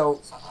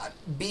 So,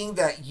 being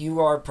that you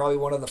are probably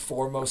one of the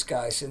foremost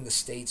guys in the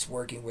States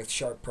working with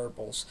Sharp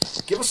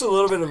Purples, give us a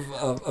little bit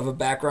of a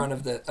background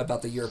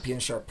about the European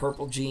Sharp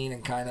Purple gene,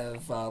 and kind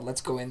of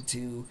let's go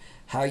into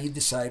how you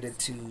decided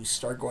to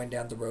start going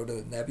down the road of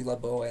the Nebula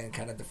Boa and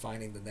kind of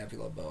defining the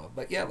Nebula Boa.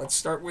 But yeah, let's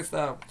start with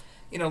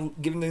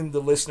giving the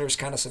listeners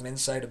kind of some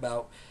insight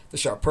about the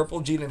Sharp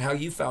Purple gene and how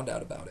you found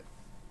out about it.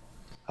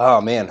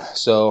 Oh man,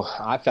 so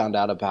I found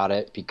out about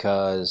it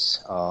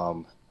because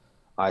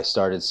I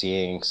started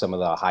seeing some of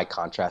the high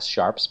contrast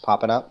sharps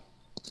popping up.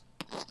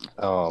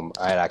 I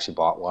had actually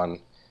bought one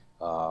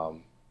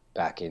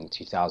back in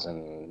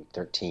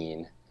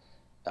 2013.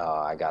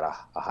 I got a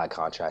high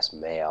contrast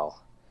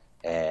male,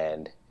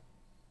 and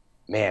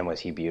man, was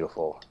he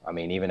beautiful. I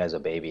mean, even as a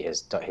baby,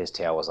 his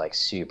tail was like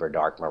super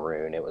dark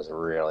maroon. It was a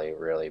really,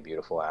 really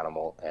beautiful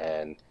animal,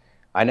 and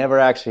I never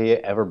actually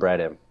ever bred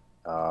him.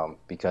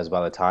 Because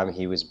by the time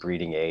he was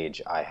breeding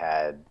age, I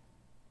had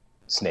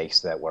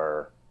snakes that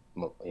were,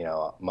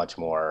 much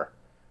more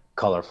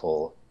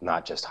colorful,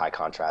 not just high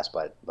contrast,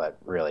 but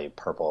really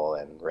purple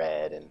and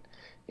red and,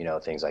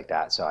 things like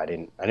that. So I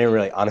didn't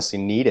really honestly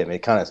need him. It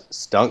kind of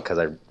stunk because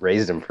I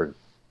raised him for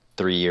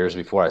 3 years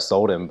before I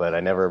sold him, but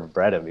I never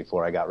bred him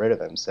before I got rid of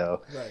him.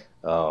 So, right.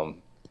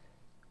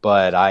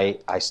 But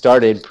I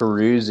started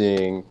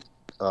perusing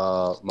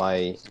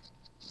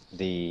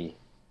the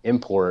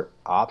import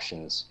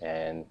options,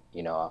 and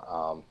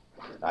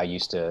I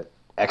used to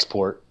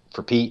export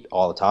for Pete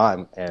all the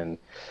time, and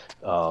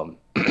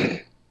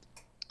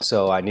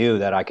so I knew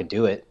that I could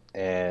do it,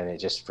 and it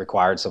just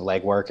required some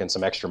legwork and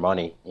some extra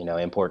money.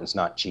 Importing's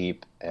not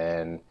cheap,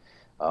 and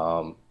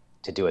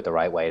to do it the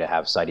right way, to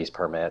have CITES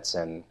permits,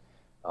 and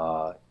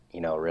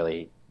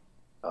really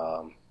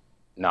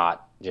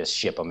not just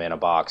ship them in a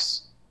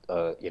box,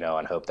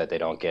 and hope that they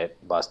don't get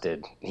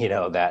busted,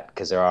 that,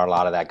 because there are a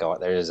lot of that going.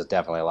 There is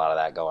definitely a lot of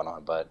that going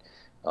on. But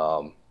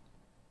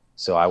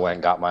so I went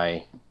and got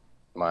my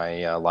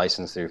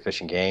license through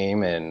Fish and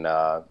Game, and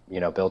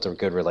built a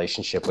good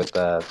relationship with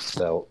the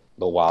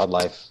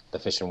wildlife, the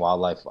Fish and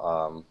Wildlife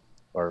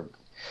or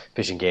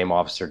Fish and Game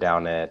officer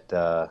down at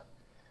the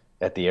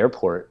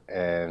airport.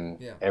 And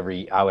yeah.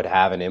 I would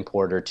have an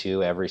import or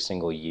two every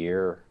single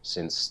year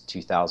since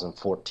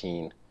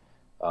 2014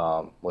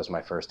 was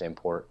my first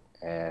import.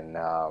 And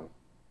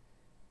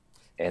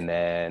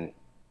then,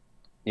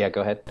 yeah,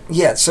 go ahead.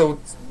 Yeah, so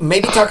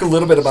maybe talk a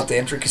little bit about the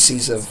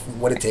intricacies of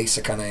what it takes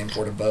to kind of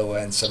import a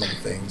boa and some of the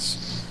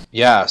things.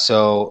 Yeah.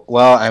 So,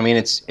 well, I mean,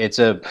 it's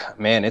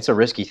a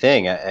risky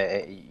thing.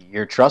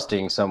 You're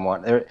trusting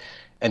someone there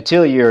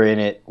until you're in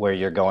it where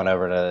you're going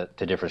over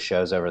to different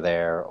shows over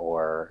there,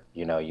 or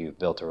you've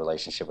built a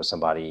relationship with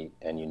somebody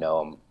and you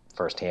know them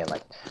firsthand.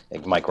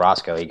 Like Mike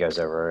Roscoe, he goes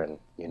over and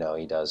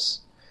he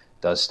does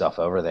stuff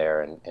over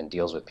there and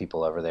deals with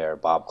people over there.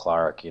 Bob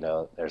Clark,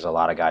 there's a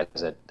lot of guys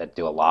that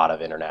do a lot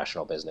of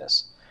international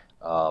business.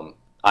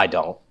 I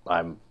don't.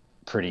 I'm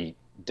pretty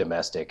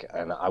domestic,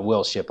 and I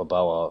will ship a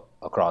boa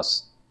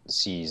across the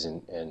seas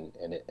and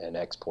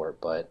export.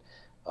 But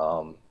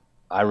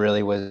I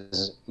really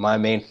my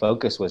main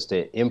focus was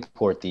to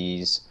import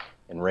these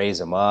and raise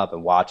them up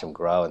and watch them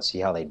grow and see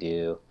how they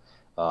do.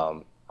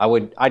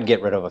 I'd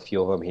get rid of a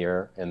few of them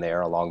here and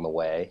there along the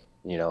way.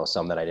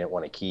 Some that I didn't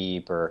want to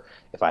keep, or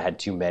if I had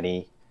too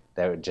many,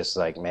 that would just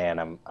like, man,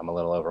 I'm a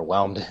little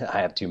overwhelmed. I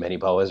have too many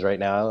boas right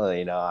now.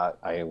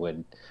 I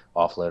would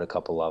offload a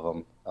couple of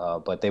them,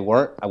 but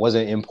I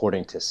wasn't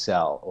importing to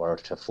sell or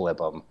to flip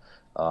them.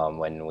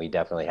 When we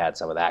definitely had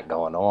some of that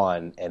going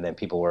on, and then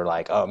people were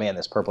like, "Oh man,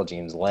 this purple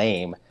gene's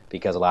lame,"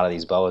 because a lot of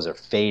these boas are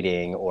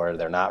fading or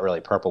they're not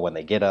really purple when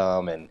they get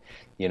them, and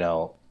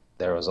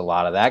there was a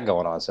lot of that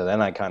going on. So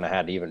then I kind of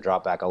had to even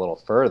drop back a little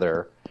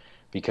further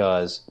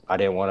because I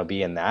didn't want to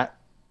be in that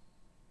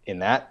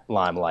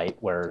limelight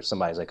where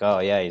somebody's like, "Oh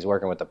yeah, he's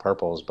working with the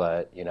purples,"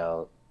 but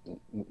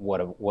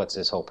what's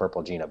this whole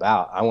purple gene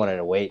about? I wanted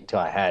to wait until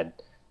I had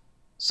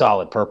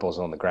solid purples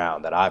on the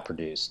ground that I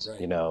produced,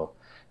 right.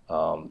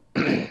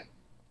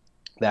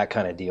 That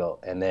kind of deal,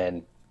 and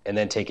then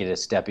take it a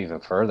step even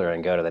further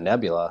and go to the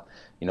nebula.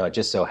 It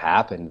just so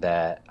happened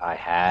that I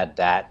had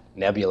that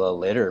nebula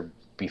litter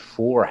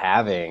before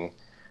having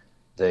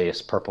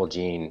this purple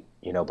gene,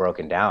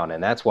 broken down,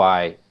 and that's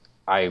why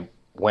I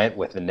went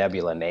with the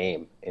nebula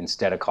name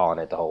instead of calling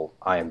it the whole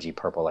IMG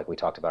purple like we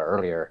talked about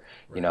earlier.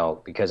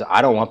 Right. Because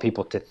I don't want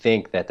people to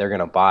think that they're going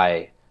to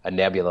buy a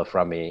nebula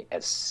from me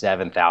at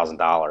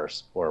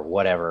 $7,000 or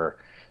whatever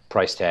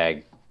price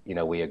tag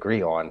we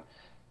agree on,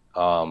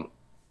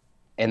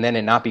 and then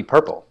it not be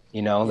purple.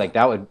 Like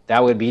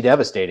that would be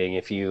devastating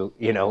if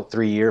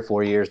 4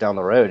 years down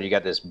the road you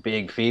got this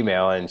big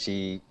female and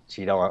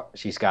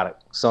she's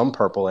got some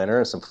purple in her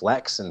and some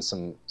flecks and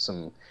some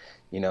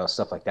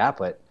stuff like that,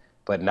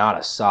 but not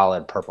a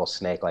solid purple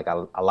snake like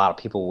a lot of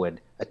people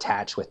would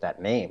attach with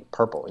that name,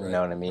 purple. You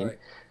know what I mean?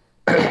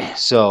 Right.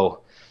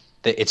 So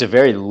it's a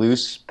very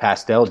loose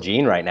pastel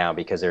gene right now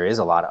because there is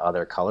a lot of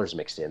other colors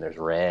mixed in. There's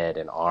red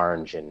and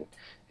orange and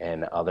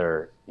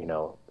other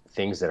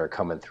things that are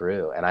coming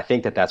through. And I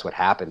think that's what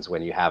happens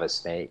when you have a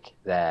snake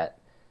that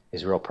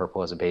is real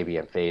purple as a baby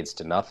and fades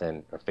to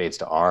nothing or fades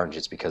to orange.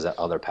 It's because that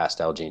other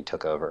pastel gene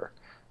took over.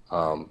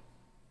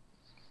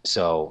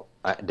 So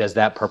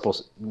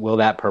will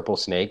that purple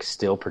snake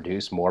still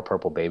produce more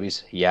purple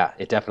babies? Yeah,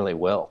 it definitely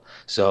will.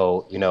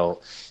 So,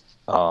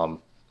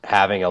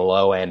 having a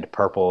low end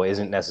purple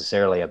isn't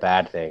necessarily a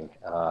bad thing.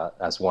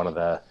 That's one of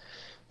the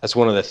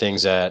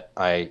things that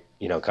I,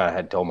 kind of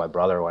had told my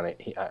brother when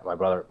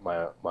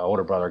my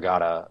older brother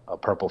got a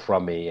purple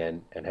from me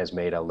and has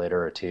made a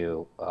litter or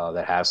two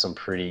that has some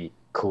pretty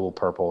cool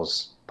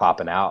purples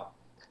popping out.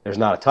 There's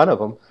not a ton of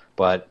them,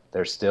 but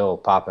they're still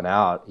popping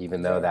out,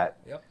 even though that,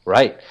 yep.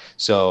 Right.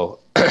 So,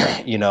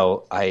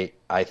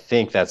 I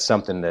think that's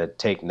something to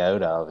take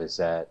note of is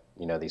that,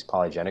 these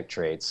polygenic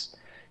traits,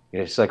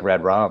 just like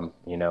red rum,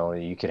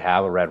 you could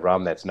have a red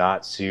rum that's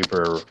not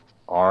super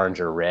orange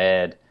or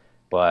red,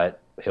 but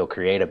he'll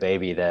create a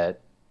baby that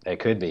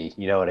could be,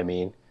 you know what I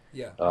mean?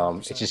 Yeah.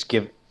 It's just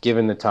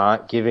giving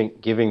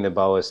the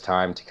boas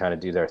time to kind of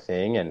do their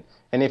thing. And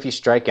if you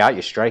strike out,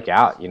 you strike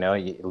out,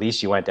 at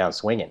least you went down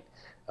swinging.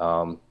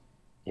 You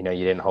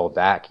didn't hold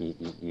back.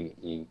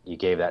 You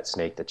gave that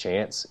snake the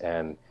chance.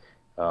 And,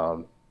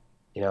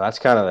 that's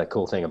kind of the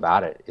cool thing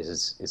about it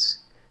is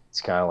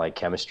it's kind of like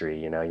chemistry,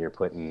 you're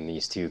putting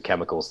these two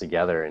chemicals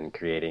together and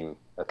creating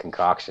a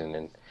concoction.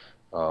 And,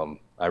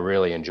 I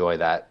really enjoy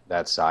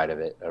that side of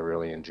it. I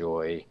really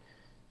enjoy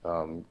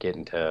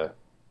getting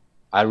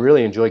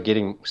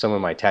some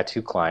of my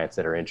tattoo clients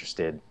that are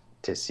interested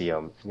to see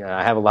them.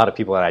 I have a lot of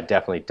people that I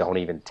definitely don't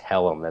even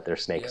tell them that their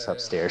snake is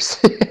upstairs.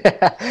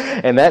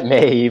 And that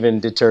may even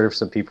deter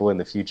some people in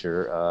the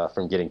future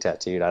from getting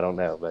tattooed. I don't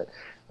know. But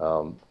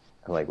I'm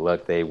like,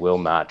 look, they will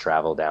not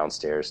travel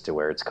downstairs to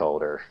where it's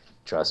colder.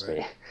 Trust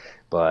me.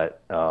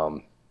 But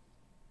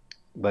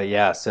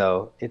yeah,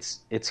 so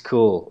it's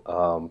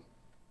cool.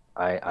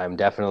 I'm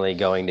definitely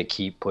going to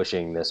keep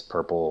pushing this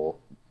purple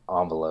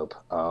envelope.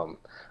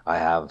 I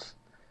have,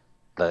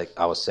 like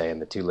I was saying,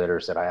 the two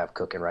litters that I have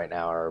cooking right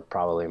now are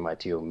probably my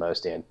two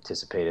most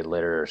anticipated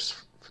litters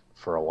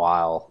for a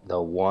while. The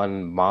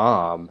one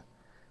mom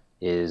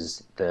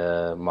is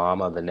the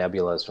mom of the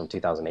nebulas from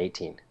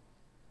 2018.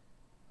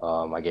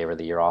 I gave her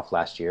the year off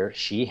last year.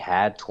 She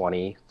had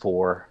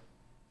 24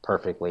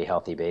 perfectly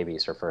healthy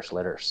babies, her first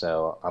litter.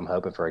 So I'm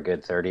hoping for a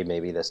good 30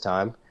 maybe this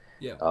time.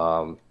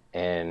 Yeah.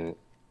 And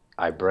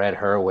I bred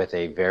her with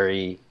a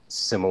very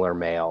similar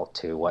male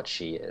to what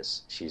she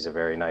is. She's a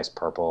very nice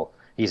purple.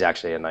 He's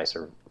actually a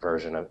nicer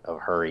version of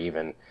her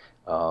even.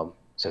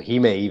 So he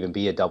may even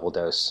be a double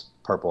dose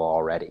purple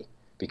already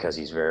because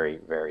he's very,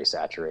 very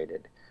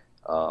saturated.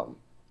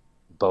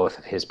 Both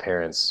of his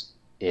parents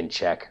in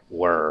Czech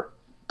were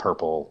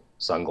purple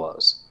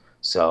sunglows.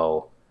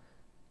 So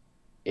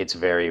it's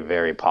very,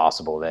 very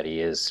possible that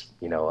he is,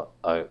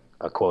 a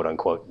quote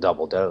unquote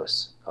double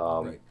dose,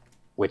 right.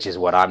 Which is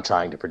what I'm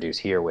trying to produce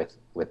here with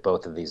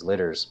both of these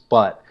litters.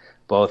 But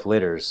both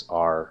litters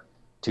are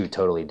two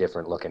totally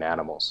different looking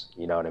animals.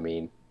 You know what I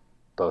mean?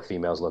 Both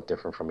females look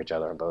different from each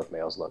other, and both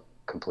males look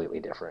completely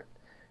different.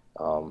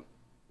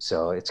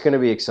 So it's going to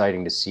be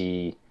exciting to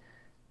see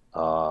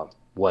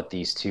what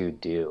these two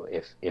do.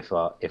 If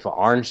an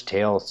orange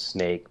tail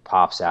snake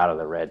pops out of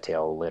the red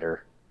tail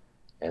litter,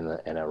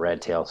 and a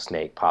red tail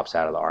snake pops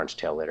out of the orange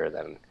tail litter,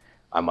 then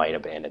I might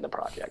abandon the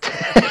project.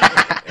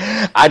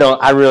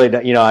 I really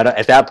don't.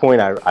 At that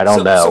point, I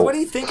don't know. So what do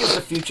you think is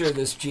the future of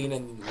this gene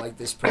and like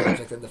this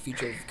project, and the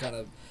future of kind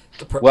of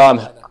the purple?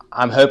 Well,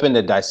 I'm hoping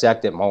to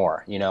dissect it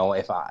more.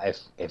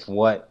 If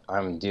what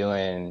I'm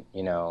doing,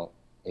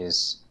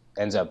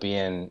 ends up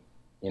being,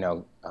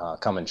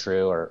 coming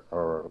true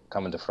or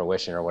coming to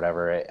fruition or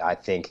whatever, I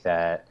think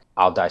that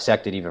I'll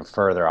dissect it even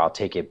further. I'll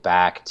take it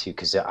back to,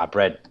 because I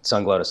bred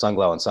sunglow to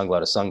sunglow and sunglow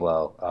to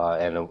sunglow,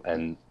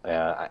 and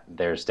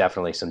there's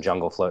definitely some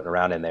jungle floating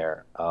around in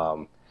there.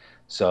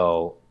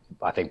 So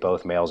I think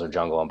both males are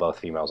jungle and both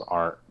females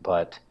aren't.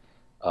 But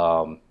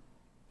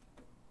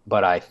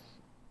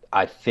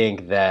I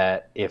think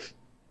that if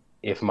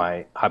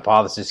my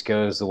hypothesis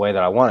goes the way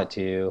that I want it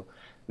to,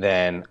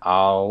 then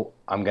I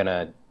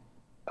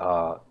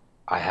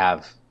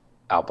have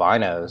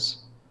albinos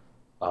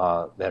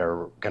that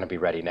are going to be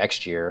ready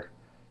next year,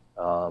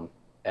 and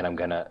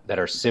that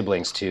are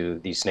siblings to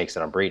these snakes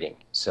that I'm breeding.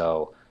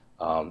 So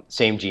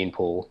same gene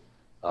pool,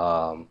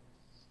 and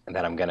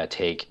then I'm going to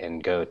take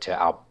and go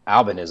to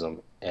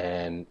albinism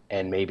and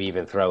maybe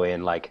even throw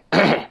in like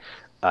an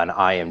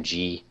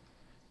IMG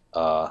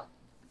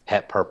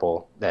het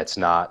purple that's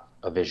not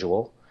a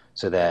visual,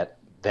 so that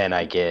then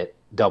I get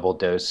double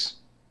dose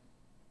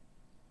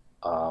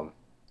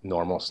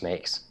normal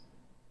snakes,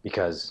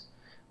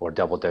 or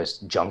double dose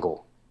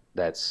jungle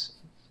that's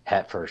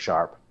het for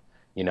sharp.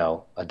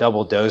 A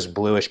double dose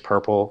bluish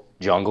purple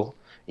jungle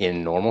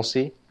in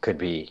normalcy could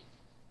be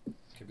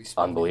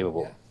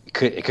unbelievable.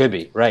 Yeah. It could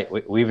be, right.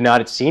 We've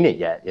not seen it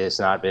yet. It's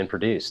not been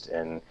produced,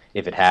 and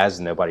if it has,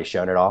 nobody's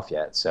shown it off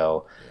yet.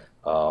 So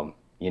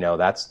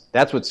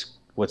that's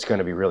what's going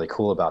to be really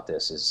cool about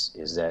this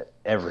is that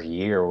every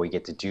year we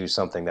get to do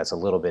something that's a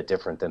little bit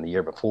different than the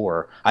year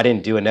before. I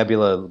didn't do a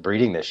nebula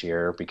breeding this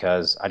year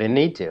because I didn't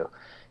need to.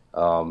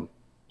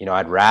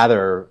 I'd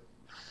rather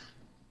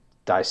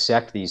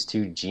dissect these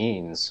two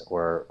genes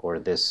or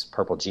this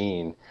purple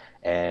gene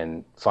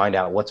and find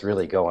out what's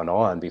really going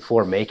on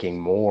before making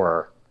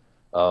more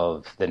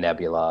of the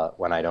nebula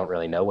when I don't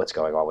really know what's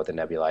going on with the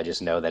nebula. I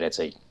just know that it's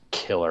a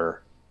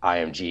killer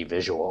IMG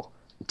visual,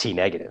 T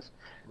negative.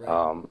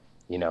 Right.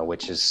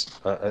 Which is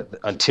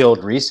until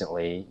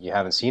recently, you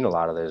haven't seen a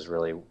lot of those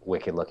really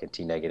wicked looking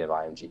T negative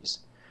IMGs.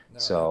 No,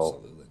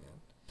 absolutely, man.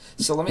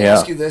 So let me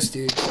ask you this,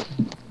 dude.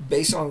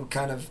 Based on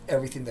kind of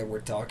everything that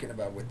we're talking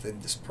about within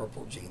this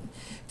purple gene,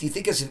 do you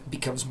think as it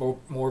becomes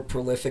more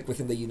prolific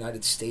within the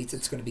United States,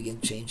 it's going to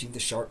begin changing the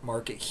sharp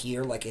market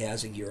here like it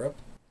has in Europe?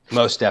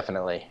 Most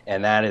definitely.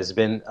 And that has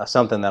been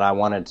something that I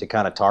wanted to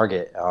kind of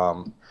target.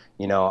 I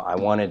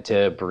wanted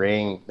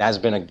to that's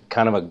been a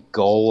kind of a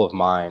goal of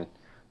mine.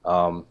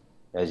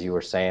 As you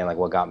were saying, like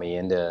what got me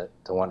into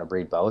wanting to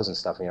breed boas and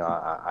stuff.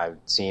 I've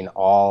seen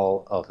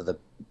all of the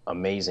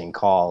amazing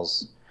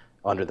calls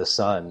under the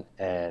sun,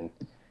 and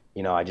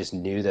I just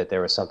knew that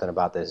there was something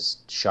about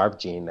this sharp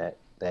gene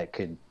that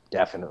could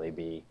definitely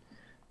be,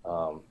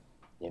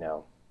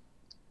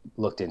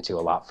 looked into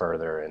a lot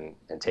further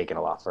and taken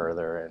a lot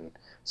further. And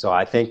so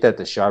I think that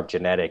the sharp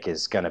genetic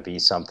is going to be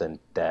something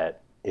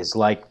that is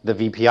like the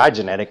VPI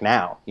genetic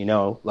now,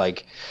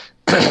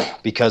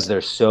 because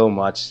there's so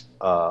much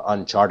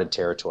uncharted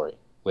territory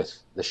with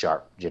the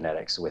sharp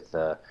genetics, with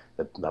the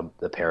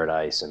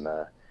paradise and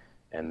the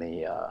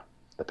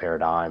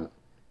paradigm.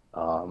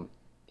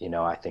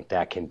 I think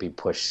that can be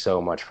pushed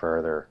so much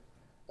further,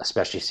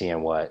 especially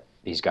seeing what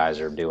these guys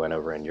are doing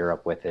over in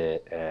Europe with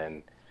it.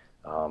 And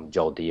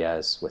Joel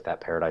Diaz with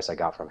that paradise I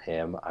got from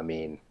him. I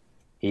mean,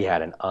 he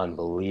had an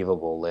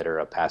unbelievable litter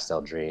of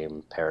Pastel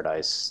Dream,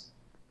 Paradise,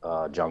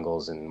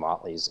 Jungles, and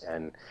Motleys.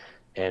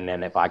 And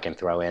then if I can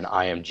throw in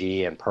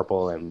IMG and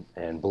purple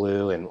and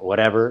blue and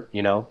whatever,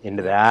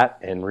 into that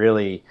and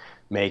really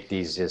make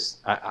these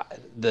just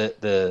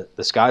the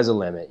sky's the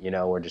limit.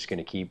 We're just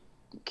going to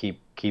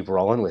keep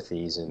rolling with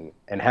these and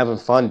having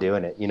fun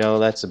doing it.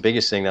 That's the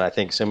biggest thing that I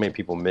think so many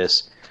people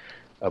miss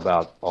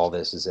about all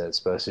this, is that it's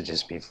supposed to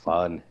just be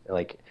fun.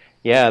 Like,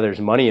 yeah, there's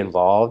money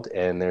involved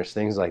and there's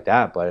things like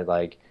that, but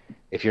like,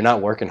 if you're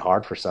not working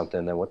hard for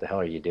something, then what the hell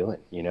are you doing?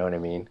 You know what I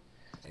mean?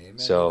 Amen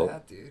so, to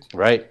that, dude.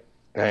 Right.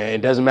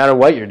 It doesn't matter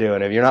what you're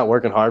doing. If you're not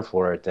working hard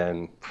for it,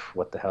 then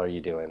what the hell are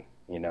you doing?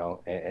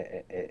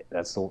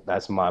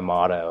 That's my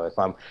motto. If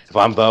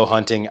I'm bow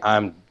hunting,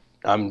 I'm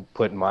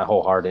putting my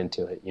whole heart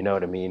into it. You know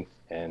what I mean?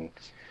 And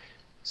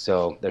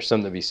so there's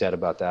something to be said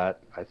about that.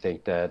 I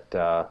think that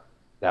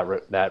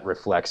that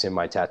reflects in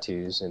my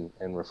tattoos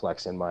and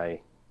reflects in my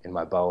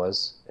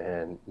boas.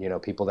 And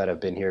people that have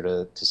been here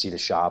to see the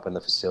shop and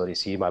the facility,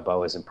 see my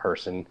boas in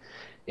person.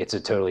 It's a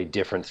totally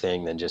different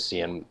thing than just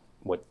seeing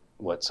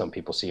what some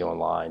people see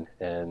online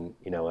and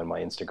in my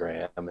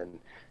Instagram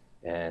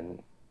and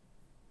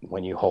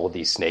when you hold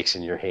these snakes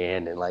in your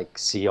hand and like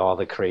see all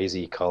the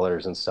crazy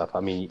colors and stuff. I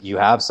mean, you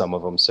have some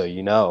of them, so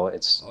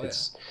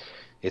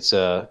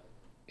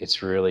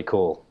it's really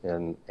cool,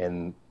 and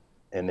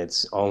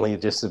it's only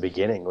just the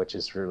beginning, which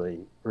is really,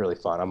 really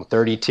fun. I'm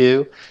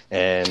 32,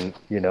 and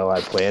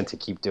I plan to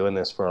keep doing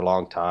this for a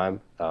long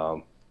time.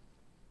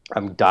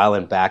 I'm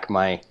dialing back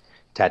my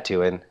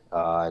tattooing.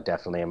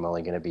 Definitely, I'm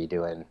only going to be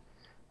doing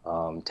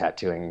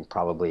tattooing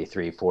probably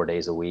 3-4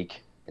 days a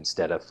week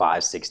instead of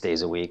 5-6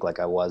 days a week like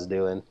I was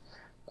doing.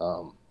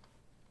 And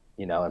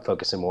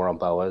focusing more on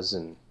boas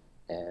and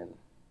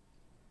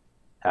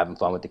having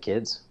fun with the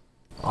kids.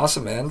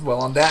 Awesome, man.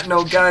 Well, on that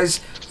note,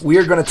 guys,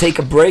 we're going to take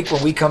a break.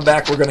 When we come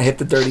back, we're going to hit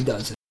the Dirty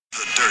Dozen.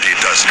 The Dirty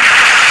Dozen.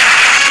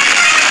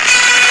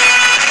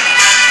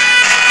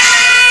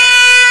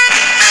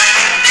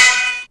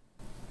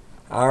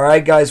 All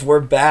right, guys, we're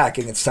back,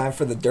 and it's time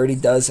for the Dirty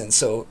Dozen.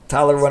 So,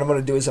 Tyler, what I'm going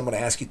to do is I'm going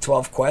to ask you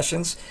 12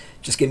 questions.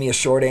 Just give me a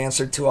short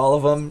answer to all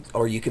of them,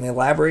 or you can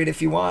elaborate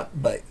if you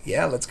want. But,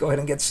 yeah, let's go ahead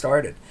and get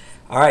started.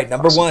 All right,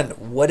 number one,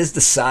 what is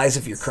the size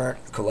of your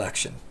current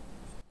collection?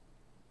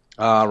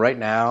 Right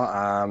now,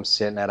 I'm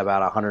sitting at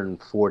about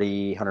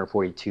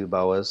 142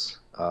 boas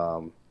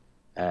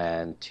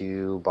and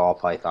 2 ball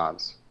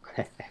pythons.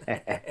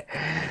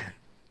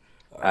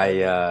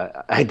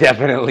 I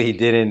definitely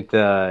didn't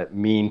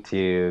mean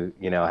to,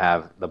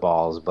 have the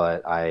balls,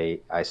 but I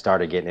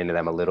started getting into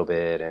them a little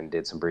bit and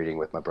did some breeding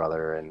with my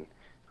brother, and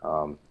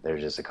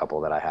there's just a couple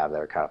that I have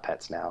that are kind of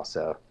pets now,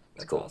 so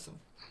it's cool. Awesome.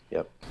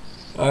 Yep.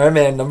 All right,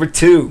 man. Number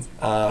 2,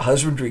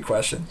 husbandry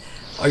question.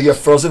 Are you a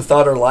frozen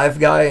thawed or live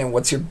guy, and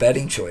what's your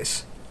bedding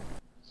choice?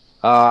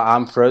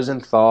 I'm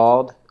frozen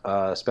thawed,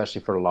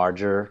 especially for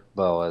larger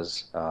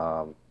boas.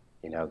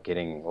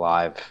 Getting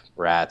live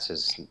rats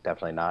is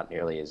definitely not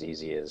nearly as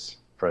easy as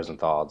frozen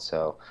thawed.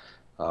 So,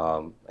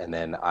 and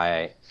then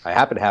I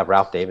happen to have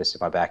Ralph Davis in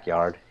my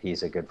backyard.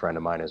 He's a good friend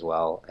of mine as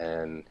well,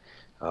 and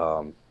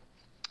when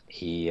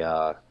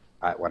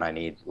I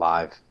need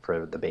live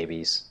for the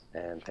babies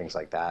and things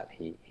like that,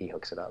 he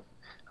hooks it up.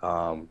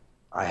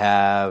 I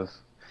have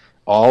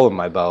all of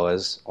my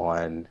boas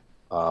on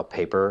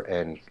paper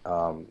and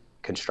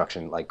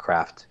construction, like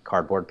craft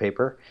cardboard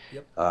paper.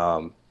 Yep.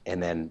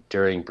 And then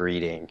during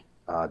breeding,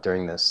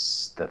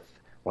 once the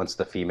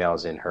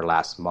female's in her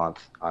last month,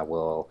 I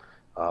will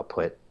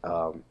put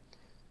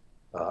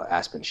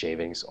aspen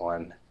shavings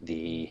on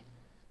the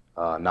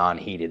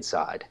non-heated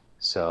side.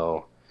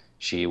 So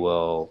she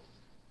will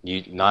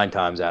 9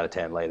 times out of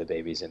 10 lay the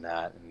babies in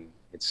that, and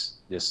it's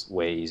just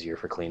way easier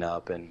for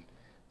cleanup. And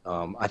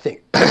I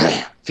think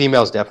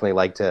females definitely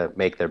like to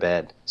make their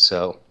bed,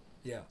 so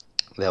yeah,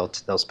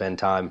 they'll spend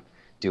time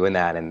doing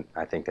that, and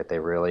I think that they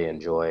really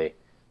enjoy.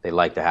 They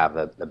like to have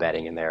the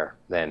bedding in there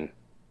than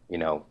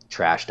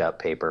trashed up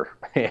paper.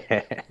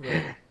 Right.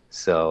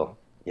 So,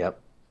 yep.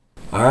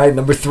 All right,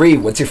 number 3.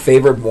 What's your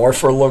favorite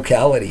morph or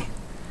locality?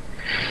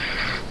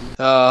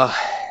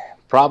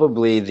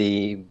 Probably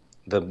the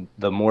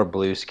more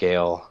blue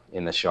scale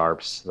in the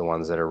sharps, the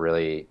ones that are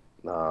really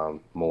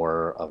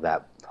more of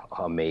that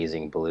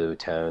amazing blue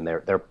tone.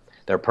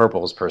 They're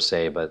purples per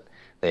se, but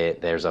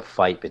there's a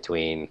fight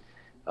between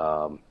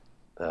the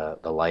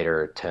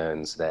lighter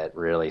tones that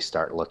really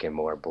start looking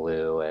more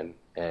blue, and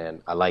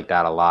I like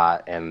that a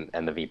lot. And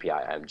the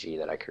VPI IMG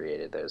that I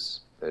created,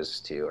 those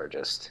 2 are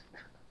just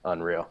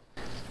unreal.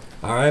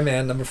 All right,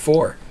 man. Number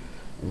 4.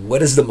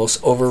 What is the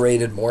most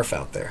overrated morph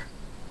out there?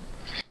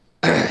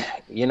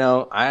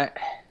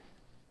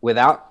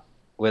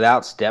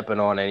 Without stepping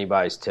on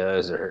anybody's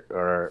toes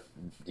or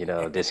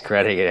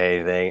discrediting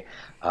anything,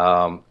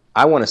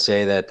 I want to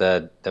say that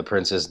the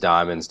Princess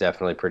Diamond's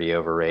definitely pretty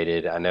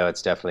overrated. I know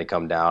it's definitely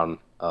come down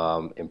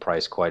in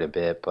price quite a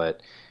bit,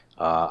 but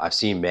I've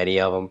seen many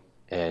of them,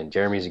 and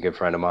Jeremy's a good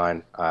friend of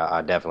mine.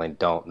 I definitely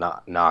don't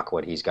knock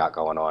what he's got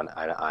going on.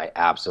 I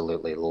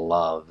absolutely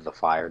love the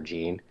Fire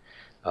gene.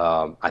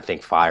 I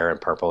think Fire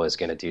and Purple is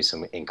going to do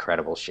some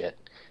incredible shit.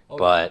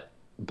 Okay.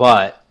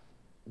 But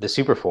the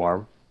super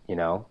form,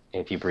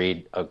 if you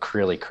breed a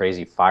really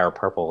crazy Fire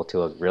Purple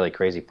to a really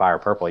crazy Fire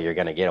Purple, you're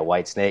going to get a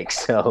white snake.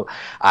 So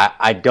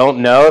I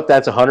don't know if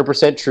that's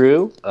 100%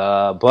 true,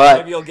 but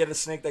maybe you'll get a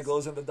snake that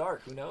glows in the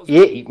dark. Who knows?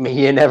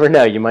 You never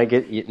know. You might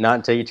get not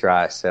until you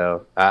try.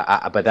 So,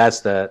 but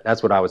that's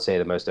what I would say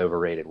the most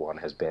overrated one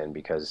has been,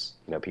 because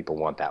people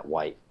want that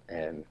white,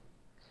 and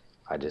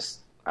I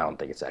don't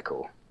think it's that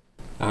cool.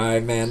 All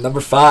right, man.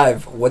 Number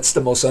 5. What's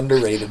the most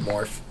underrated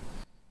morph?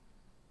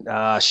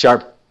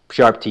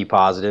 Sharp T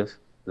positive,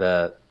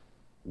 the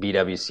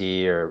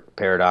BWC or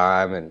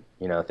Paradigm, and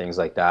things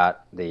like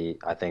that.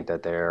 I think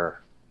that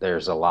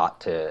there's a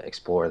lot to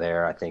explore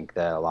there. I think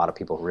that a lot of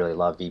people really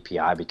love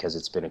VPI because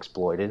it's been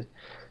exploited.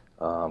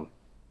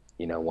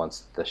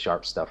 Once the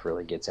sharp stuff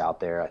really gets out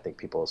there, I think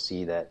people will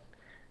see that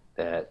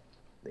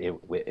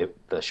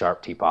the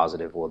sharp T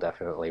positive will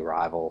definitely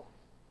rival,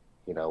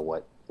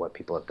 what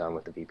people have done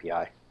with the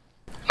VPI.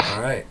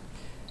 All right.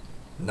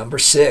 Number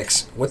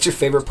 6. What's your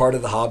favorite part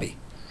of the hobby?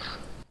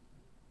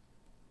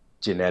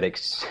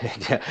 Genetics.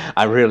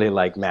 I really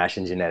like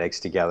mashing genetics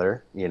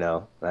together.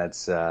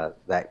 That's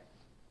that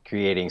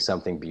creating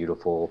something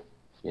beautiful,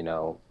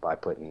 by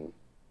putting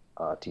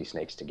two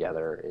snakes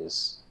together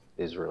is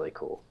really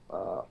cool.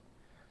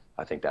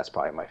 I think that's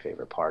probably my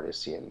favorite part, is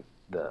seeing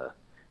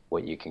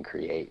what you can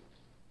create.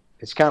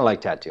 It's kind of like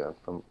tattooing,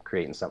 from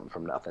creating something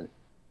from nothing,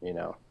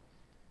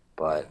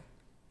 but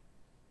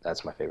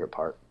that's my favorite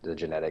part, the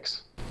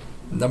genetics.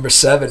 Number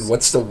 7,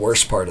 what's the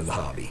worst part of the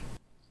hobby?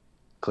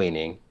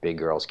 Cleaning big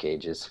girls'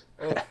 cages.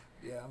 Oh,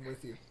 yeah, I'm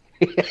with you.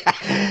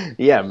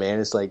 Yeah, man,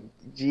 it's like,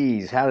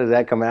 geez, how did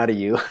that come out of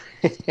you?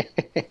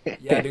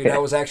 Yeah, dude, I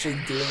was actually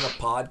doing a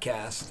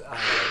podcast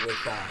with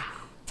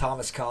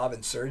Thomas Cobb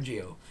and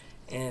Sergio,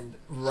 and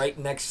right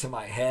next to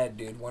my head,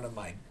 dude, one of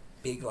my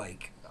big,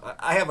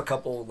 I have a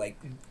couple,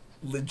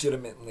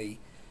 legitimately,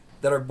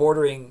 that are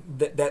bordering,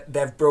 that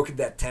have broken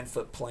that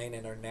 10-foot plane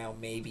and are now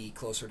maybe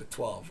closer to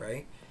 12,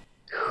 right?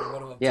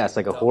 One of them yeah, it's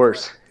like a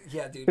horse.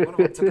 Yeah, dude, one of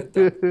them took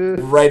a dump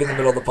right in the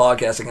middle of the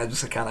podcasting. I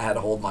just kind of had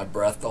to hold my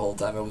breath the whole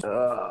time. It was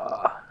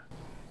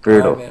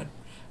brutal.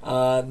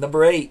 Man.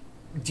 Number 8,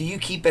 do you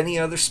keep any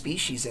other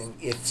species, and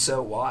if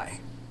so, why?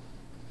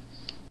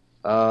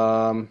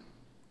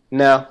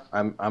 No,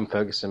 I'm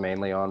focusing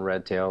mainly on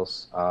red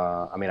tails.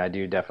 I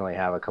do definitely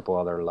have a couple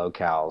other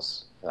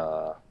locales,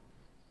 the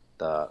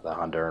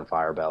Honduran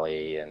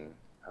firebelly, and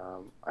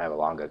I have a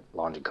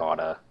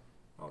longicauda.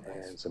 Oh,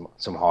 nice. And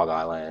some Hog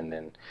Island,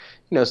 and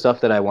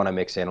stuff that I want to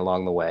mix in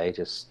along the way,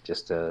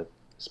 just to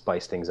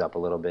spice things up a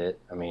little bit.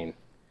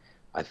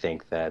 I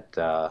think that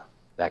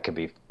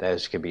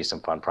those could be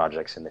some fun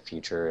projects in the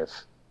future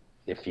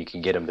if you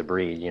can get them to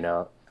breed.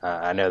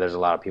 I know there's a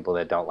lot of people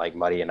that don't like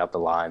muddying up the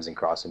lines and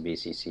crossing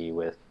BCC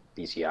with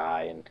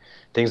BCI and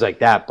things like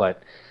that,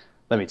 but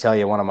let me tell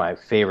you, one of my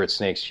favorite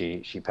snakes,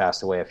 she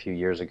passed away a few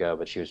years ago,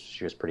 but she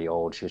was pretty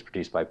old. She was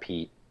produced by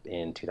Pete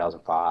in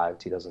 2005,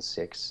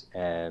 2006,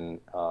 and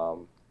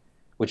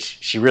which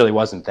she really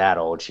wasn't that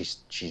old. She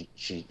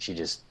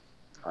just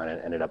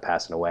ended up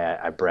passing away.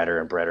 I bred her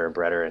and bred her and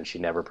bred her, and she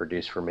never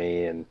produced for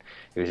me, and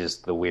it was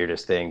just the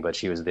weirdest thing. But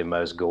she was the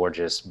most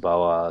gorgeous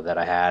boa that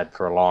I had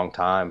for a long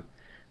time.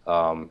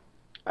 I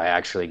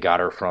actually got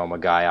her from a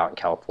guy out in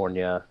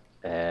California,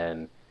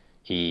 and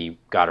he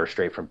got her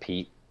straight from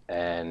Pete,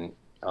 and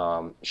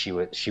she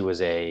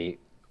was a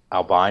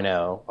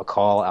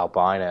call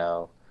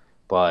albino,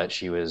 but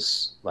she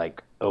was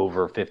like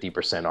over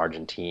 50%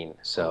 Argentine.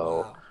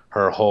 So wow.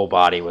 Her whole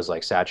body was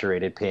like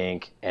saturated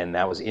pink, and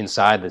that was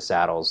inside the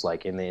saddles,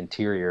 like in the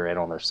interior and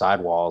on their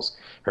sidewalls.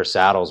 Her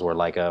saddles were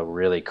like a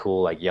really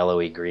cool, like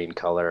yellowy green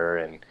color,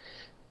 and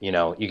you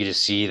could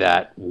just see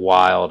that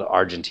wild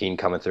Argentine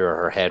coming through her.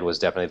 Her head was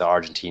definitely the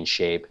Argentine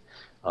shape,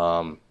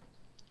 and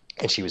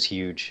she was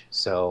huge.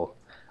 So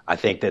I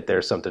think that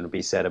there's something to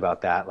be said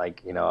about that.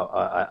 Like,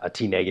 a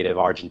T-negative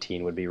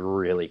Argentine would be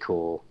really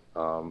cool.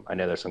 I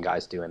know there's some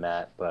guys doing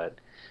that, but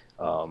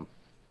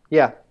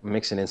yeah,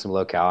 mixing in some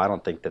locale. I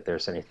don't think that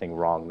there's anything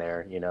wrong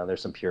there.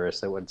 There's some purists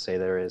that would say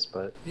there is,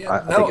 but yeah, I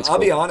think it's cool. I'll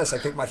be honest. I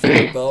think my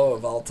favorite bow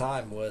of all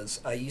time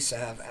was, I used to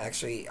have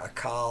actually a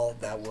call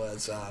that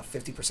was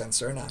 50%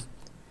 Suriname.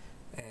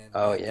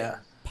 And yeah,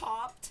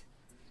 popped.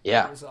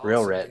 Yeah, awesome.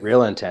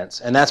 real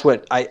intense, and that's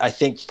what I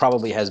think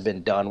probably has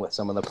been done with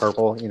some of the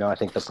purple. I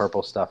think the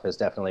purple stuff has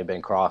definitely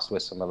been crossed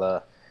with some of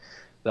the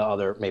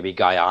other, maybe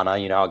Guyana.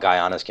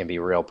 Guyanas can be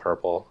real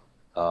purple.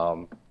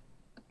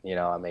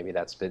 Maybe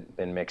that's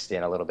been mixed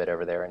in a little bit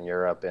over there in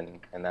Europe, and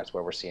that's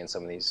where we're seeing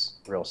some of these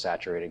real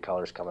saturated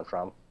colors coming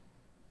from.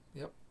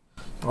 Yep.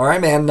 All right,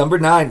 man. Number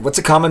 9. What's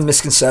a common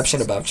misconception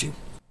about you?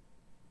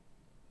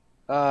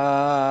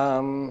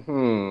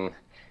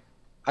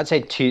 I'd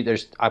say two.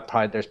 There's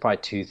probably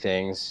two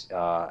things.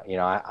 I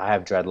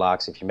have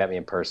dreadlocks. If you met me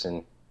in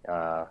person,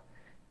 I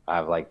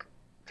have like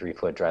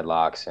 3-foot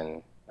dreadlocks,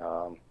 and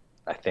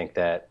I think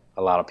that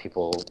a lot of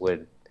people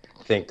would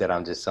think that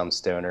I'm just some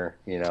stoner,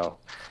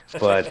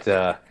 But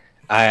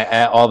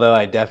although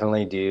I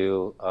definitely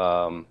do,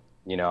 I'm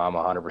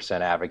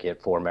 100%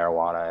 advocate for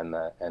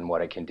marijuana and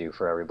what it can do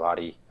for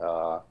everybody.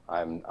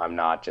 I'm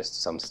not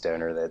just some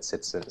stoner that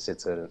sits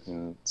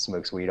and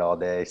smokes weed all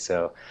day.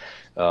 So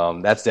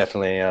that's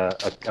definitely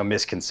a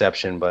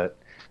misconception. But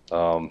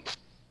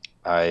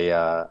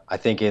I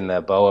think in the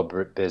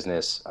boa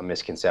business, a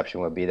misconception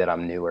would be that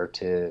I'm newer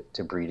to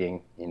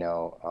breeding.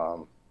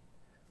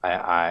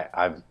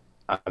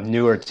 I'm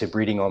newer to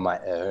breeding on my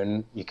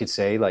own, you could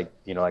say. Like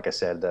I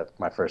said,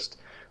 my first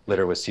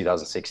litter was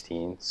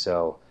 2016.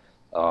 So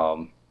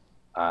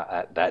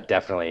that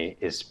definitely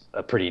is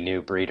a pretty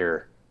new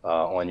breeder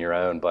on your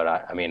own. But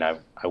I mean, I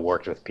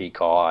worked with Pete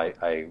Call.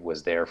 I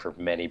was there for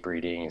many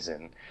breedings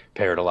and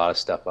paired a lot of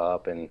stuff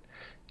up, and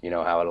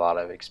have a lot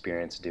of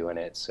experience doing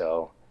it.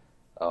 So,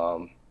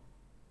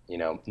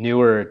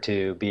 newer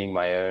to being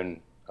my own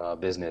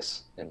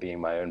business and being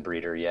my own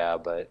breeder, yeah.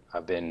 But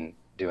I've been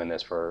doing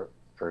this for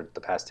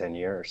the past 10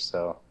 years.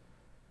 So,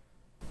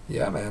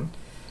 yeah, man.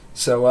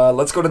 So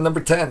let's go to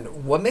number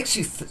 10. What makes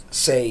you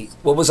say,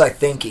 what was I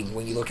thinking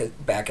when you look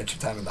back at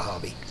your time in the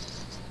hobby?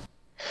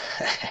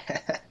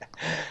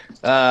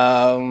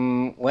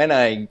 When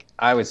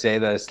I would say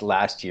this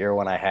last year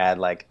when I had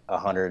like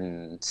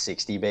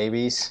 160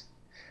 babies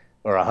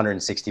or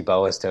 160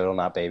 boas total,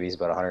 not babies,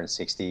 but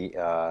 160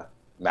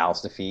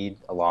 mouths to feed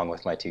along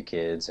with my 2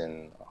 kids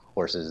and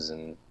horses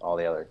and all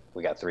the other,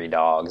 we got 3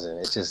 dogs, and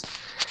it's just,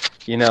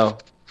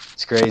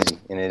 it's crazy,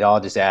 and it all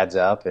just adds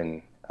up.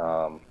 And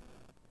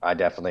I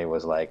definitely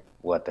was like,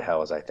 what the hell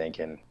was I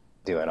thinking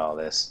doing all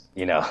this,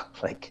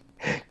 like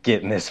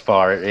getting this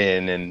far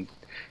in,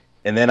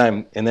 and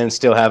then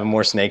still having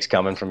more snakes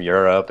coming from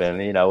Europe and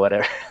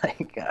whatever.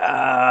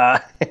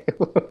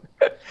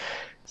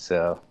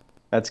 So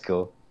that's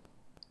cool.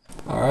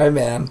 All right,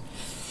 man.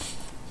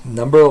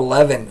 Number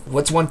 11.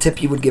 What's one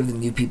tip you would give the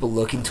new people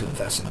looking to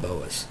invest in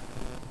boas?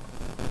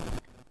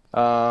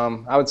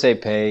 I would say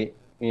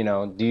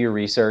do your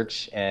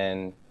research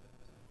and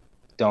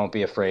don't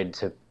be afraid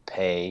to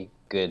pay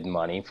good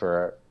money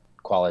for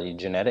quality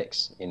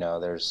genetics.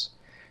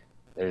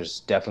 There's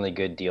definitely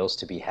good deals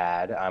to be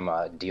had. I'm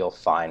a deal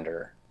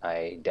finder.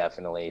 I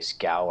definitely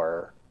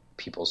scour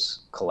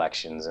people's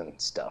collections and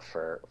stuff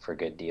for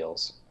good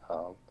deals.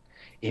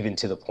 Even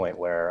to the point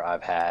where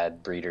I've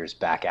had breeders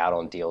back out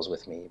on deals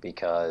with me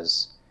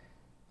because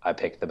I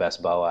picked the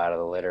best boa out of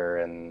the litter,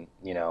 and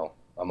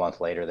a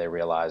month later they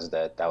realized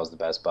that was the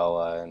best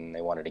boa and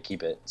they wanted to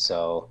keep it.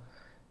 So,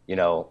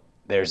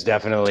 there's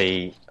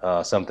definitely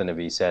something to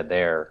be said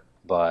there.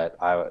 But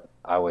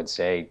I would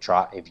say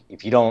try,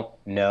 if you don't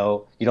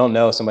know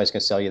somebody's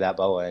gonna sell you that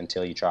boa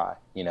until you try.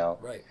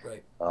 Right.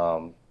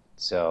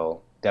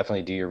 So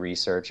definitely do your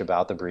research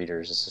about the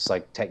breeders. It's just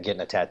like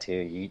getting a tattoo.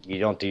 You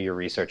don't do your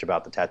research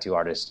about the tattoo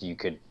artist, you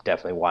could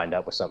definitely wind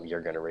up with something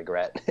you're going to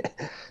regret.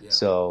 Yeah.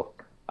 So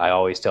I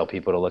always tell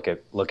people to look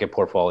at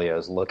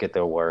portfolios, look at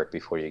their work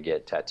before you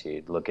get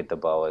tattooed, look at the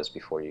boas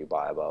before you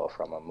buy a boa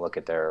from them, look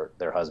at their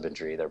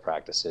husbandry, their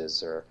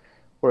practices, or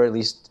at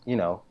least,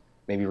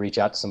 maybe reach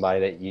out to somebody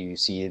that you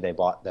see that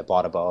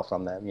bought a boa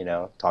from them,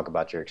 talk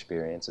about your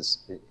experiences.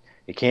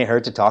 It can't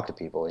hurt to talk to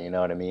people, you know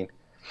what I mean?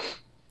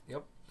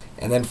 Yep.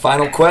 And then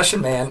final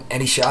question, man,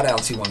 any shout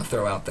outs you want to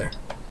throw out there?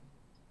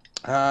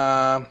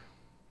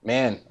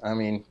 Man, I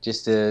mean,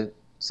 just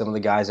some of the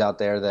guys out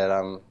there that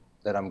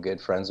I'm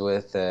good friends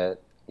with that,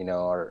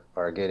 are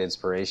a good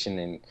inspiration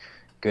and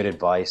good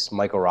advice.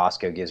 Michael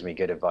Roscoe gives me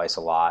good advice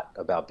a lot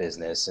about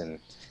business and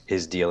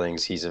his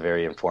dealings. He's a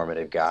very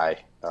informative guy.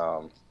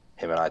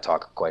 Him and I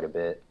talk quite a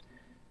bit.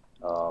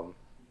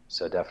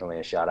 So definitely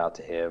a shout out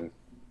to him.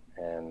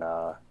 And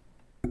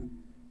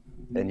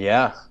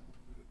yeah,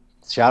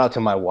 shout out to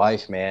my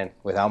wife, man.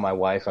 Without my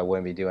wife, I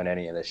wouldn't be doing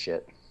any of this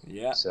shit.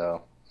 Yeah.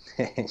 So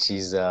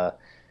she's the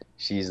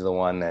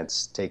one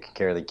that's taking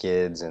care of the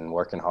kids and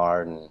working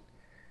hard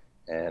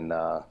and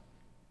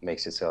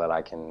makes it so that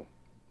I can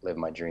live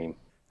my dream.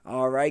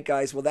 All right,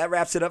 guys. Well, that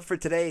wraps it up for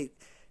today.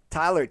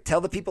 Tyler,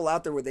 tell the people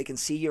out there where they can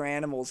see your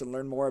animals and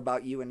learn more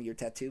about you and your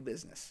tattoo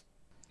business.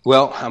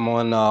 Well, I'm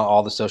on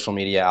all the social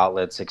media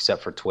outlets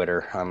except for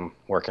Twitter. I'm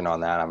working on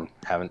that. I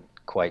haven't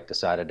quite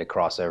decided to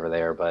cross over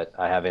there, but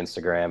I have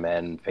Instagram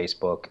and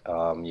Facebook.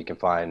 You can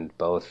find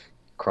both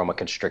Chroma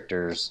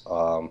Constrictors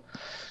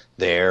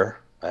there,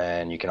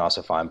 and you can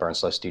also find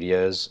Burnslow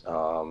Studios.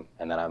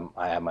 And then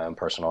I have my own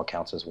personal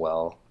accounts as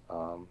well.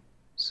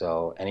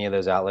 So any of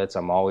those outlets,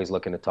 I'm always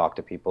looking to talk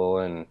to people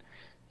and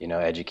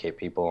educate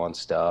people on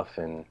stuff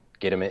and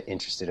get them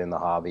interested in the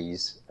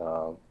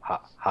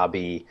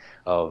hobby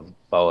of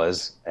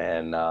boas.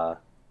 And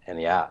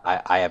yeah,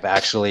 I have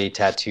actually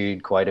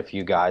tattooed quite a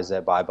few guys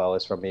that buy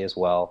boas from me as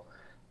well.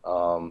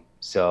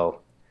 So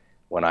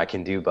when I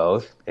can do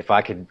both,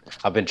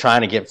 I've been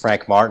trying to get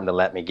Frank Martin to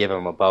let me give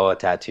him a boa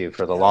tattoo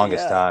for the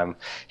longest time.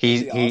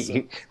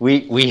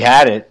 We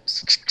had it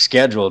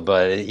scheduled,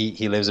 but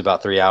he lives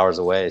about 3 hours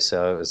away.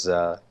 So it was,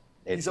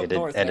 he's up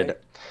north, right?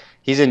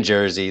 He's in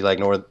Jersey, like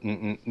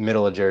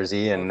middle of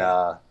Jersey.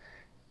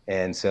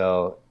 And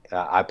so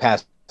I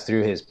passed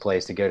through his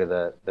place to go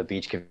to the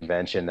beach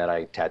convention that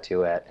I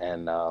tattoo at.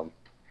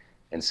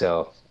 And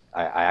so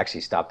I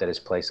actually stopped at his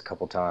place a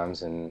couple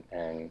times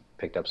and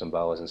picked up some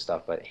boas and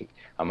stuff. But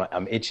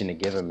I'm itching to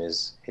give him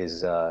his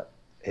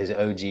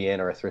OGN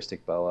or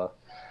Atheristic boa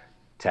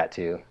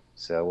tattoo.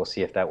 So we'll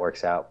see if that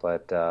works out.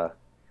 But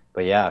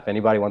yeah, if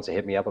anybody wants to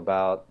hit me up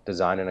about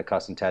designing a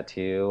custom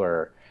tattoo,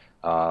 or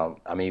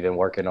I'm even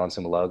working on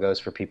some logos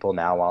for people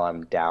now while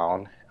I'm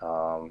down,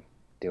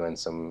 doing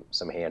some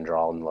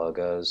hand-drawn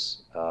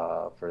logos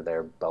for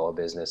their boa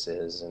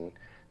businesses and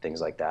things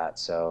like that.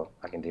 So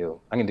I can do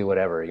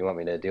whatever you want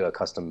me to do. A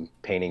custom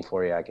painting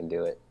for you, I can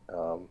do it,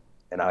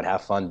 and I would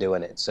have fun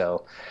doing it.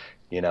 So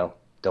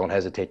don't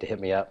hesitate to hit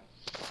me up.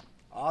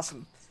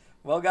 Awesome.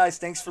 Well, guys,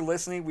 thanks for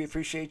listening. We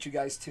appreciate you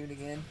guys tuning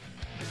in.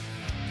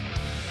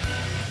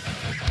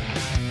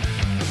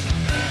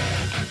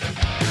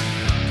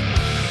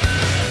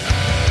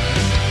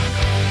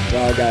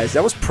 Well, guys,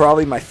 that was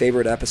probably my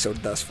favorite episode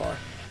thus far,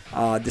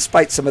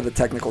 despite some of the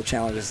technical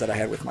challenges that I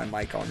had with my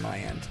mic on my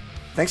end.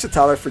 Thanks to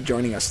Tyler for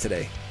joining us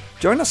today.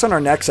 Join us on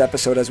our next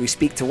episode as we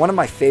speak to one of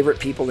my favorite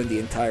people in the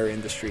entire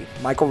industry,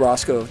 Michael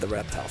Roscoe of the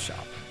Reptile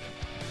Shop.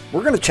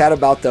 We're going to chat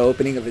about the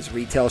opening of his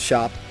retail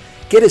shop,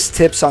 get his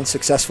tips on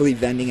successfully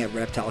vending at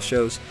reptile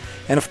shows,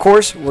 and of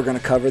course, we're going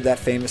to cover that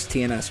famous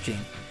TNS gene.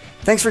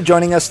 Thanks for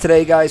joining us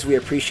today, guys. We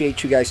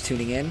appreciate you guys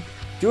tuning in.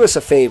 Do us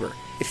a favor.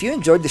 If you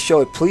enjoyed the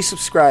show, please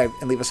subscribe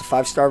and leave us a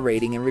 5-star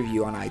rating and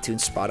review on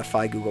iTunes,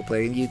 Spotify, Google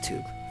Play, and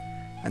YouTube.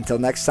 Until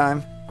next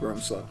time, grow 'em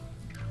slow.